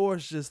 And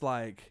Thor's just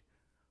like,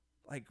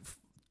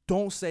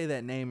 don't say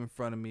that name in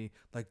front of me.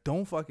 Like,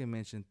 don't fucking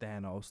mention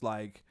Thanos.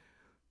 Like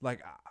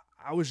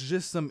I was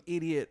just some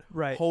idiot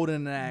Right. holding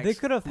an axe. They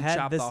could have who had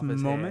chopped this off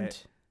his moment, head.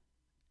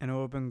 and it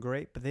would have been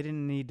great, but they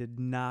didn't need to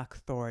knock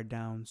Thor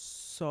down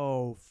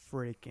so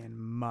freaking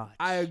much.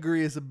 I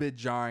agree. It's a bit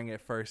jarring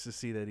at first to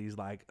see that he's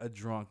like a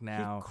drunk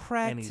now. He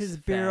cracked and he's his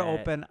beer fat.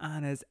 open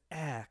on his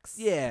axe.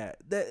 Yeah,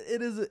 that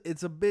it is.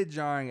 It's a bit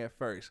jarring at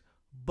first,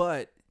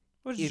 but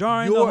It was if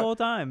jarring the you're- whole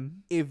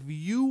time. if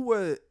you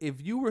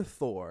were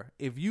Thor,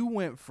 if you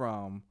went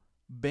from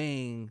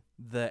being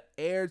the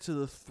heir to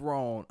the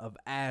throne of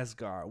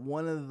Asgard,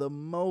 one of the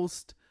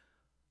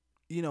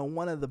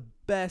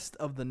best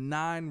of the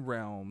 9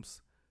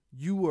 realms,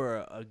 you were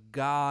a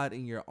god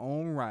in your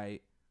own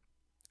right,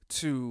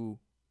 to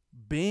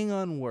being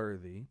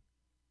unworthy,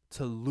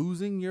 to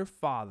losing your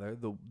father,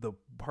 the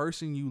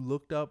person you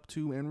looked up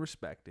to and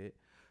respected,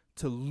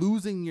 to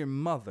losing your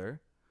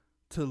mother,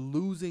 to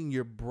losing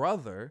your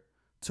brother,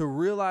 to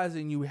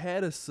realizing you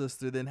had a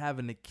sister, then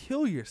having to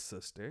kill your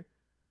sister,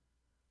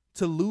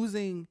 to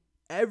losing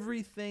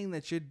everything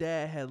that your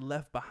dad had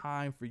left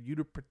behind for you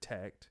to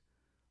protect,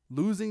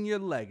 losing your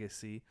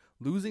legacy,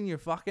 losing your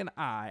fucking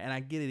eye, and I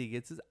get it, he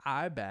gets his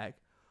eye back,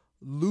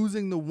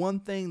 losing the one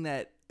thing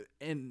that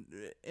in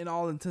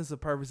all intents and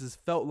purposes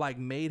felt like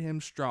made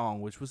him strong,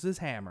 which was his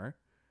hammer.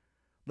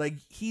 Like,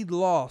 he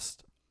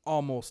lost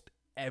almost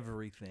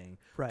everything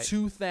Right.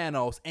 to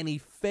Thanos, and he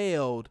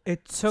failed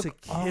It took to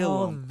kill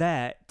all him.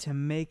 that to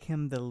make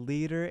him the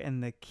leader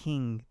and the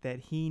king that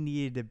he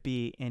needed to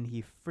be, and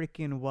he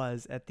freaking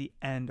was at the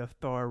end of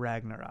Thor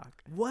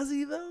Ragnarok. Was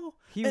he though?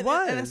 He And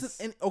was.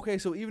 that's okay,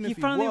 so even He if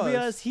he finally was,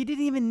 realized he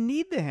didn't even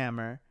need the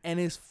hammer. and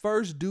his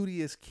first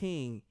duty as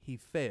king, he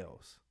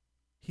fails.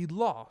 He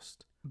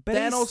lost. But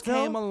he Thanos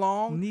still came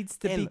along, needs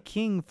to be and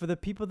king for the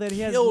people that he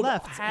has killed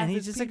left, half and he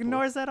his just people.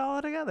 ignores that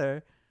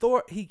altogether.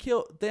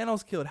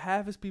 Thanos killed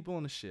half his people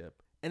on the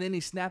ship, and then he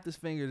snapped his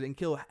fingers and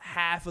killed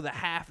half of the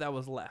half that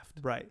was left.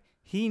 Right.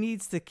 He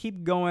needs to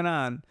keep going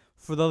on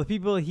for the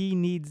people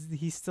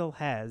he still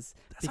has,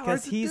 That's hard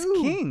because to he's do.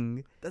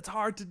 king. That's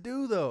hard to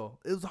do, though.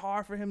 It was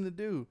hard for him to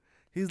do.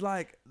 He's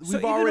like, So we've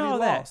even already all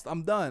that, lost.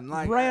 I'm done.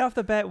 Like, right off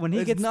the bat, when he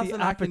there's gets nothing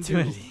the I can do.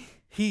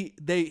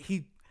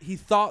 opportunity. He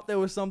thought there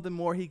was something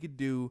more he could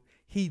do.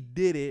 He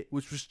did it,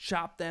 which was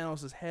chop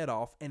Thanos' head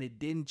off, and it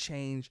didn't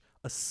change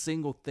a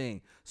single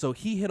thing. So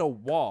he hit a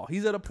wall.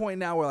 He's at a point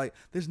now where, like,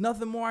 there's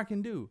nothing more I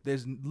can do.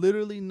 There's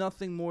literally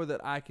nothing more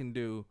that I can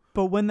do.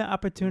 But when the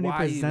opportunity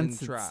Why even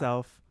presents try?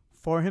 itself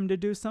for him to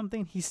do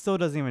something, he still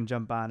doesn't even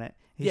jump on it.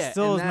 He Yeah,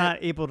 still and is that- not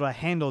able to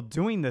handle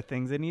doing the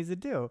things it needs to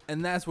do.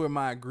 And that's where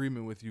my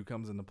agreement with you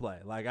comes into play.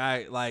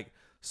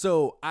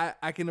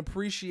 I can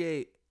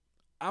appreciate,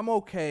 I'm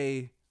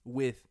okay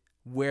with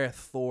where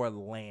Thor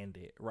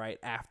landed right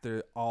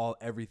after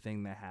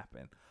everything that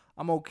happened.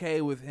 I'm okay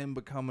with him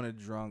becoming a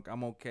drunk.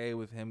 I'm okay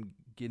with him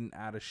getting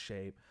out of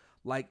shape.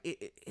 Like,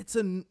 it's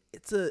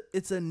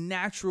a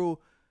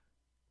natural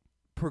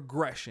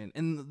progression.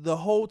 And the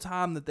whole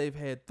time that they've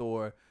had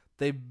Thor,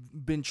 they've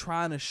been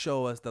trying to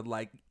show us that,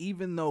 like,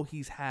 even though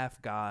he's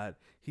half God,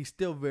 he's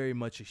still very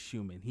much a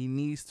human. He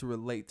needs to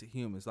relate to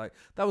humans. Like,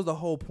 that was the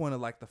whole point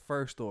of, like, the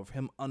first Thor, of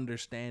him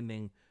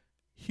understanding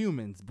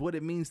humans, what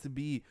it means to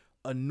be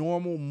a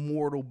normal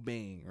mortal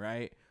being,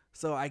 right?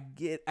 So I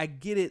get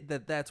it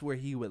that that's where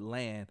he would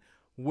land.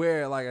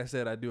 Where, like I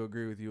said, I do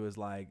agree with you, is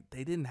like,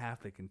 they didn't have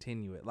to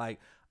continue it. Like,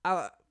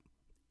 I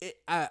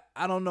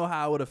don't know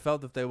how I would have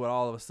felt if they would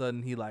all of a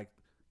sudden he, like,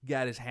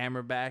 got his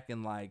hammer back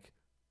and, like,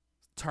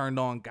 turned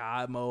on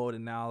God mode,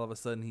 and now all of a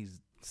sudden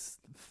he's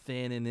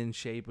thin and in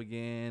shape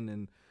again,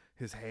 and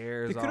his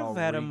hair is They could all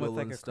have had him with regal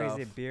like and a stuff.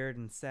 crazy beard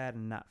and sad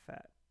and not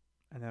fat,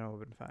 and then it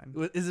would have been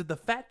fine. Is it the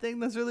fat thing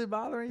that's really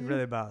bothering It you?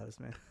 really bothers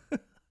me.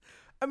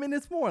 I mean,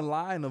 it's more in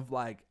line of,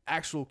 like,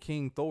 actual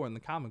King Thor in the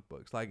comic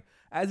books. Like,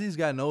 as he's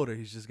gotten older,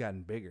 he's just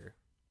gotten bigger.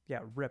 Yeah,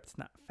 ripped,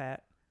 not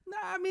fat. Nah,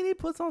 I mean, he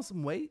puts on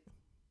some weight.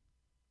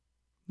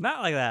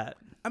 Not like that.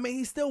 I mean,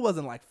 he still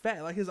wasn't like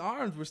fat. Like his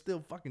arms were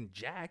still fucking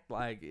jacked.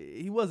 Like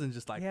he wasn't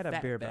just like He had a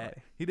fat, beer fat.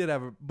 belly. He did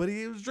have but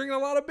he was drinking a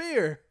lot of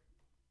beer.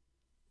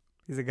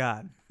 He's a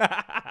god.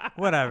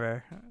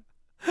 Whatever.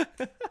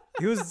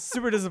 He was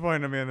super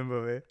disappointed in me in the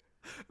movie.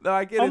 No,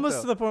 I get Almost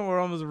it. to the point where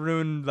it almost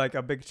ruined like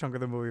a big chunk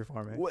of the movie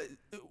for me.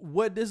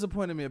 What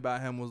disappointed me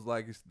about him was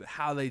like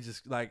how they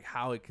just like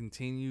how it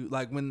continued.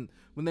 Like when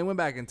they went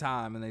back in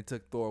time and they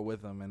took Thor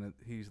with them, and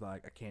he's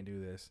like, I can't do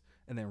this,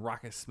 and then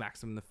Rocket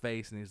smacks him in the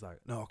face, and he's like,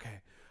 no,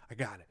 okay, I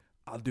got it,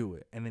 I'll do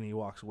it, and then he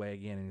walks away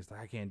again, and he's like,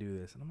 I can't do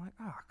this, and I'm like,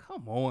 oh,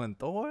 come on,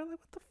 Thor, like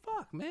what the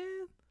fuck,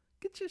 man,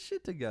 get your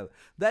shit together.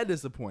 That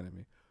disappointed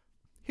me.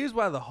 Here's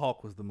why the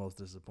Hulk was the most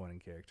disappointing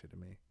character to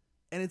me.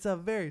 And it's a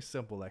very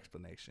simple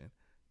explanation.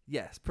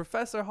 Yes,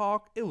 Professor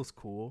Hulk, it was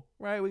cool,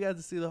 right? We got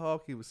to see the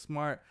Hulk. He was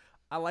smart.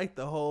 I liked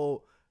the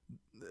whole...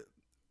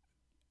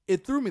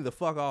 It threw me the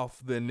fuck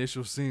off the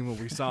initial scene when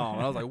we saw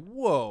him. I was like,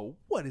 whoa,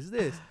 what is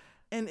this?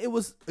 And it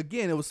was,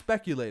 again, it was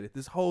speculated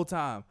this whole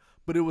time.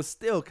 But it was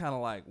still kind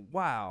of like,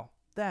 wow,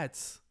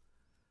 that's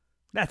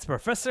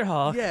Professor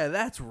Hulk. yeah,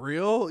 that's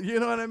real. You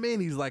know what I mean?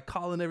 He's like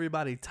calling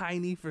everybody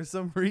tiny for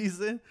some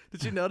reason.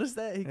 Did you notice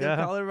that? He kept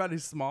calling everybody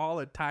small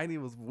or tiny.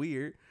 It was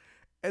weird.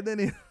 And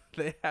then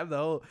they have the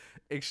whole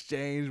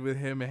exchange with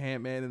him and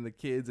Ant-Man and the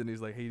kids. And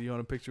he's like, hey, do you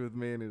want a picture with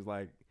me? And he's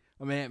like,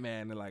 I'm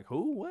Ant-Man. And they're like,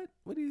 who? What?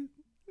 What do you?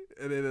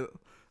 And then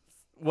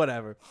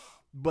whatever.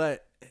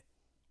 But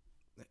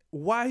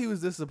why he was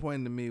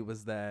disappointing to me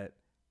was that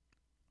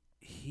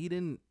he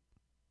didn't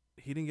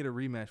get a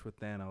rematch with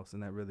Thanos,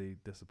 and that really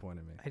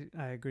disappointed me.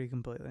 I agree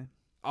completely.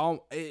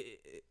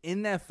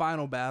 In that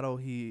final battle,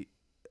 he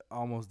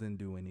almost didn't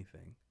do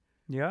anything.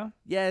 Yeah?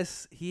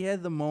 Yes, he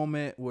had the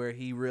moment where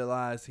he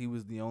realized he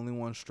was the only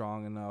one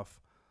strong enough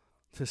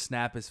to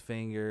snap his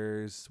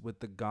fingers with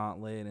the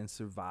gauntlet and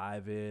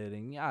survive it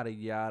and yada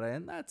yada,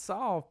 and that's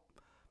all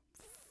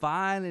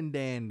fine and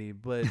dandy,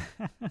 but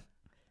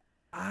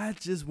I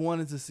just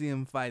wanted to see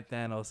him fight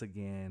Thanos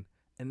again,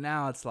 and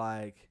now it's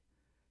like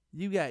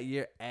you got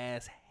your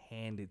ass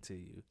handed to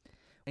you.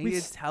 And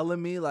you're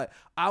telling me like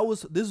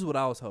this is what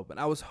I was hoping.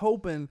 I was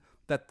hoping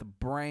that the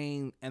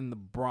brain and the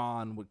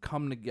brawn would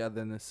come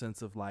together in the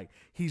sense of like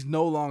he's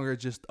no longer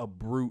just a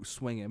brute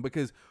swinging,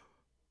 because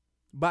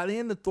by the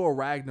end of Thor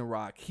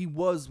Ragnarok, he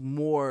was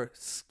more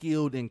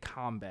skilled in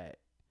combat.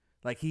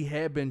 Like he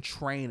had been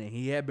training,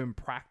 he had been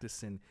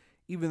practicing.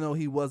 Even though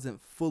he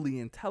wasn't fully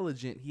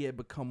intelligent, he had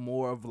become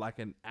more of like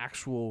an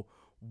actual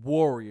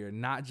warrior,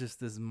 not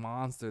just this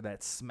monster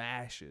that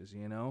smashes,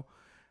 you know?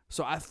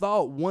 So I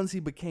thought once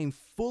he became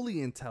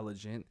fully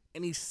intelligent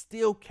and he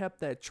still kept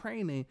that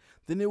training,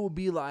 then it would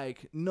be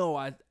like, no,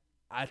 I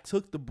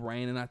took the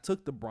brain and I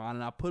took the brawn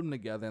and I put them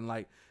together, and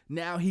like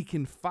now he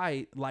can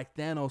fight like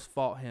Thanos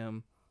fought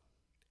him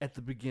at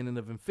the beginning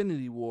of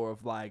Infinity War,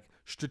 of like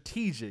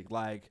strategic,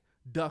 like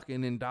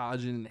ducking and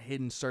dodging and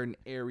hitting certain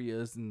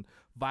areas and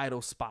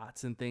vital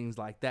spots and things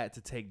like that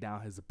to take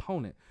down his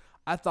opponent.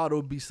 I thought it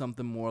would be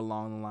something more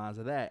along the lines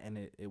of that, and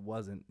it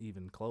wasn't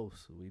even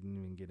close. We didn't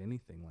even get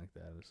anything like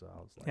that. So I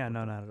was like, yeah,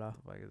 no, not at all.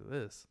 What the fuck is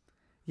this?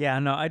 Yeah,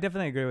 no, I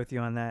definitely agree with you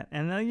on that.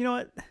 And you know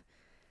what?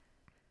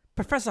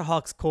 Professor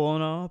Hulk's cool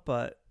and all,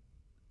 but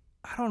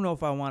I don't know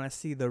if I want to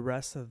see the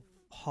rest of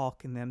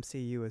Hulk in the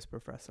MCU as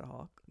Professor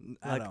Hulk.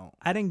 I don't.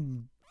 I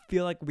didn't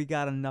feel like we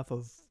got enough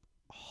of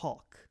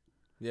Hulk.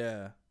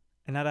 Yeah.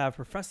 And now that I have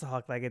Professor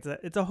Hulk, like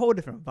it's a whole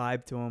different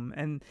vibe to him.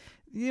 And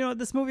you know,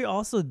 this movie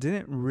also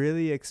didn't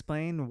really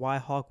explain why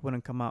Hulk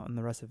wouldn't come out in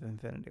the rest of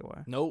Infinity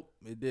War. Nope,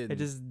 it didn't. It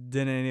just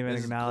didn't even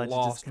acknowledge. It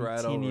just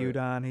continued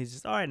on. He's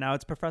just all right. Now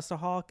it's Professor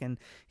Hulk, and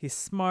he's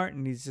smart,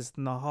 and he's just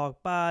in the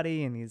Hulk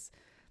body, and he's.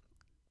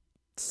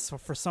 So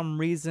for some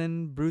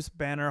reason, Bruce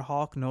Banner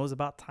Hulk knows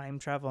about time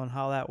travel and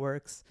how that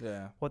works.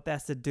 Yeah. What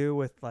that's to do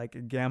with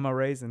like gamma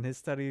rays in his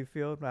study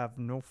field, I have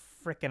no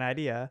freaking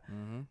idea.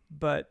 Mm-hmm.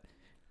 But.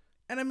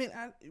 And I mean,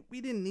 we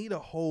didn't need a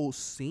whole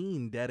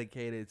scene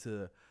dedicated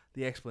to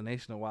the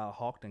explanation of why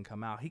Hulk didn't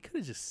come out. He could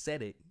have just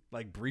said it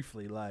like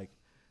briefly, like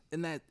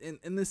in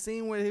the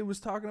scene where he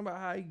was talking about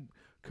how he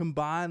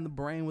combined the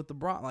brain with the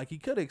brawn. Like he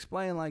could have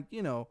explained, like,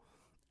 you know,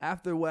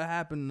 after what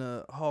happened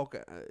to Hulk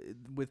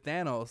with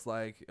Thanos,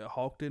 like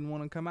Hulk didn't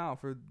want to come out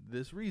for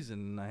this reason,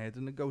 and I had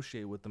to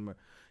negotiate with him. Or,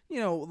 you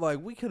know, like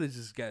we could have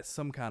just got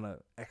some kind of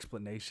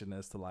explanation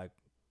as to like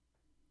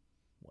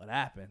what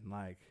happened,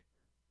 like.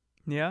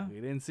 Yeah, we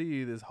didn't see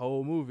you this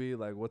whole movie.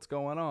 Like, what's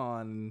going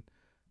on?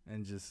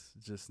 And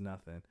just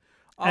nothing.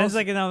 And it's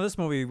like in this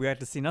movie, we had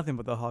to see nothing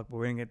but the Hulk, but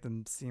we didn't get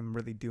to see him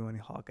really do any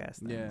Hulk-ass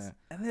things.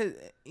 Yeah, and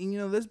you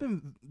know, there's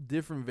been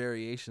different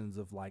variations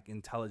of like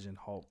intelligent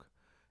Hulk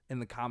in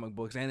the comic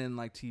books and in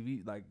like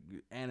TV, like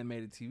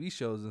animated TV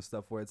shows and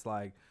stuff, where it's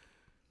like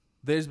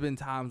there's been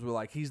times where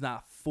like he's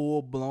not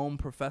full blown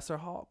Professor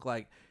Hulk,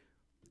 like.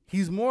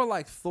 He's more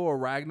like Thor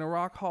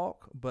Ragnarok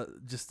Hulk,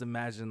 but just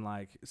imagine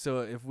like, so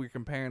if we're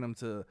comparing him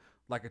to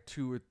like a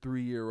 2 or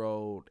 3 year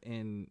old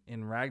in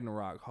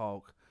Ragnarok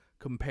Hulk,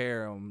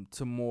 compare him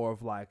to more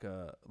of like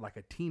a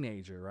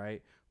teenager,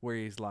 right? Where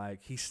he's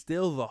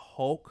still the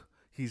Hulk.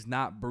 He's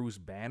not Bruce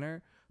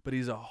Banner, but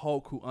he's a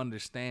Hulk who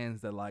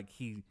understands that like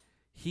he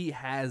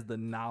has the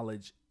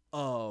knowledge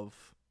of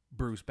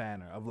Bruce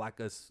Banner, of like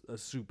a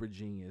super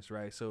genius,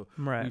 right? So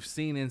Right. we've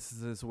seen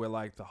instances where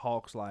like the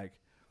Hulk's like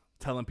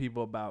telling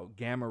people about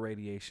gamma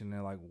radiation.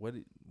 They're like, what?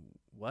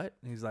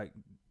 And he's like,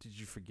 did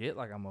you forget?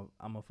 Like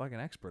I'm a fucking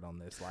expert on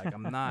this. Like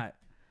I'm not.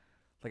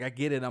 Like, I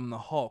get it, I'm the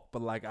Hulk,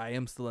 but, like, I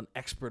am still an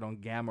expert on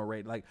gamma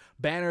radiation. Like,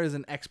 Banner is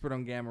an expert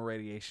on gamma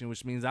radiation,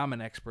 which means I'm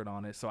an expert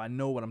on it, so I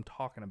know what I'm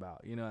talking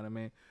about. You know what I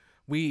mean?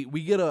 We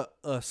get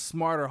a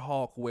smarter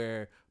Hulk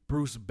where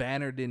Bruce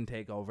Banner didn't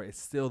take over. It's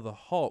still the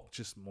Hulk,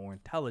 just more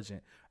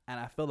intelligent.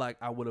 And I feel like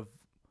I would have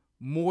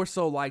more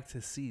so liked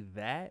to see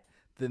that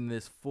than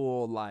this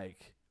full,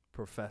 like,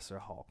 Professor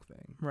Hulk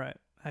thing. Right.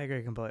 I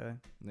agree completely.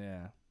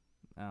 Yeah.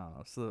 I don't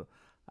know. So,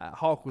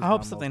 Hulk was I my hope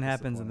most something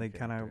happens and they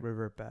disappointing kind of character.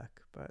 revert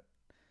back, but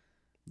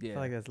I Yeah.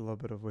 feel like that's a little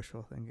bit of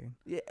wishful thinking.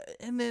 Yeah,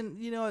 and then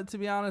to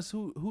be honest,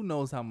 who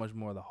knows how much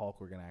more of the Hulk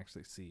we're gonna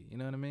actually see? You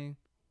know what I mean?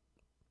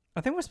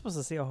 I think we're supposed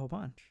to see a whole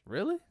bunch.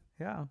 Really?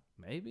 Yeah.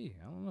 Maybe.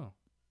 I don't know.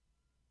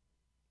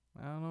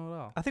 I don't know at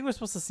all. I think we're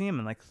supposed to see him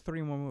in like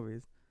 3 more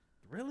movies.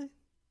 Really?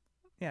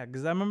 Yeah,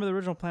 because I remember the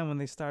original plan when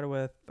they started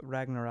with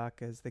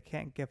Ragnarok is they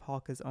can't give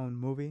Hulk his own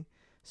movie,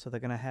 so they're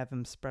going to have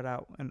him spread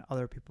out in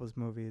other people's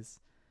movies.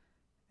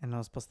 And it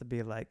was supposed to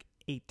be like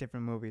 8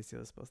 different movies he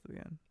was supposed to be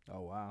in.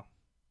 Oh wow.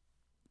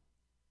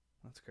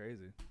 That's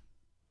crazy.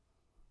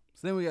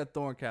 So then we got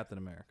Thor and Captain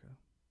America.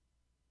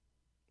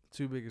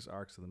 2 biggest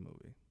arcs of the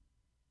movie.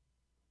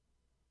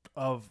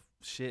 Of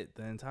shit,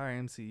 the entire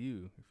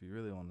MCU, if you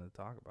really wanted to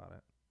talk about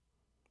it.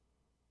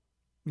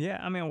 Yeah,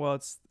 I mean, well,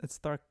 it's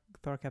Thor,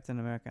 Captain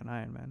America, and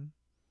Iron Man.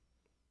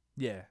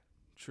 Yeah,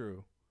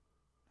 true.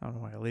 I don't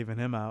know why you're leaving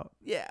him out.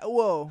 Yeah,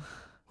 whoa.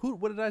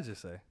 What did I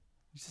just say?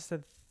 You just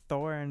said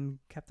Thor and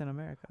Captain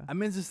America. I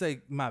meant to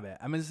say, my bad.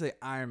 I meant to say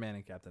Iron Man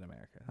and Captain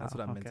America. That's Oh,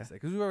 what I meant to okay. say.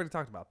 Because we already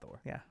talked about Thor.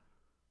 Yeah.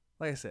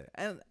 Like I said.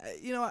 And,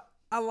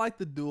 I like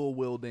the dual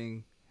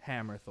wielding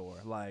hammer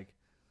Thor. Like,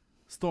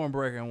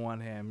 Stormbreaker in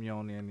one hand,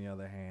 Mjolnir in the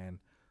other hand.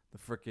 The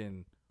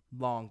freaking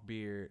long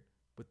beard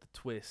with the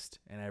twist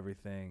and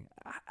everything.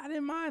 I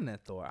didn't mind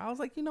that Thor. I was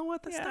like, you know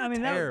what? That's not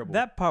terrible.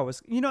 That part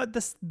was,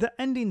 the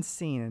ending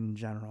scene in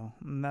general,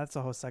 and that's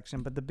a whole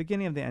section, but the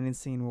beginning of the ending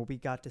scene where we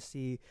got to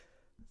see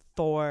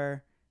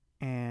Thor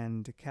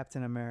and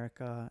Captain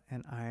America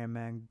and Iron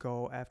Man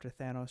go after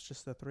Thanos,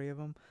 just the 3 of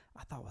them,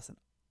 I thought was an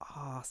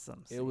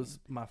awesome scene. It was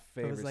my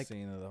favorite like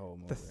scene of the whole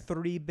movie. The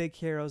 3 big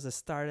heroes that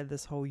started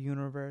this whole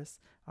universe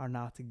are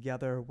now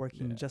together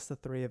working, Yeah. just the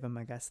 3 of them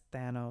against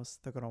Thanos.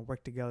 They're going to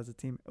work together as a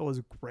team. It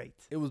was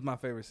great. It was my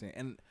favorite scene.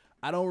 And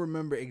I don't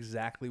remember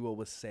exactly what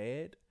was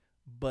said,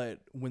 but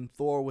when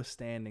Thor was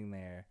standing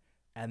there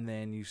and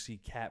then you see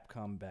Cap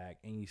come back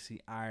and you see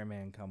Iron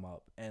Man come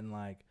up and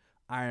like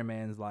Iron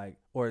Man's like,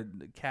 or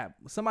Cap,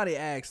 somebody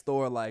asked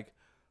Thor like,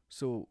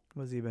 so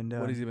What's he been doing?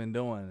 what has he been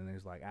doing? And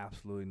he's like,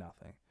 absolutely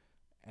nothing.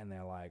 And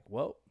they're like,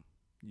 well,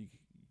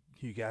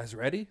 you guys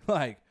ready?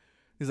 Like,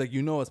 he's like,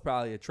 it's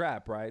probably a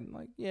trap, right? And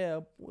like,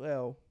 yeah,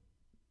 well,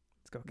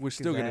 Let's go kick we're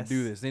still his going to ass.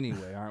 do this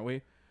anyway, aren't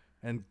we?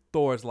 And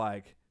Thor's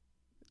like,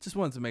 just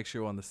wanted to make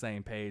sure we're on the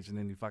same page. And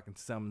then he fucking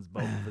summons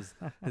both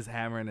of his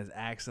hammer and his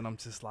axe. And I'm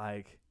just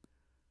like,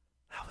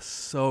 that was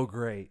so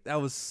great. That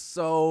was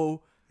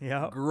so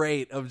Yep.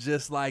 great of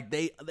just like,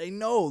 they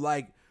know,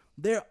 like,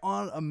 they're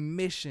on a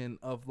mission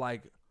of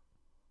like,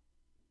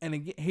 and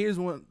again, here's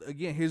one of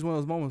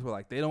those moments where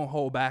like they don't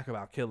hold back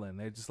about killing.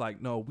 They're just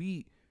like, no,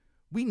 we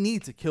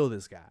need to kill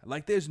this guy.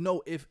 Like there's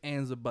no ifs,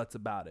 ands, or buts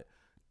about it.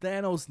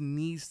 Thanos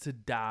needs to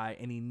die,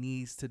 and he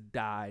needs to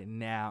die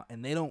now,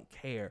 and they don't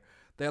care.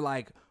 They're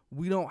like,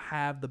 we don't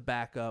have the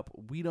backup.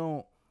 We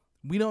don't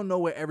know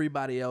where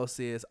everybody else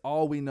is.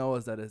 All we know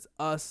is that it's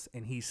us,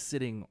 and he's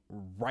sitting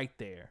right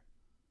there.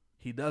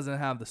 He doesn't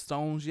have the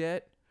stones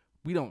yet.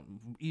 We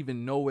don't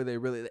even know where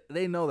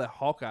they know that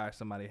Hawkeye or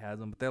somebody has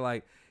them, but they're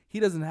like, he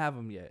doesn't have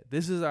them yet.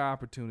 This is our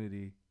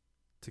opportunity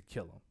to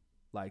kill him.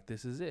 Like,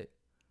 this is it.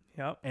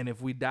 Yep. And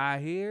if we die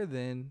here,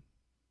 then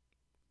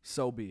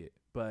so be it.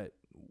 But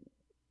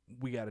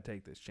we got to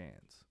take this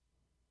chance.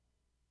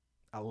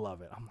 I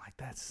love it. I'm like,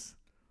 that's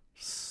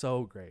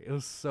so great. It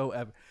was so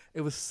epic.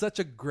 It was such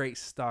a great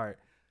start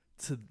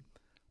to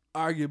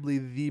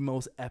arguably the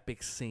most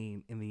epic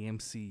scene in the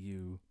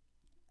MCU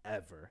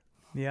ever.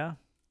 Yeah.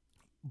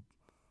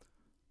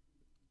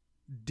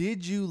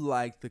 Did you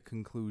like the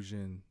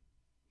conclusion?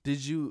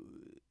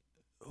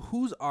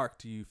 Whose arc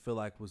do you feel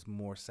like was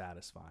more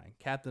satisfying?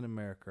 Captain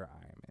America or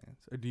Iron Man's?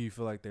 Or do you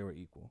feel like they were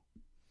equal?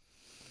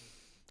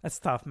 That's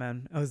tough,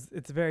 man.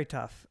 It's very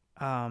tough.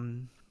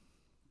 To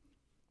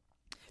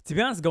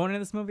be honest, going into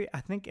this movie, I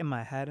think in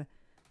my head,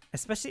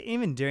 especially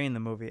even during the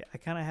movie, I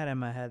kind of had in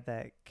my head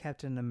that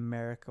Captain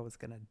America was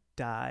going to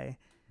die.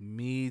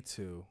 Me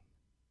too.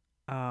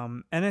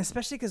 And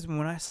especially because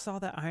when I saw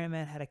that Iron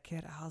Man had a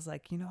kid, I was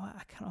like, you know what?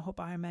 I kind of hope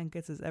Iron Man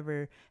gets his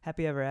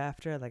happy ever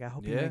after. Like, I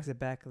hope he makes it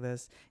back of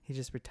this. He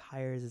just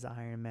retires as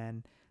Iron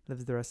Man,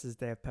 lives the rest of his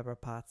day with Pepper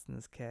Potts and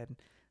his kid.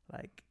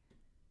 Like,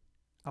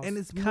 I was And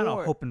it's kind of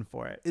more- hoping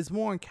for it. It's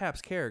more in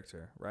Cap's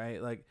character,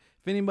 right? Like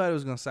if anybody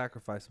was gonna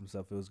sacrifice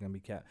himself, it was gonna be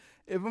Cap.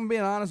 If I'm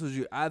being honest with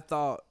you, I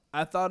thought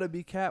it'd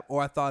be Cap,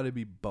 or I thought it'd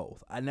be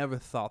both. I never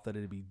thought that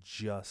it'd be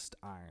just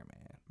Iron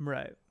Man.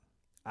 Right.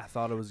 I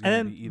thought it was And gonna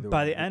then be either. by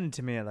one. the end,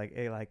 to me,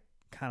 it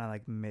kind of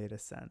like made a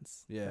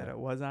sense Yeah. that it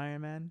was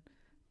Iron Man.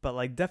 But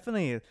like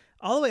definitely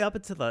all the way up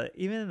until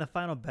even in the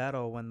final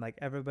battle when like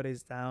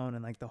everybody's down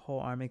and like the whole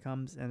army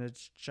comes and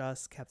it's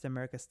just Captain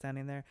America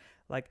standing there.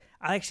 Like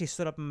I actually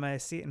stood up in my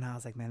seat and I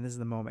was like, man, this is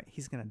the moment.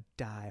 He's gonna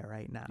die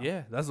right now.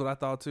 Yeah, that's what I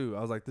thought too. I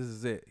was like, this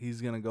is it.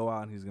 He's gonna go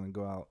out and he's gonna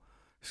go out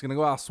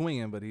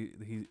swinging, but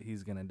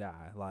he's gonna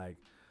die. Like,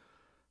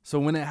 so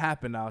when it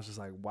happened, I was just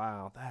like,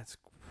 wow, that's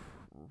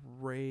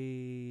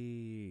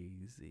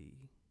crazy.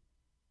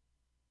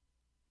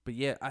 But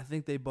yeah, I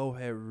think they both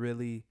had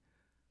really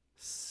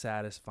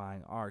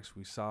satisfying arcs.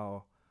 We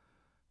saw,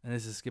 and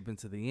this is skipping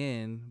to the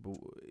end,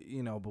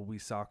 but we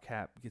saw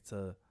Cap get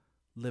to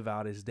live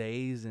out his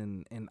days,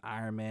 and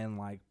Iron Man,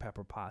 like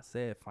Pepper Potts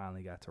said,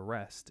 finally got to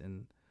rest.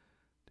 And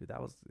dude, it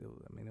was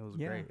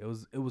Yeah. great.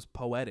 It was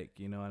poetic.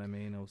 You know what I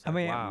mean? It was like, I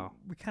mean, wow.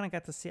 we kind of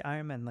got to see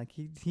Iron Man. Like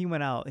he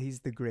went out.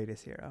 He's the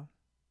greatest hero.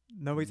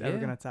 Nobody's ever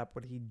Yeah. gonna top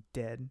what he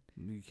did.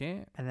 You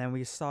can't. And then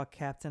we saw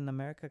Captain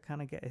America kind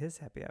of get his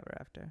happy ever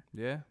after.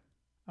 Yeah.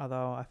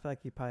 Although I feel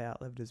like he probably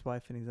outlived his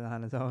wife and he's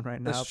on his own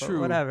right now. That's but true.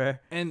 whatever.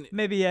 And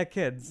Maybe he had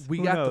kids. we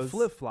Who got knows? the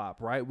flip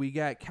flop, right? We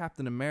got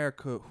Captain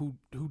America who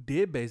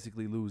did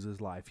basically lose his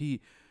life.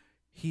 He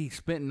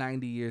spent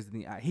 90 years in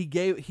the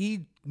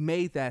he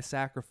made that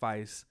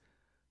sacrifice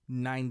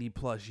 90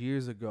 plus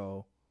years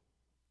ago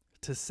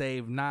to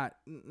save not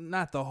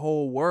the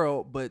whole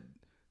world, but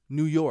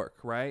New York,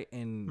 right?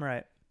 And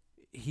Right.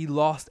 he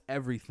lost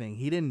everything.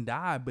 He didn't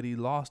die, but he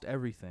lost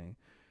everything.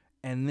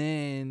 And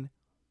then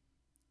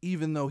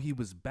even though he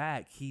was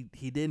back, he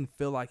didn't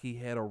feel like he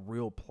had a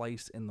real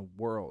place in the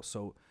world.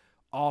 So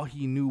all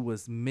he knew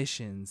was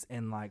missions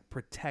and like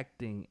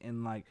protecting,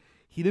 and like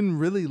he didn't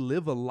really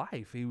live a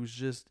life. He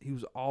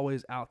was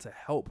always out to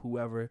help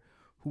whoever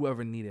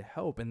needed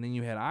help. And then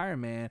you had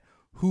Iron Man,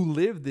 who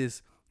lived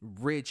this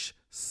rich,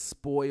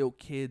 spoiled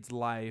kid's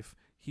life.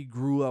 He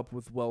grew up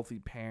with wealthy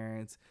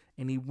parents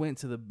and he went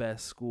to the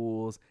best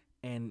schools,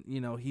 and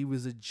he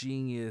was a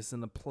genius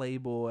and a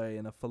playboy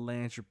and a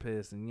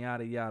philanthropist and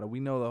yada yada. We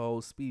know the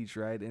whole speech,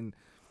 right? And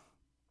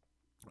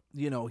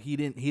he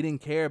didn't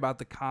care about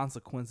the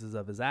consequences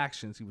of his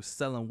actions. He was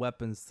selling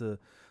weapons to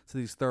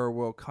these third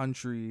world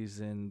countries,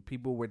 and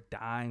people were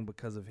dying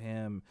because of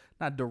him.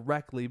 Not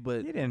directly,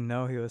 but You didn't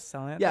know he was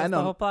selling it. Yeah, I That's know.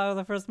 the whole plot of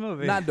the first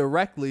movie. not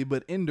directly,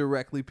 but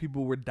indirectly,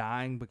 people were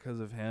dying because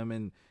of him,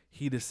 and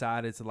he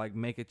decided to like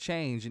make a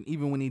change. And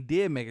even when he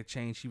did make a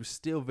change, he was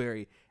still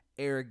very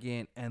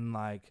arrogant and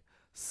like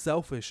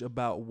selfish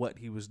about what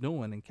he was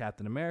doing. And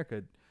Captain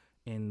America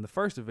in the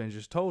first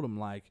Avengers told him,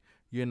 like,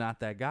 you're not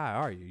that guy,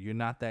 are you? You're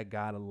not that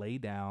guy to lay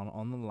down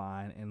on the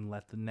line and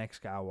let the next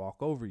guy walk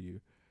over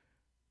you.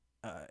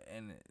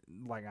 And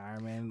like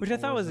Iron Man, Which I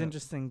thought was wasn't-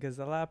 interesting because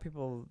a lot of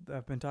people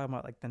have been talking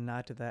about like the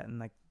nod to that, and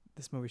like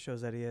this movie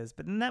shows that he is.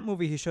 But in that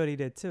movie, he showed he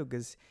did too,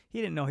 because he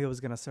didn't know he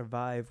was gonna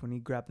survive when he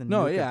grabbed the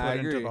No, nuke yeah, and put I it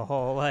into agree. the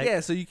hole. Like Yeah,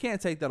 so you can't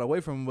take that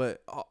away from him,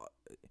 but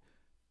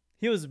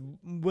he was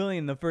willing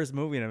in the first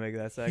movie to make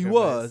that sacrifice. he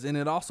was, and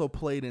it also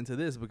played into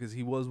this because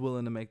he was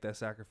willing to make that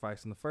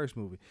sacrifice in the first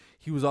movie.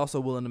 He was also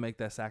willing to make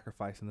that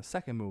sacrifice in the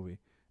second movie,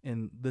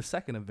 in the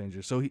second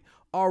Avengers. So he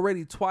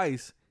already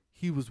twice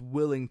he was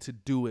willing to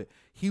do it.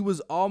 He was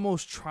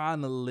almost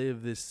trying to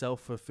live this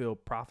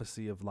self-fulfilled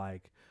prophecy of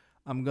like,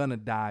 I'm gonna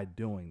die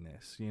doing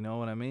this. You know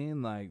what I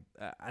mean? Like,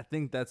 I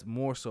think that's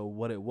more so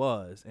what it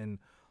was, and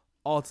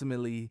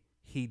ultimately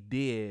he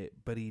did,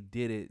 but he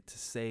did it to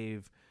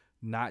save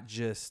not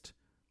just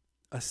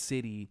a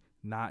city,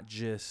 not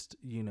just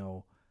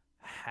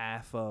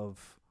half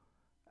of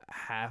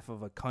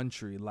a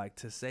country, like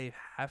to save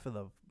half of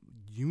the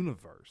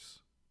universe.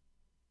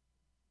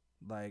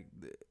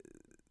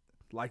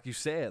 Like you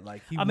said,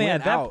 like he I mean,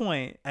 went at that out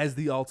point, as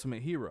the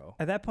ultimate hero.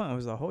 it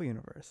was the whole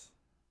universe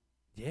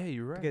Yeah,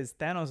 you're right. because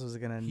Thanos was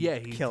gonna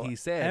kill he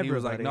said everybody. he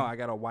was like, no, I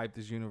gotta wipe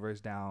this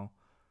universe down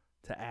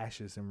to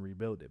ashes and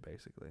rebuild it,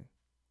 basically.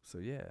 So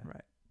yeah,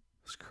 Right.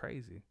 it's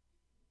crazy.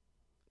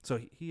 So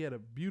he had a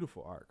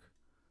beautiful arc.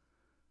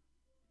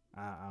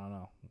 I don't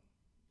know.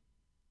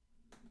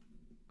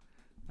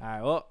 All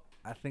right, well,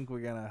 I think we're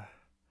gonna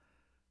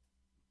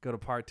go to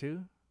part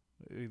 2.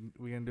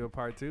 We're gonna do a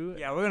part 2.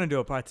 Yeah, we're gonna do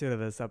a part 2 to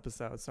this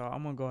episode. So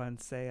I'm gonna go ahead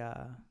and say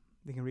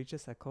they can reach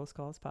us at Close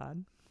Calls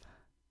Pod.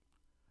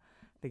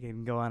 They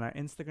can go on our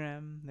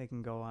Instagram. They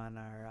can go on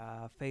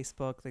our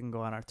Facebook. They can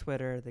go on our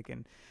Twitter. They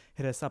can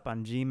hit us up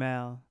on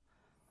Gmail.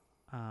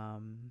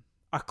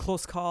 Our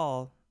close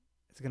call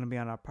is gonna be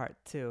on our part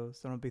 2,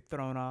 so don't be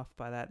thrown off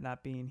by that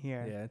not being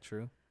here. Yeah,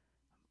 true.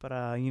 But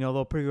a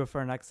little preview for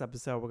our next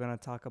episode. We're gonna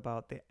talk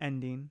about the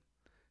ending.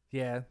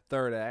 Yeah,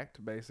 third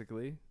act,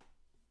 basically.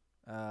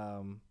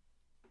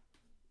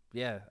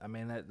 Yeah, I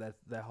mean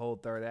that whole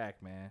third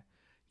act, man.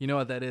 You know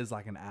what that is,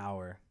 like an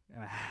hour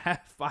and a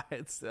half by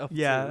itself.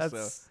 Yeah, too,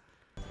 that's. so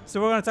So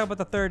we're gonna talk about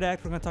the third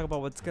act. We're gonna talk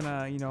about what's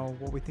gonna,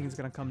 what we think is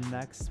gonna come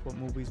next, what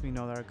movies we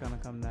know that are gonna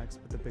come next,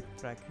 what the big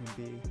threat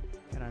can be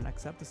in our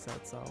next episode.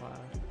 So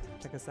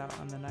check us out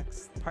on the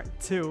next part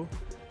 2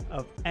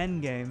 of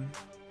Endgame.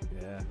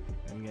 Yeah,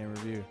 Endgame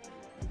review.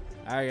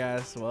 All right,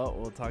 guys. Well,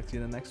 we'll talk to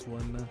you in the next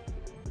one.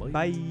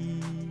 Bye.